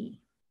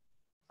D.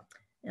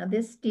 Now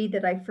this D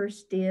that I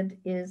first did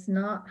is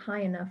not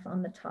high enough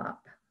on the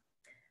top,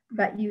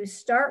 but you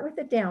start with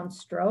a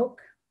downstroke,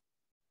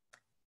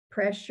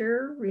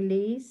 pressure,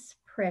 release,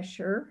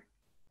 pressure,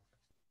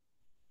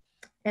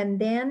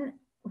 and then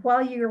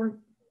while your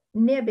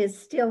nib is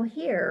still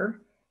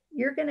here,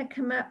 you're going to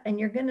come up and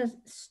you're going to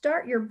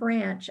start your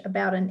branch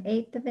about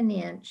 1/8 of an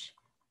inch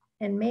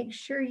and make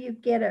sure you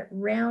get it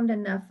round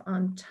enough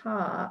on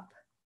top.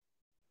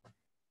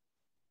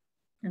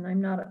 And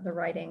I'm not at the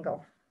right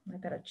angle. I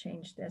got to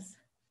change this.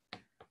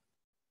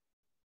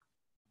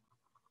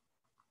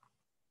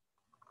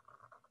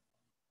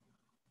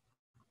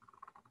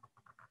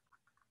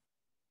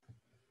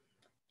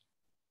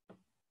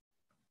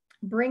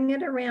 bring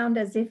it around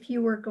as if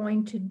you were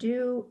going to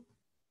do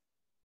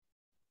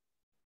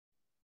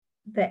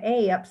the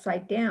A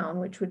upside down,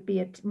 which would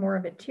be more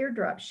of a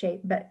teardrop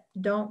shape, but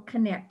don't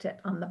connect it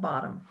on the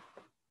bottom.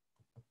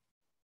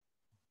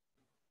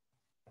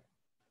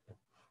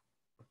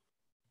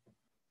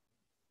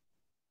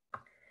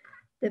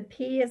 The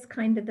P is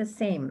kind of the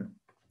same,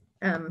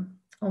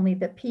 only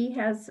the P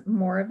has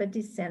more of a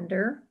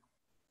descender.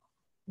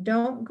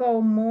 Don't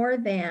go more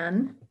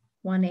than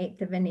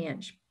 1/8 of an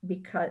inch,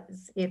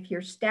 because if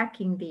you're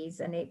stacking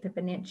these 1/8 of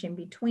an inch in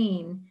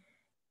between,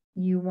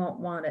 you won't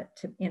want it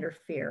to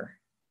interfere.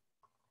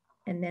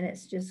 And then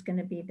it's just going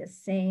to be the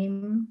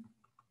same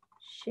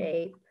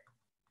shape,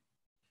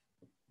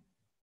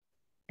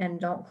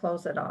 and don't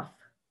close it off.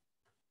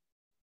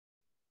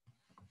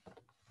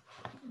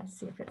 Let's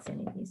see if it's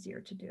any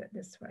easier to do it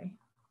this way.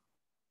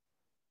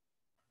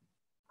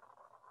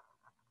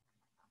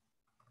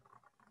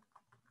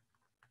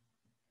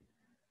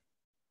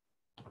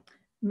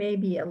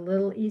 Maybe a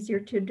little easier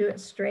to do it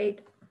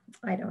straight.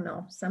 I don't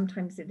know.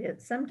 Sometimes it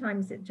is.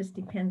 Sometimes it just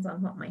depends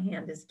on what my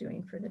hand is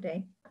doing for the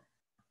day.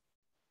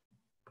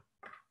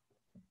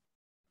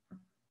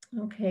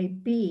 Okay,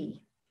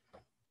 B.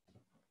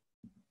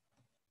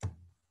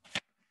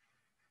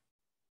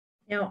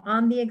 Now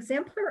on the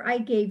exemplar I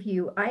gave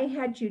you, I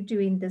had you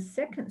doing the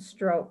second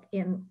stroke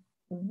in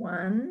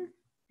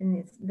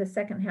the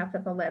second half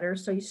of the letter.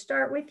 So you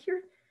start with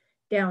your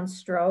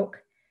downstroke,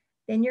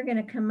 then you're going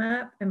to come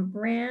up and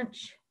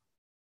branch.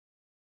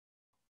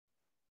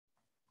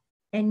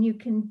 And you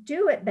can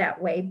do it that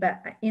way,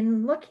 but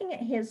in looking at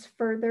his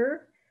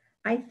further,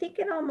 I think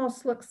it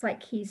almost looks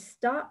like he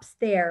stops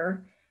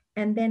there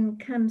and then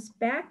comes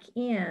back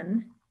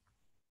in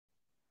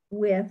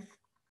with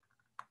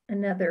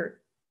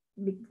another,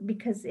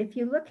 because if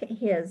you look at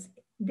his,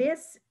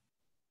 this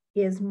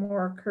is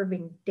more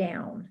curving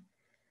down.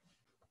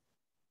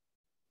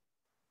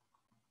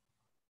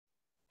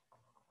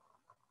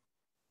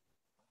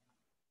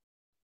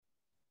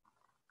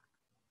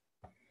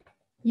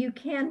 You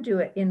can do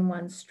it in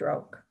one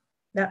stroke.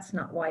 That's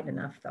not wide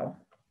enough though.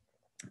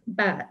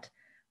 But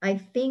I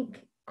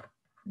think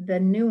the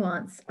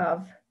nuance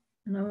of,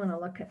 and I want to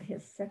look at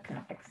his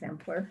second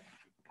exemplar.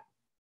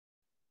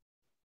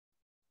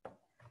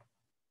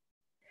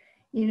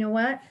 You know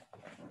what?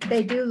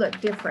 They do look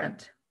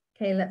different.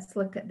 Okay, let's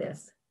look at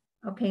this.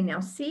 Okay,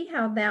 now see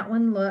how that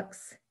one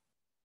looks?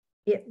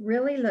 It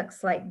really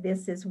looks like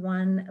this is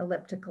one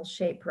elliptical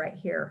shape right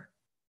here.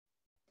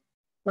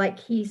 Like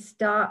he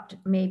stopped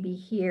maybe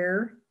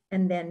here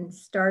and then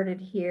started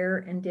here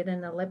and did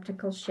an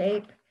elliptical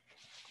shape.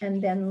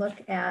 And then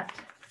look at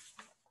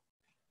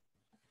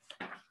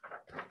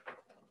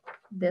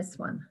this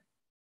one.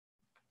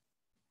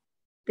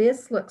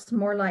 This looks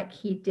more like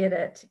he did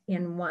it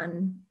in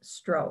one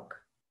stroke,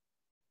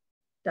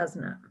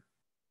 doesn't it?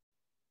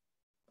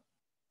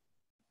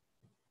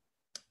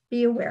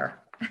 Be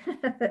aware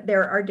that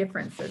there are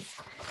differences.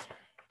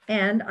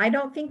 And I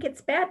don't think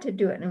it's bad to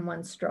do it in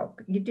one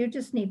stroke. You do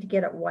just need to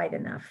get it wide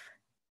enough.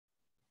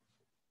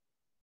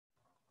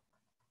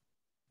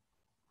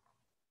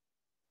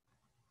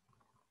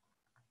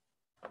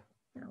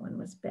 That one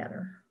was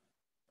better.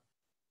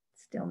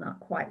 Still not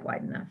quite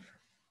wide enough.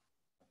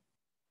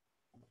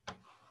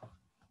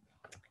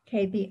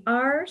 Okay, the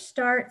R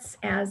starts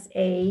as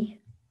a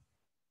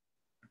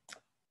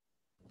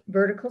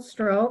vertical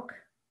stroke.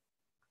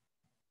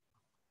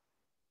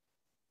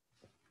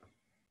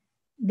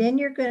 Then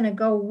you're going to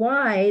go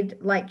wide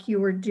like you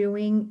were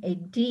doing a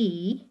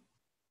D,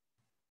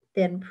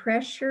 then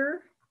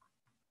pressure,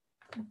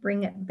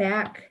 bring it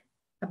back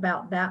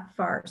about that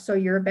far. So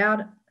you're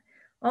about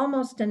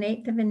almost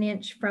 1/8 of an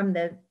inch from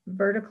the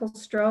vertical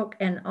stroke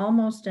and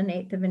almost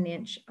 1/8 of an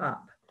inch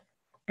up.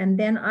 And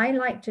then I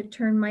like to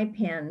turn my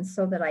pen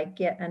so that I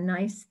get a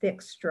nice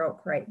thick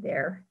stroke right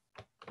there.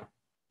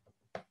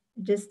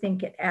 Just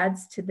think it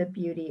adds to the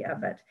beauty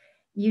of it.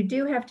 You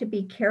do have to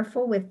be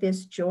careful with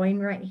this join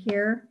right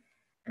here.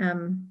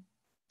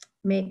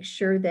 Make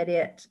sure that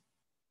it,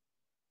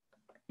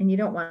 and you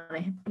don't want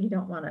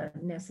to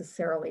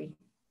necessarily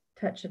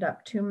touch it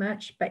up too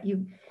much, but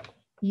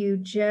you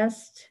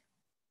just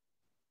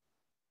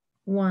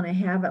want to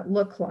have it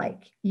look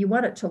like, you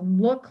want it to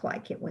look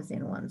like it was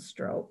in one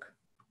stroke.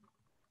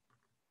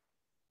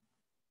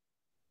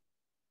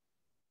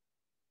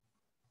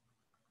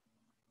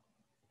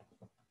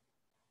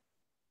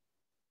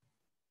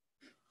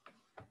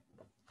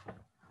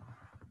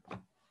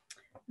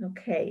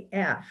 Okay,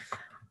 F.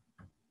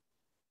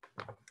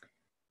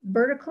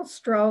 Vertical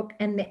stroke,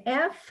 and the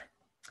F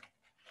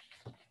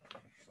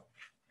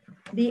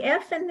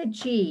and the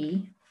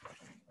G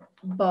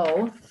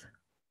both,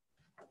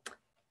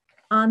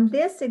 on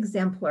this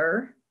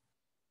exemplar,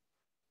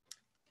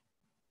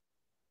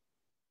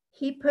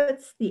 he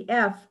puts the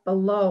F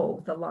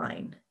below the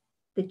line.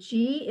 The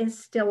G is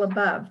still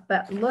above,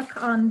 but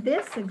look on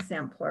this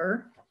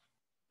exemplar,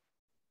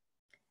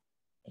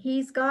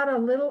 he's got a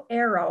little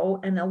arrow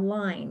and a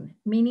line,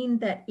 meaning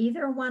that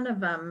either one of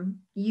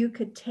them you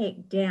could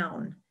take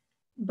down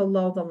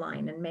below the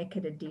line and make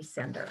it a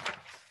descender.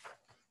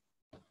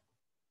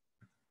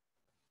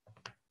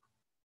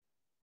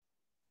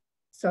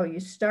 So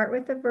you start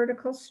with a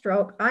vertical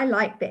stroke. I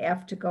like the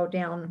F to go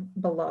down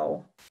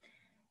below.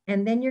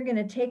 And then you're going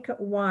to take it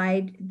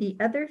wide. The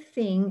other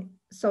thing,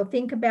 so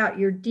think about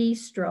your D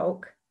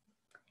stroke.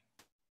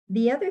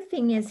 The other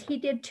thing is he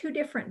did two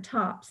different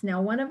tops.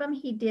 Now, one of them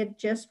he did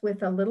just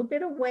with a little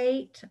bit of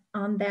weight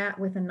on that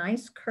with a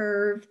nice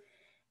curve,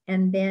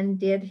 and then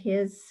did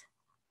his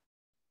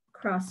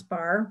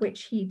crossbar,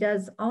 which he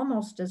does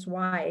almost as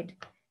wide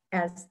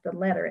as the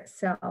letter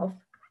itself.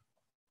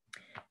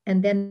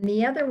 And then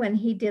the other one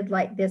he did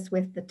like this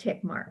with the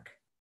tick mark.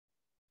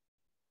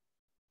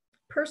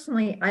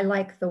 Personally, I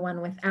like the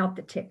one without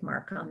the tick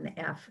mark on the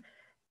F.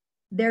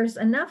 There's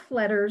enough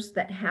letters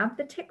that have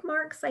the tick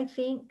marks, I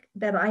think,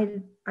 that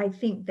I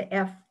think the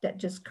F that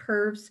just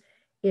curves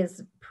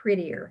is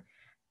prettier.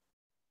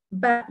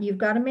 But you've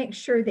got to make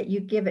sure that you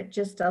give it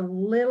just a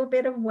little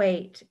bit of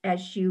weight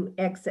as you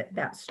exit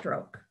that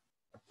stroke.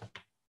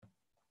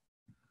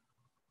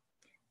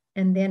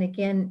 And then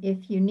again,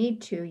 if you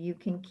need to, you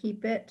can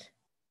keep it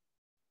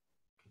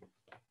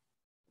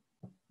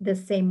the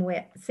same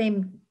width,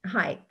 same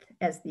height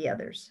as the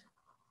others.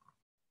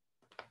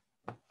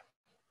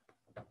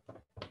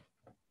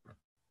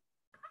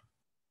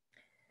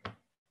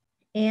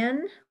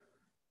 N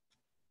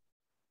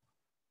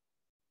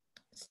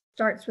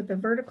starts with a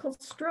vertical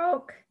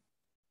stroke.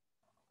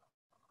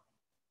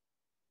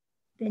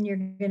 Then you're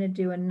going to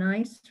do a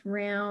nice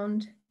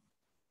round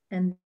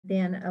and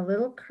then a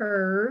little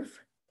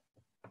curve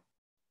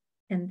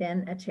and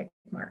then a tick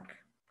mark.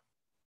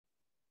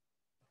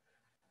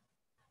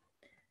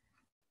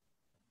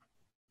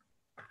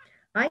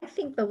 I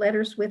think the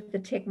letters with the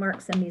tick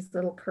marks and these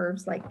little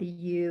curves like the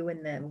U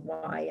and the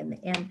Y and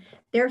the N,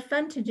 they're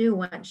fun to do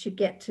once you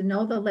get to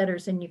know the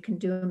letters and you can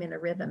do them in a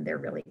rhythm. They're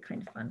really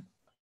kind of fun.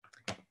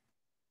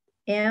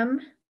 M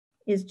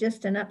is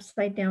just an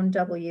upside down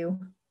W,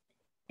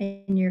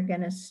 and you're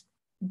going to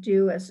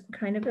do a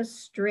kind of a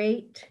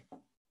straight.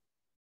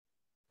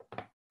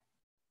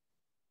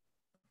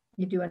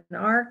 You do an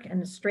arc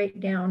and a straight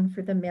down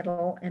for the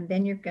middle, and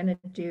then you're going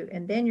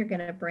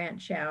to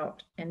branch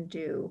out and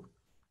do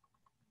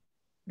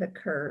the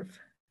curve.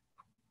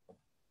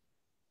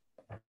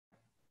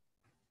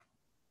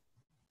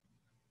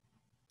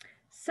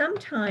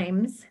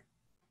 Sometimes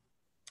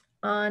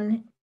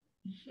on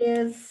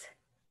his,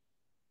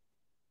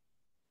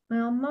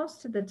 well,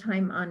 most of the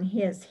time on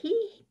his,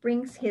 he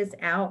brings his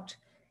out,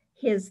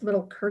 his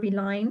little curvy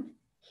line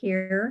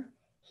here,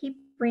 he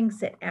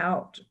brings it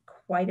out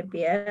quite a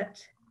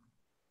bit,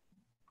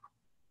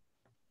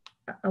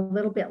 a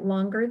little bit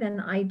longer than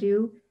I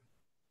do.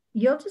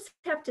 You'll just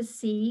have to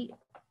see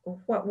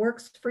what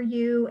works for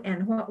you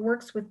and what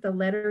works with the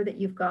letter that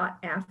you've got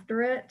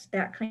after it,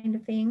 that kind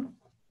of thing.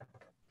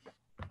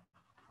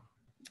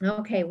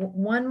 Okay,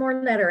 one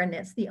more letter, and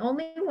it's the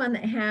only one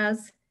that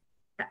has,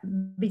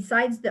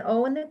 besides the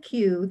O and the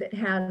Q, that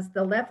has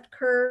the left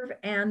curve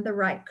and the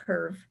right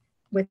curve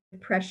with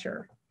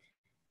pressure.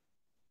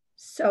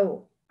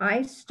 So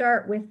I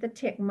start with the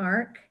tick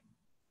mark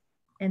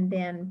and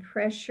then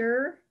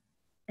pressure,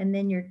 and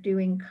then you're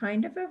doing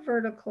kind of a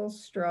vertical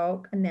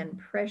stroke and then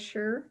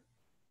pressure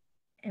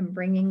and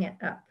bringing it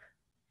up.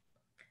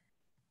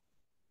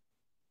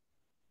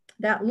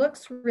 That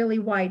looks really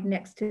wide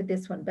next to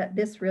this one, but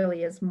this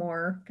really is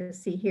more,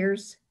 because see,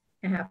 here's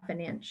a 1/2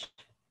 inch.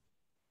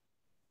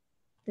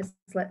 This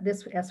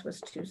S was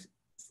too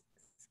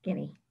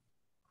skinny.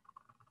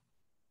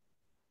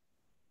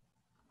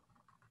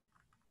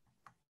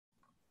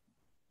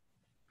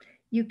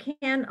 You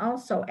can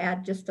also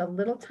add just a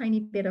little tiny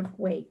bit of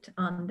weight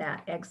on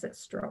that exit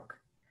stroke.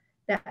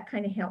 That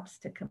kind of helps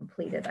to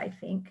complete it, I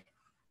think.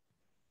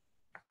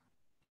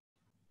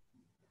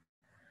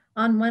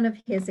 On one of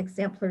his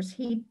exemplars,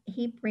 he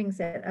brings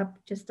it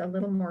up just a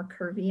little more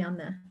curvy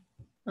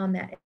on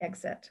that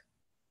exit.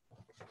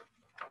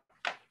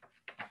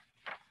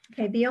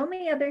 Okay, the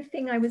only other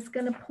thing I was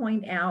going to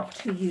point out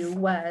to you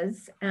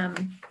was,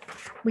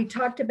 we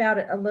talked about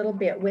it a little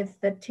bit with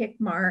the tick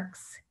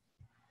marks.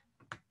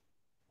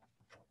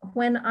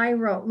 When I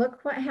wrote,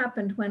 look what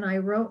happened when I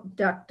wrote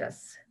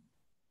ductus.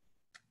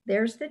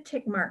 There's the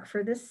tick mark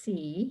for the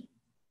C,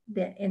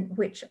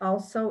 which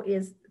also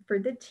is for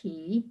the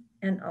T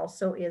and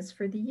also is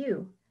for the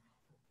U.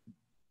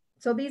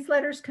 So these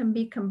letters can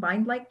be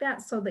combined like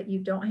that so that you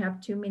don't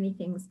have too many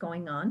things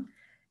going on,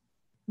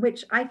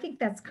 which I think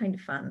that's kind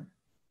of fun.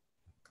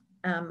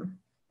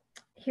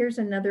 Here's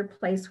another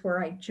place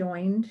where I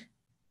joined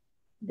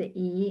the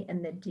E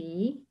and the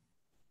D.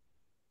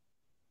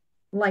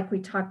 Like we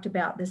talked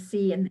about the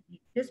C and the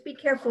E. Just be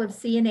careful of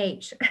C and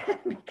H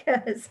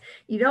because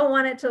you don't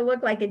want it to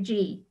look like a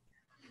G.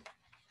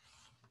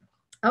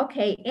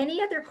 Okay,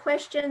 any other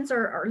questions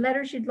or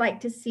letters you'd like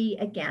to see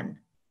again?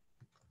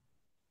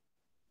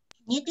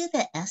 Can you do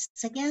the S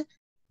again?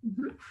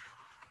 Mm-hmm.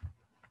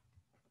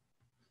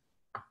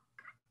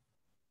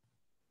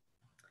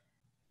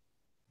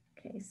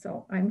 Okay,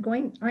 so I'm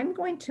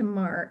going to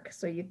mark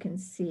so you can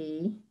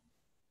see.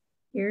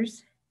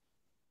 Here's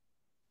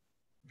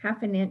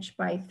 1/2 inch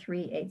by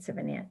 3/8 of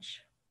an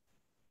inch.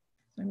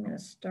 So I'm going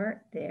to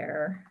start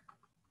there.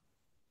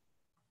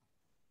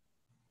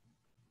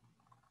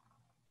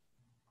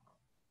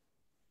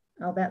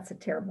 Oh, that's a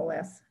terrible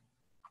S.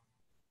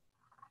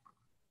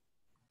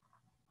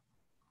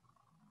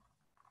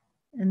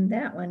 And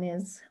that one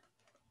is,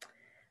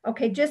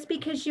 okay, just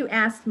because you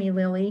asked me,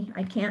 Lily,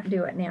 I can't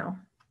do it now.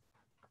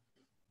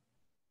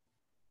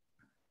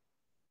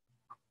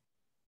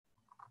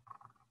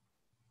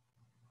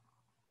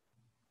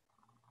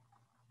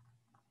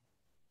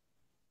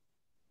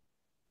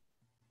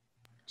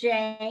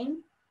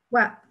 Jane?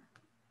 What?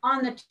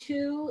 On the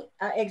two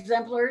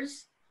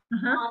exemplars,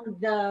 on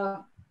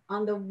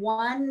the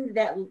one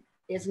that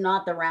is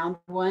not the round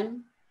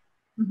one,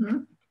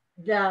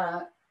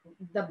 the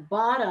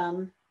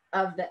bottom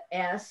of the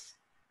S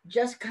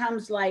just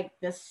comes like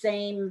the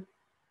same,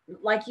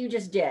 like you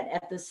just did,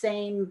 at the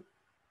same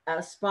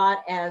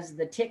spot as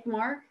the tick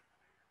mark.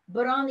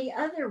 But on the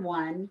other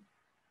one,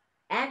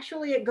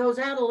 actually it goes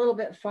out a little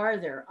bit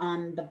farther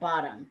on the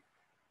bottom.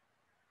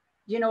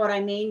 You know what I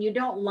mean? You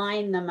don't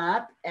line them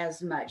up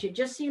as much. It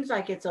just seems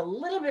like it's a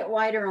little bit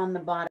wider on the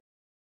bottom.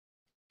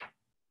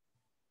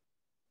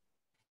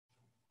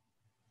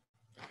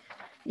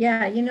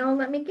 Yeah, you know,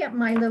 let me get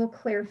my little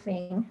clear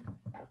thing.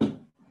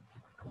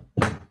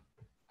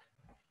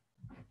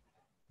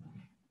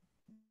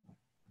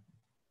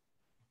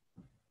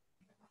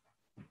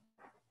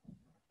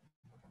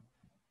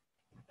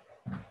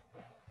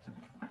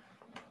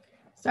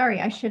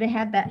 Sorry, I should have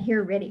had that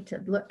here ready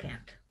to look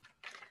at.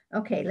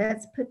 Okay,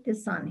 let's put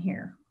this on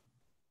here.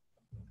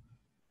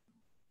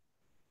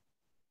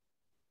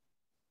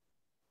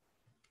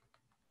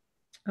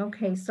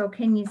 Okay, so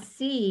can you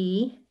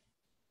see,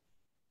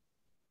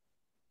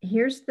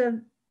 here's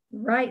the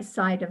right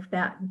side of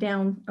that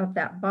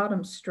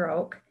bottom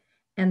stroke,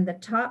 and the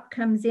top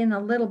comes in a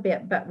little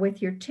bit, but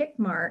with your tick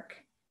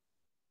mark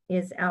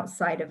is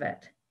outside of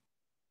it.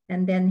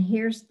 And then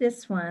here's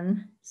this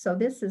one. So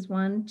this is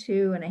 1,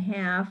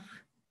 2.5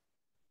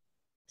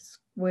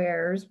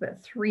 squares,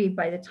 but 3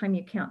 by the time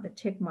you count the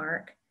tick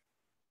mark.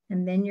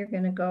 And then you're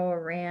going to go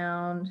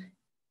around,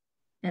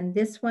 and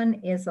this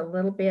one is a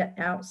little bit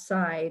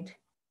outside.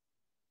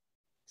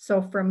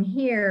 So from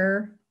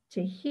here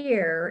to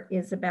here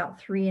is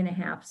about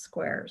 3.5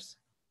 squares.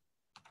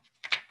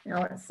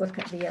 Now let's look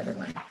at the other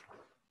one.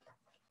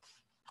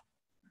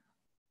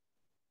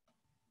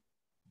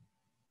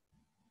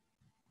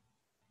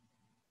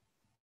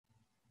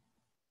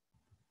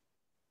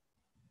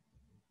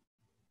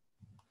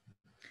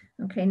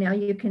 Okay, now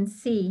you can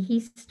see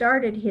he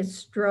started his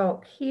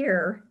stroke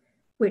here,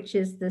 which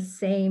is the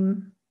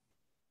same.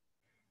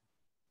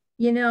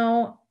 You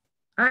know,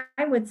 I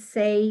would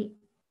say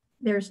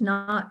there's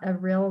not a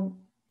real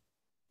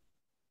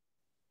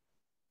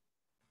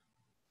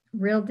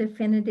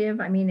definitive.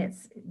 I mean,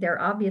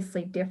 they're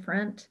obviously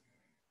different.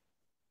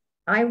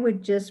 I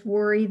would just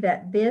worry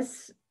that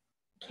this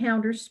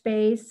counter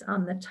space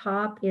on the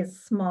top is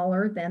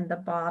smaller than the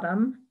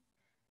bottom,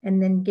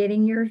 and then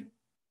getting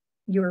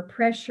your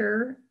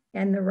pressure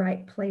in the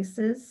right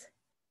places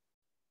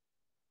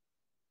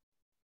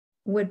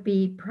would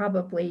be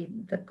probably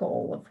the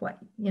goal of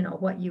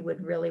what you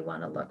would really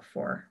want to look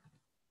for.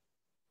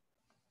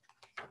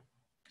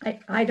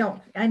 I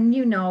don't, and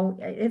you know,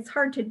 it's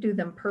hard to do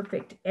them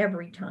perfect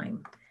every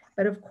time,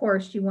 but of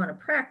course you want to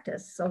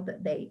practice so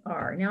that they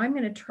are. Now I'm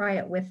going to try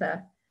it with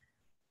a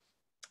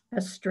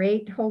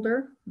straight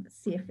holder. Let's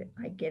see if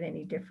I get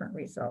any different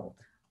result.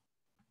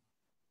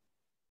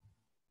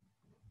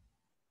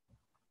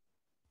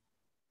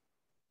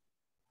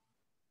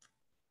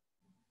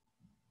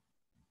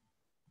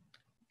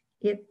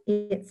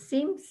 It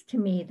seems to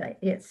me that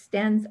it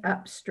stands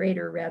up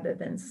straighter rather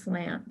than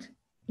slant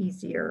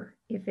easier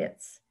if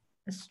it's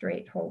a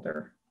straight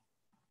holder.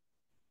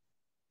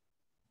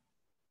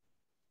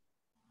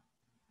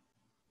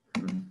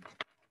 I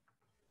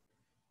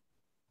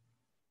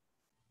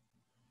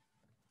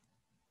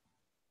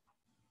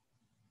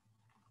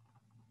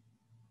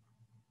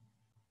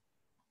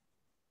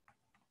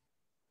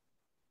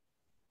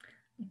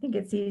think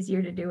it's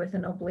easier to do with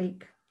an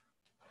oblique.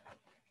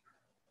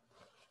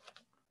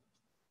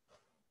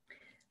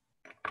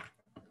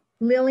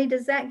 Lily,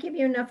 does that give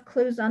you enough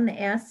clues on the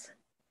S?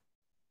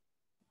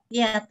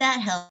 Yeah, that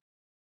helps.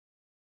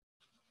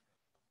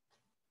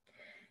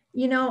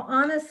 You know,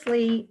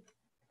 honestly,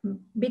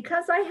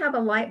 because I have a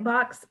light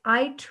box,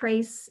 I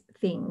trace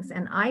things,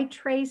 and I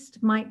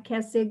traced Mike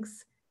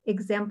Kessig's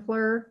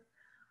exemplar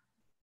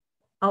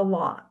a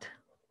lot,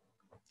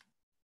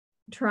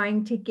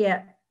 trying to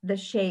get the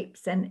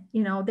shapes. And,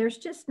 you know, there's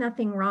just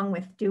nothing wrong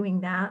with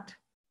doing that.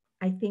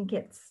 I think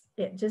it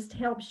just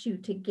helps you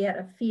to get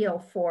a feel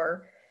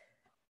for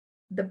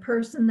the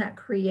person that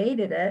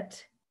created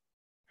it,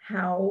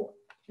 how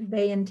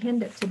they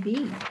intend it to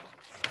be.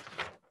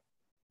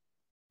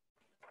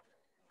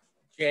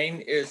 Jane,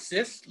 is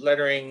this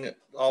lettering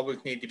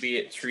always need to be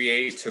at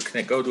 3/8, or can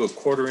it go to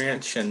 1/4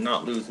 inch and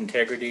not lose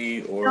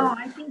integrity? Or no,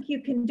 I think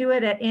you can do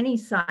it at any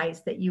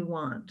size that you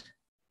want.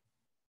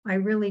 I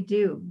really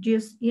do.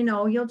 Just, you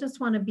know, you'll just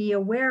want to be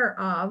aware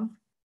of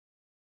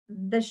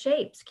the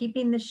shapes,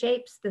 keeping the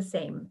shapes the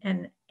same.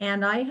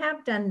 And I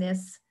have done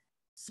this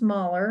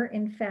smaller.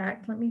 In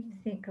fact, let me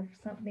think of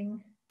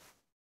something.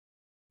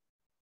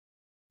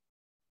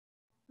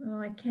 Oh,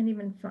 I can't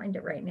even find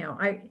it right now.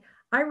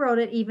 I wrote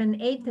it even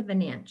 1/8 of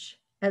an inch,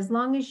 as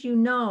long as you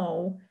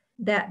know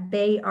that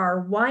they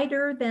are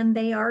wider than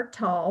they are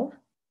tall,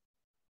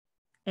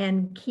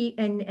 and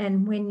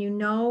when you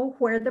know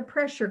where the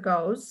pressure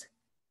goes,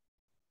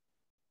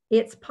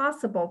 it's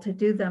possible to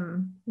do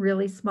them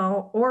really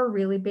small or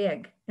really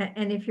big.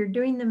 And if you're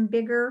doing them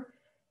bigger,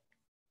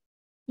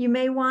 you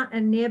may want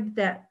a nib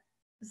that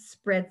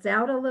spreads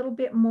out a little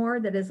bit more,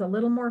 that is a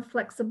little more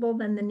flexible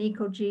than the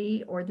Nico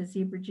G or the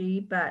Zebra G,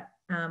 but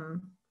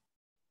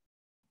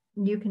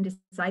you can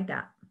decide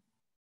that.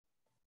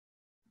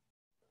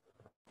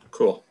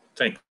 Cool,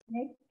 thanks.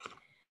 Okay.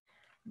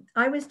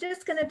 I was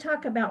just going to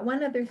talk about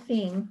one other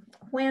thing.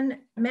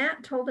 When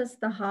Matt told us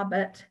the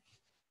Hobbit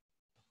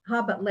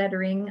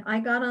lettering, I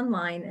got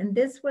online, and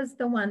this was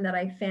the one that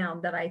I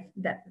found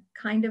that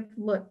kind of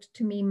looked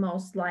to me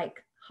most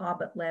like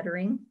Hobbit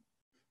lettering.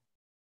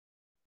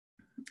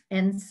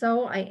 And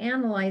so I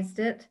analyzed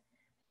it,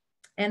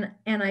 and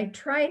I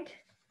tried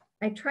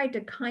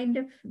to kind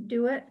of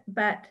do it,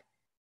 but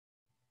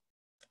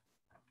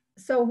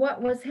so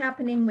what was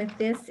happening with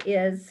this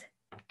is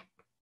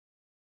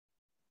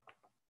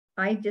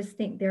I just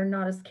think they're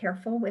not as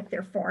careful with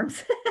their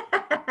forms.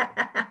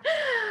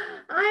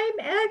 I'm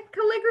a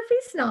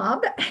calligraphy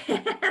snob,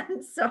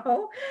 and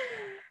so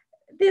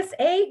this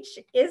H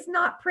is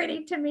not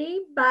pretty to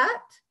me,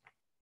 but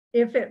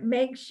if it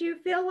makes you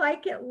feel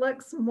like it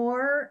looks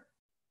more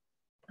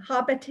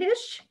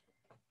hobbitish,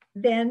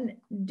 then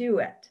do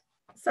it.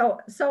 So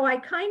I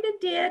kind of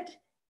did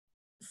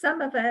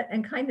some of it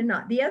and kind of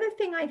not. The other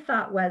thing I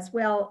thought was,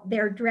 well,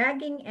 they're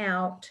dragging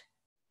out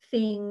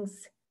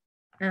things,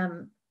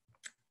 and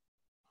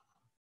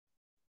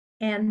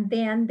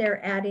then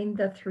they're adding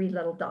the 3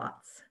 little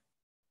dots.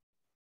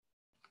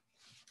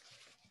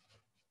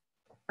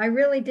 I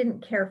really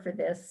didn't care for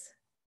this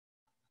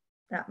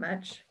that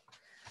much.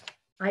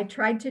 I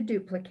tried to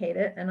duplicate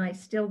it and I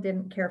still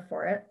didn't care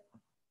for it.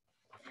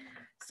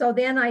 So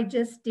then I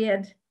just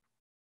did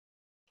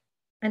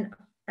an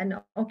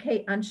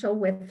okay uncial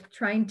with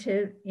trying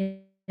to,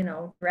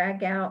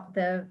 drag out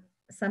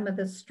some of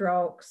the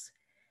strokes.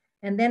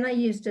 And then I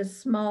used a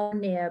small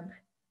nib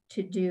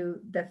to do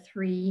the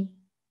 3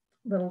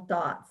 little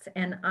dots.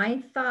 And I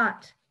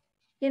thought,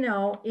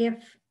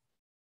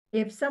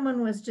 if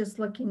someone was just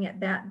looking at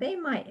that, they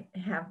might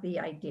have the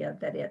idea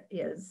that it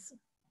is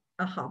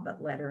a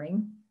Hobbit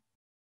lettering.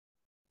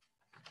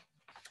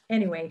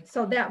 Anyway,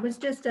 so that was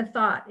just a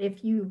thought.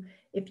 If you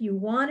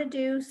want to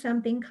do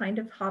something kind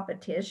of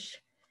Hobbitish,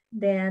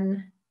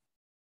 then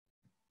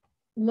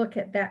look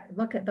at that.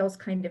 Look at those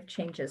kind of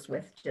changes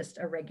with just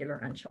a regular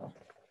uncial.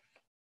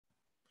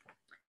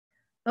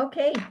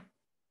 Okay,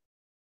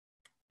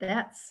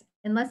 that's,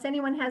 unless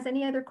anyone has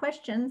any other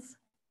questions.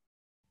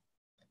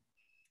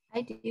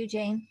 I do,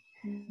 Jane.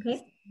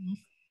 Okay.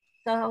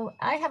 So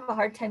I have a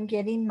hard time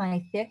getting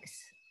my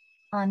fix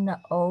on the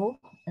O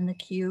and the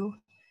Q.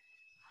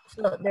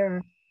 So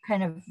they're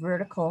kind of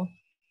vertical,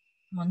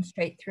 going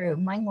straight through.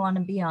 Mine want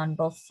to be on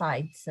both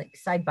sides, like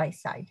side by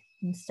side,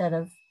 instead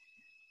of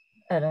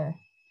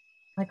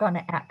like on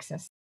an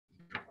axis.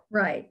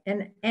 Right,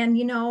 and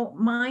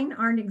mine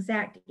aren't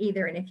exact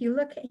either. And if you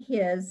look at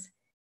his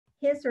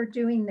are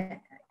doing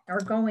that,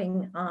 are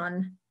going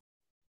on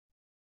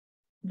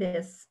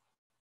this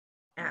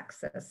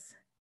axis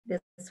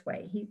this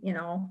way.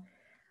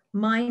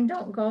 Mine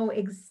don't go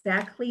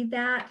exactly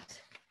that.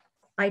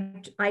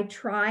 I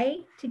try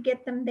to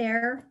get them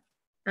there.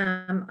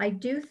 I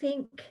do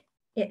think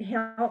it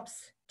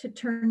helps to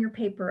turn your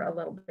paper a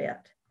little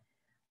bit.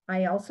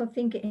 I also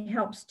think it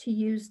helps to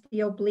use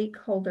the oblique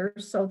holder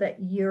so that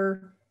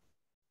you're,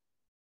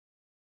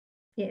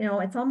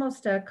 it's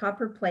almost a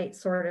copper plate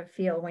sort of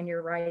feel when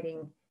you're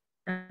writing.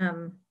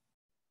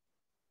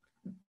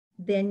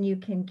 Then you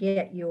can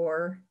get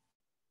your,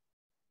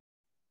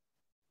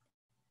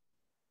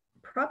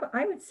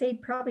 I would say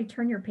probably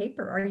turn your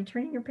paper. Are you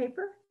turning your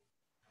paper?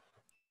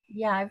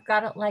 Yeah, I've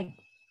got it like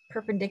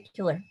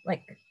perpendicular,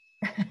 like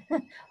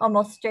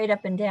almost straight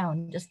up and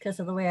down, just because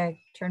of the way I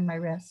turn my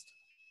wrist.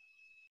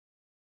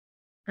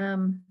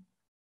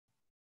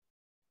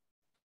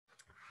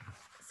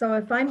 So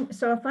if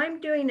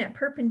I'm doing it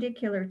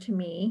perpendicular to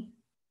me.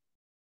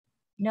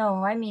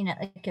 No, I mean it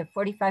like a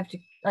 45 to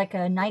like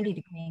a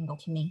 90-degree angle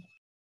to me.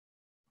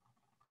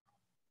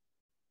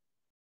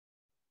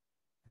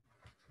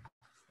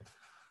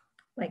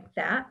 Like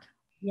that?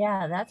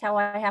 Yeah, that's how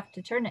I have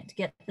to turn it to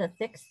get the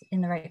fix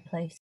in the right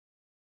place.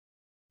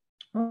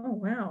 Oh,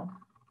 wow.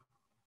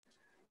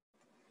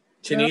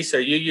 Janice,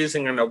 are you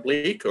using an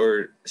oblique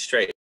or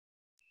straight?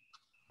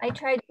 I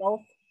tried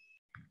both.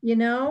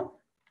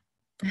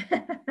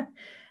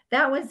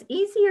 That was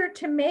easier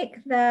to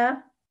make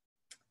the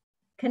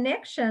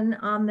connection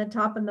on the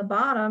top and the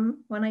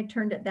bottom when I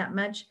turned it that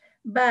much,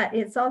 but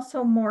it's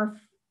also more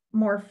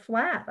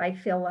flat, I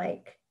feel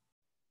like,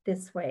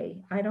 this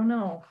way. I don't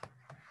know.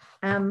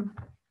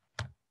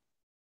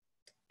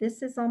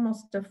 This is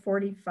almost a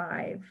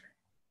 45.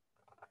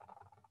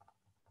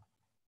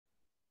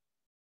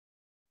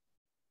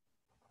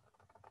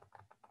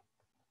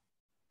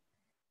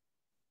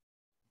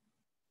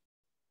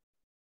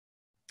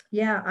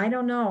 Yeah, I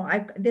don't know.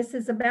 This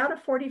is about a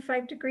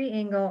 45-degree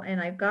angle,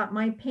 and I've got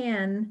my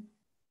pen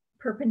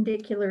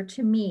perpendicular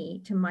to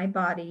me, to my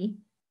body.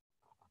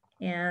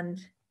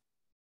 And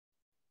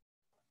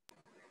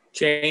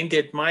Jane,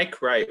 did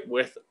Mike write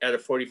with at a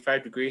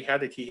 45 degree? How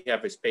did he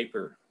have his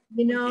paper?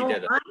 you know,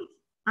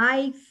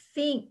 I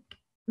think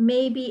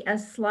maybe a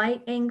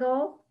slight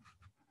angle.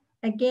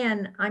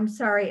 Again, I'm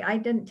sorry, I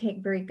didn't take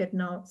very good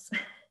notes.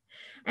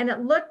 And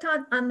it looked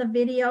on the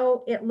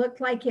video, it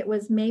looked like it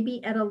was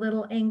maybe at a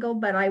little angle,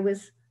 but I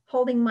was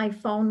holding my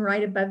phone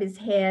right above his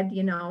head,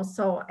 you know,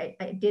 so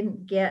I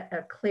didn't get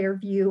a clear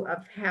view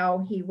of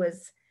how he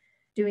was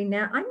doing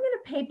that. I'm going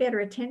to pay better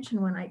attention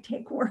when I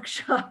take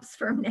workshops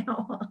from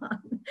now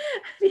on,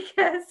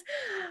 because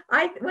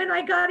when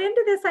I got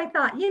into this, I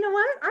thought, you know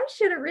what, I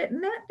should have written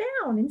that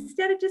down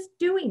instead of just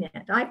doing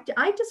it.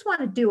 I just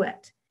want to do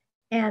it.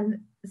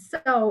 And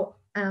so,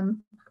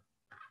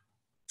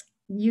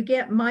 you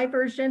get my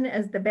version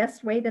as the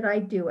best way that I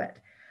do it.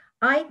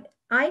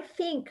 I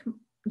think,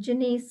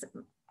 Janice,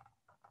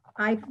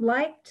 I've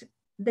liked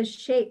the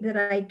shape that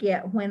I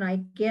get when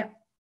I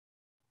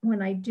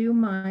do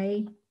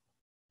my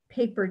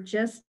paper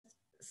just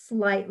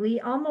slightly,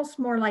 almost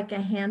more like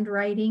a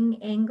handwriting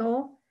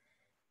angle,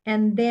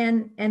 and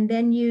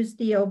then use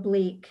the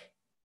oblique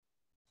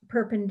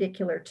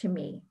perpendicular to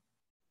me.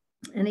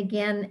 And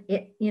again,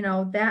 it, you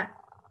know,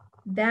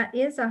 that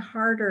is a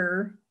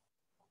harder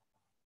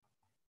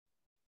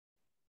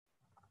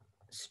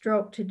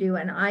stroke to do,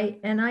 and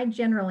I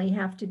generally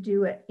have to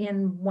do it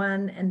in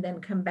one and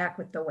then come back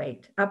with the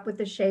weight, up with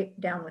the shape,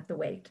 down with the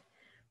weight,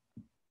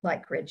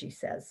 like Reggie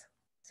says.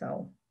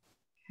 So,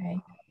 okay,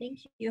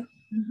 thank you.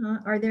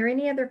 Are there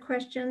any other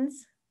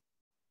questions?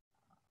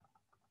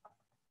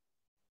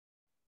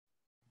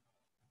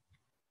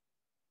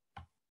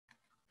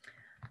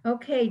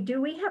 Okay,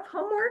 do we have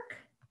homework?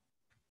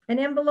 An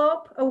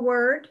envelope, a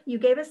word. You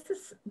gave us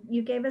this.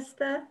 You gave us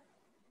the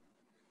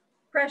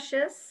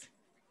precious.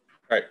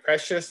 Right,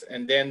 precious,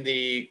 and then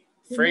the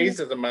phrase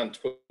of the month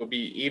will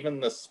be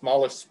even the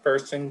smallest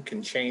person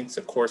can change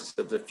the course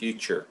of the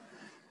future.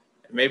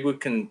 Maybe we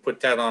can put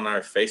that on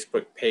our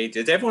Facebook page.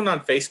 Is everyone on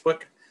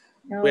Facebook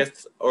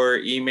with or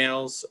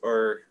emails,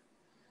 or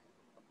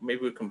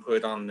maybe we can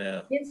put on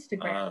the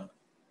Instagram.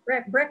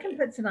 Brecken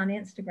puts it on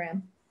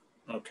Instagram.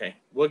 Okay,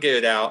 we'll get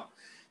it out.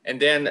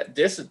 And then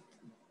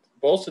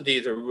both of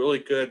these are really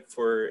good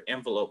for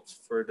envelopes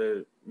for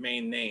the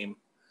main name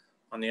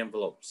on the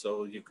envelope,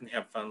 so you can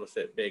have fun with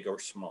it, big or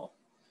small.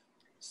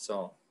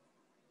 So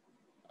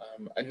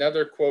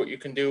another quote you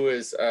can do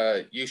is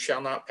 "You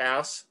shall not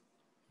pass,"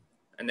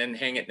 and then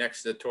hang it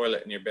next to the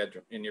toilet in your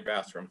bedroom, in your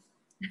bathroom.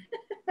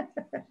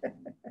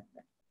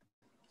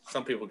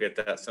 Some people get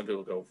that. Some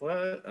people go,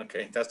 "What?"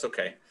 Okay, that's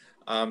okay.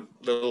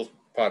 Little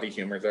potty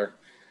humor there.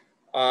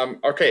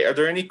 Okay, are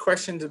there any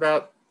questions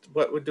about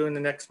what we're doing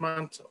the next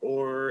month,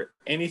 or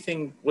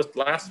anything with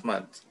last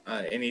month?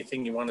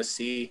 Anything you want to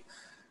see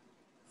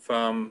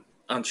from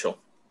Uncial?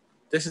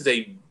 This is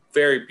a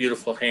very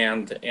beautiful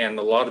hand and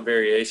a lot of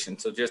variation.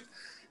 So just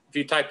if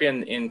you type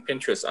in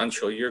Pinterest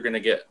Uncial, you're going to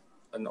get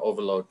an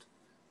overload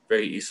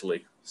very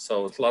easily.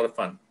 So it's a lot of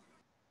fun.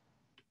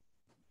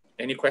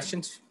 Any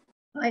questions?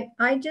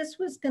 I just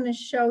was going to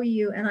show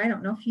you, and I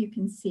don't know if you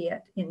can see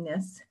it in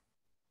this.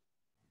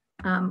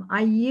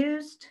 I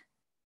used,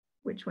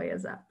 which way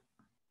is up?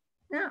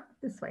 No,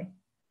 this way.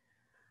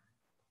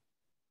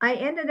 I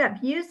ended up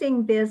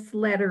using this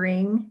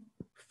lettering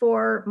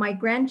for my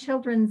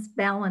grandchildren's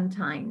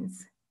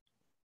Valentines.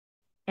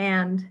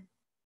 And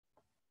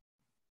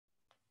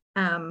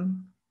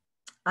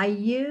I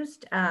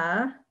used,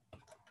 now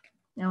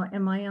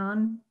am I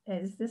on?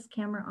 Is this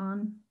camera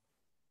on?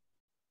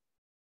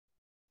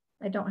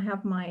 I don't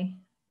have my.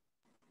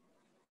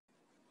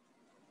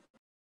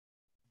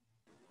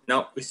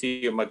 No, we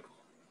see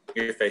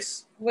your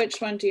face.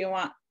 Which one do you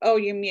want? Oh,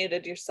 you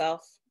muted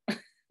yourself.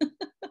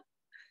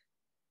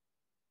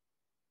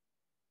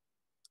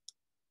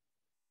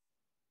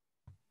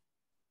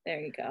 There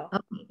you go.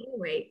 Okay,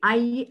 anyway,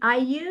 I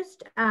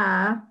used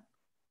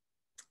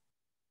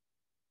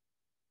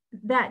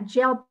that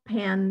gel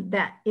pen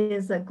that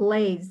is a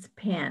glaze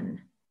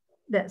pen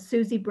that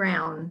Susie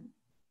Brown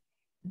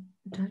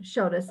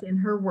showed us in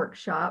her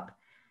workshop,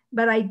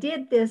 but I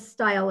did this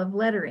style of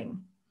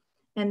lettering.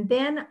 And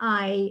then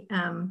let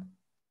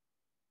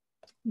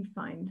me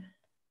find,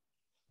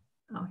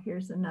 oh,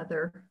 here's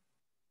another.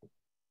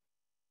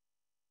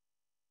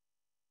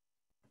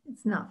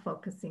 It's not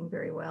focusing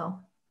very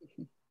well.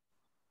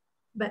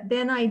 But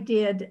then I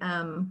did,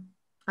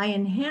 I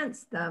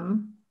enhanced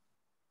them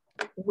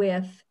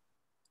with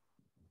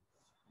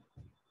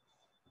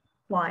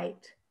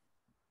white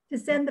to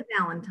send the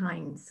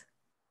Valentines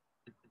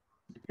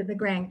to the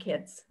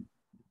grandkids.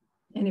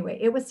 Anyway,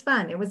 it was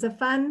fun. It was a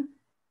fun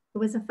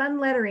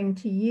lettering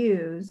to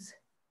use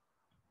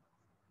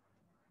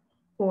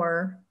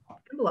for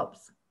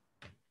envelopes.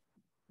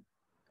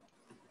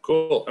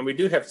 Cool. And we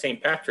do have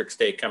St. Patrick's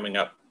Day coming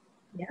up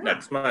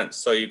next month.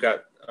 So you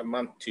got a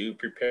month to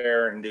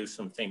prepare and do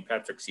some St.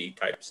 Patrick's Day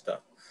type stuff.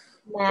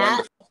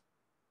 Matt,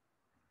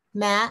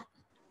 Matt.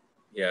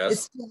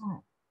 Yes.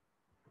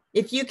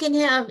 If you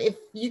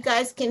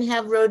guys can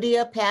have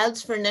Rhodia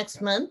pads for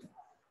next month,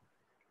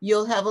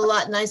 you'll have a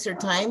lot nicer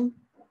time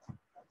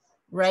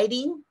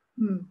writing.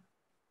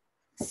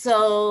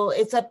 So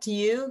it's up to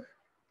you.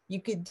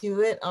 You could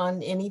do it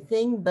on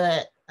anything,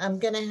 but I'm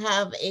gonna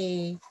have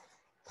a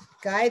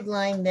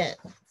guideline that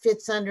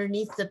fits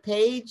underneath the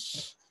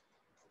page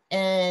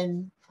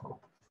and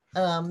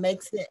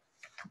makes it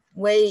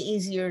way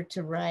easier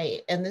to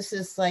write. And this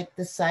is like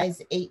the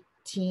size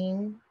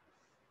 18,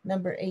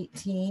 number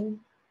 18.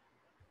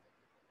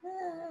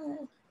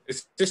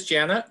 Is this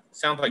Janet?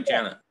 Sounds like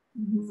Janet.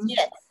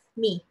 Yes,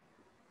 me.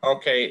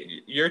 Okay,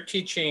 you're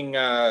teaching,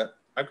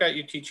 I've got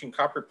you teaching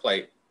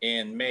copperplate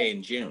in May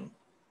and June.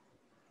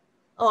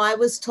 Oh, I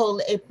was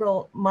told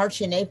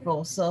March and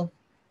April, so.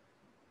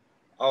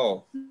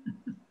 Oh.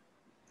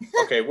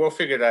 Okay, we'll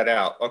figure that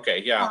out.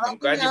 Okay, yeah, I'm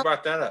glad you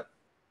brought that up.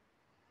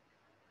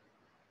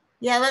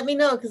 Yeah, let me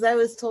know, because I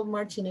was told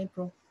March and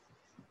April.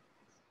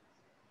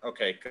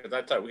 Okay, because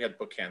I thought we had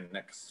bookend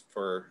next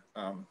for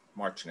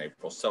March and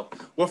April. So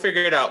we'll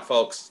figure it out,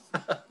 folks.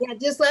 Yeah,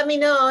 just let me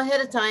know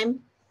ahead of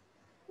time.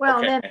 Well,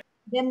 Okay.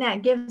 then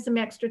that gives them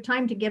extra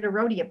time to get a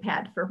rodeo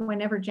pad for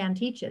whenever Jan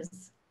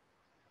teaches.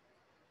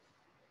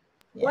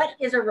 Yeah. What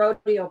is a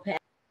rodeo pad?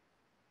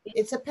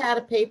 It's a pad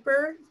of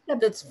paper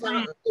that's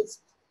fine.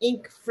 It's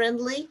ink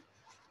friendly.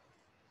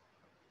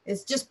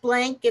 It's just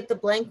blank. Get the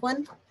blank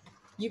one.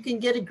 You can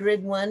get a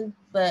grid one,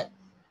 but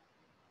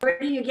where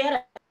do you get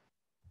it?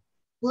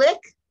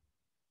 Blick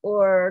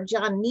or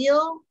John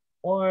Neal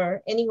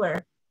or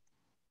anywhere.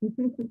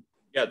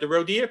 Yeah, the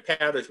Rhodia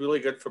pad is really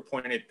good for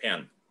pointed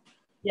pen.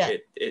 Yeah.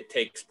 It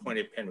takes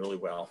pointed pen really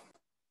well.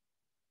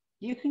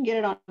 You can get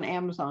it on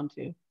Amazon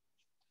too.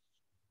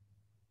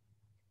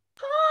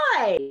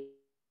 Hi.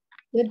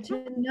 Good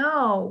to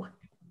know.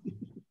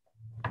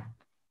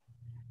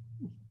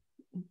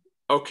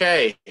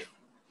 Okay.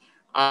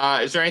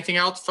 Is there anything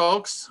else,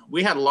 folks?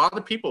 We had a lot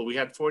of people. We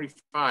had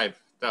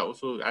 45. That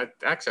was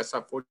actually I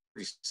saw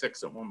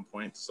 46 at one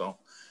point. So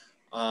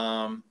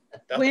that's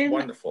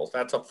wonderful.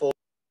 That's a full.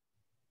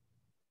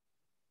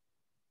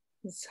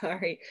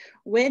 Sorry.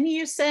 When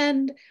you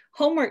send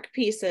homework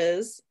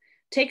pieces,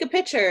 take a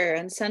picture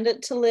and send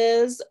it to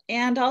Liz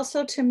and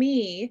also to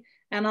me,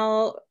 and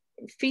I'll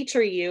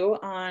feature you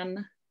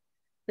on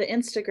the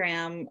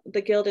Instagram,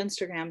 the Guild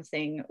Instagram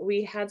thing.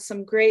 We had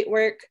some great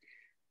work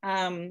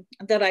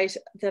that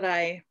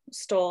I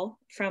stole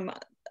from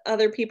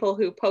other people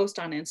who post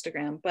on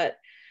Instagram, but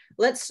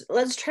let's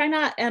try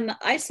not and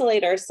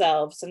isolate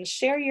ourselves and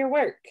share your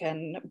work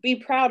and be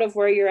proud of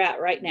where you're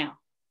at right now.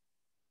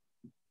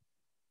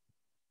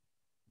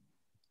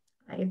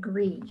 I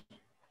agree.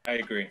 I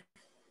agree.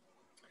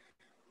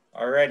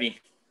 Alrighty.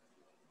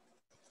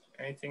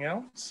 Anything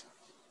else?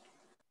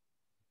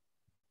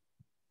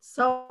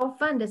 So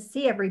fun to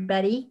see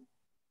everybody.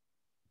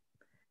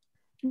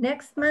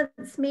 Next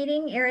month's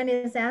meeting, Erin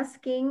is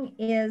asking,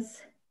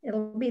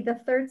 it'll be the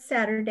third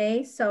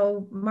Saturday,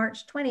 so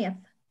March 20th.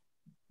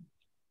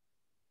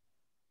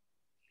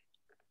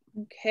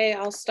 Okay,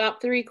 I'll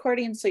stop the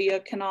recording so you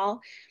can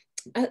all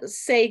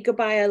say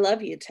goodbye, I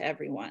love you to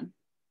everyone.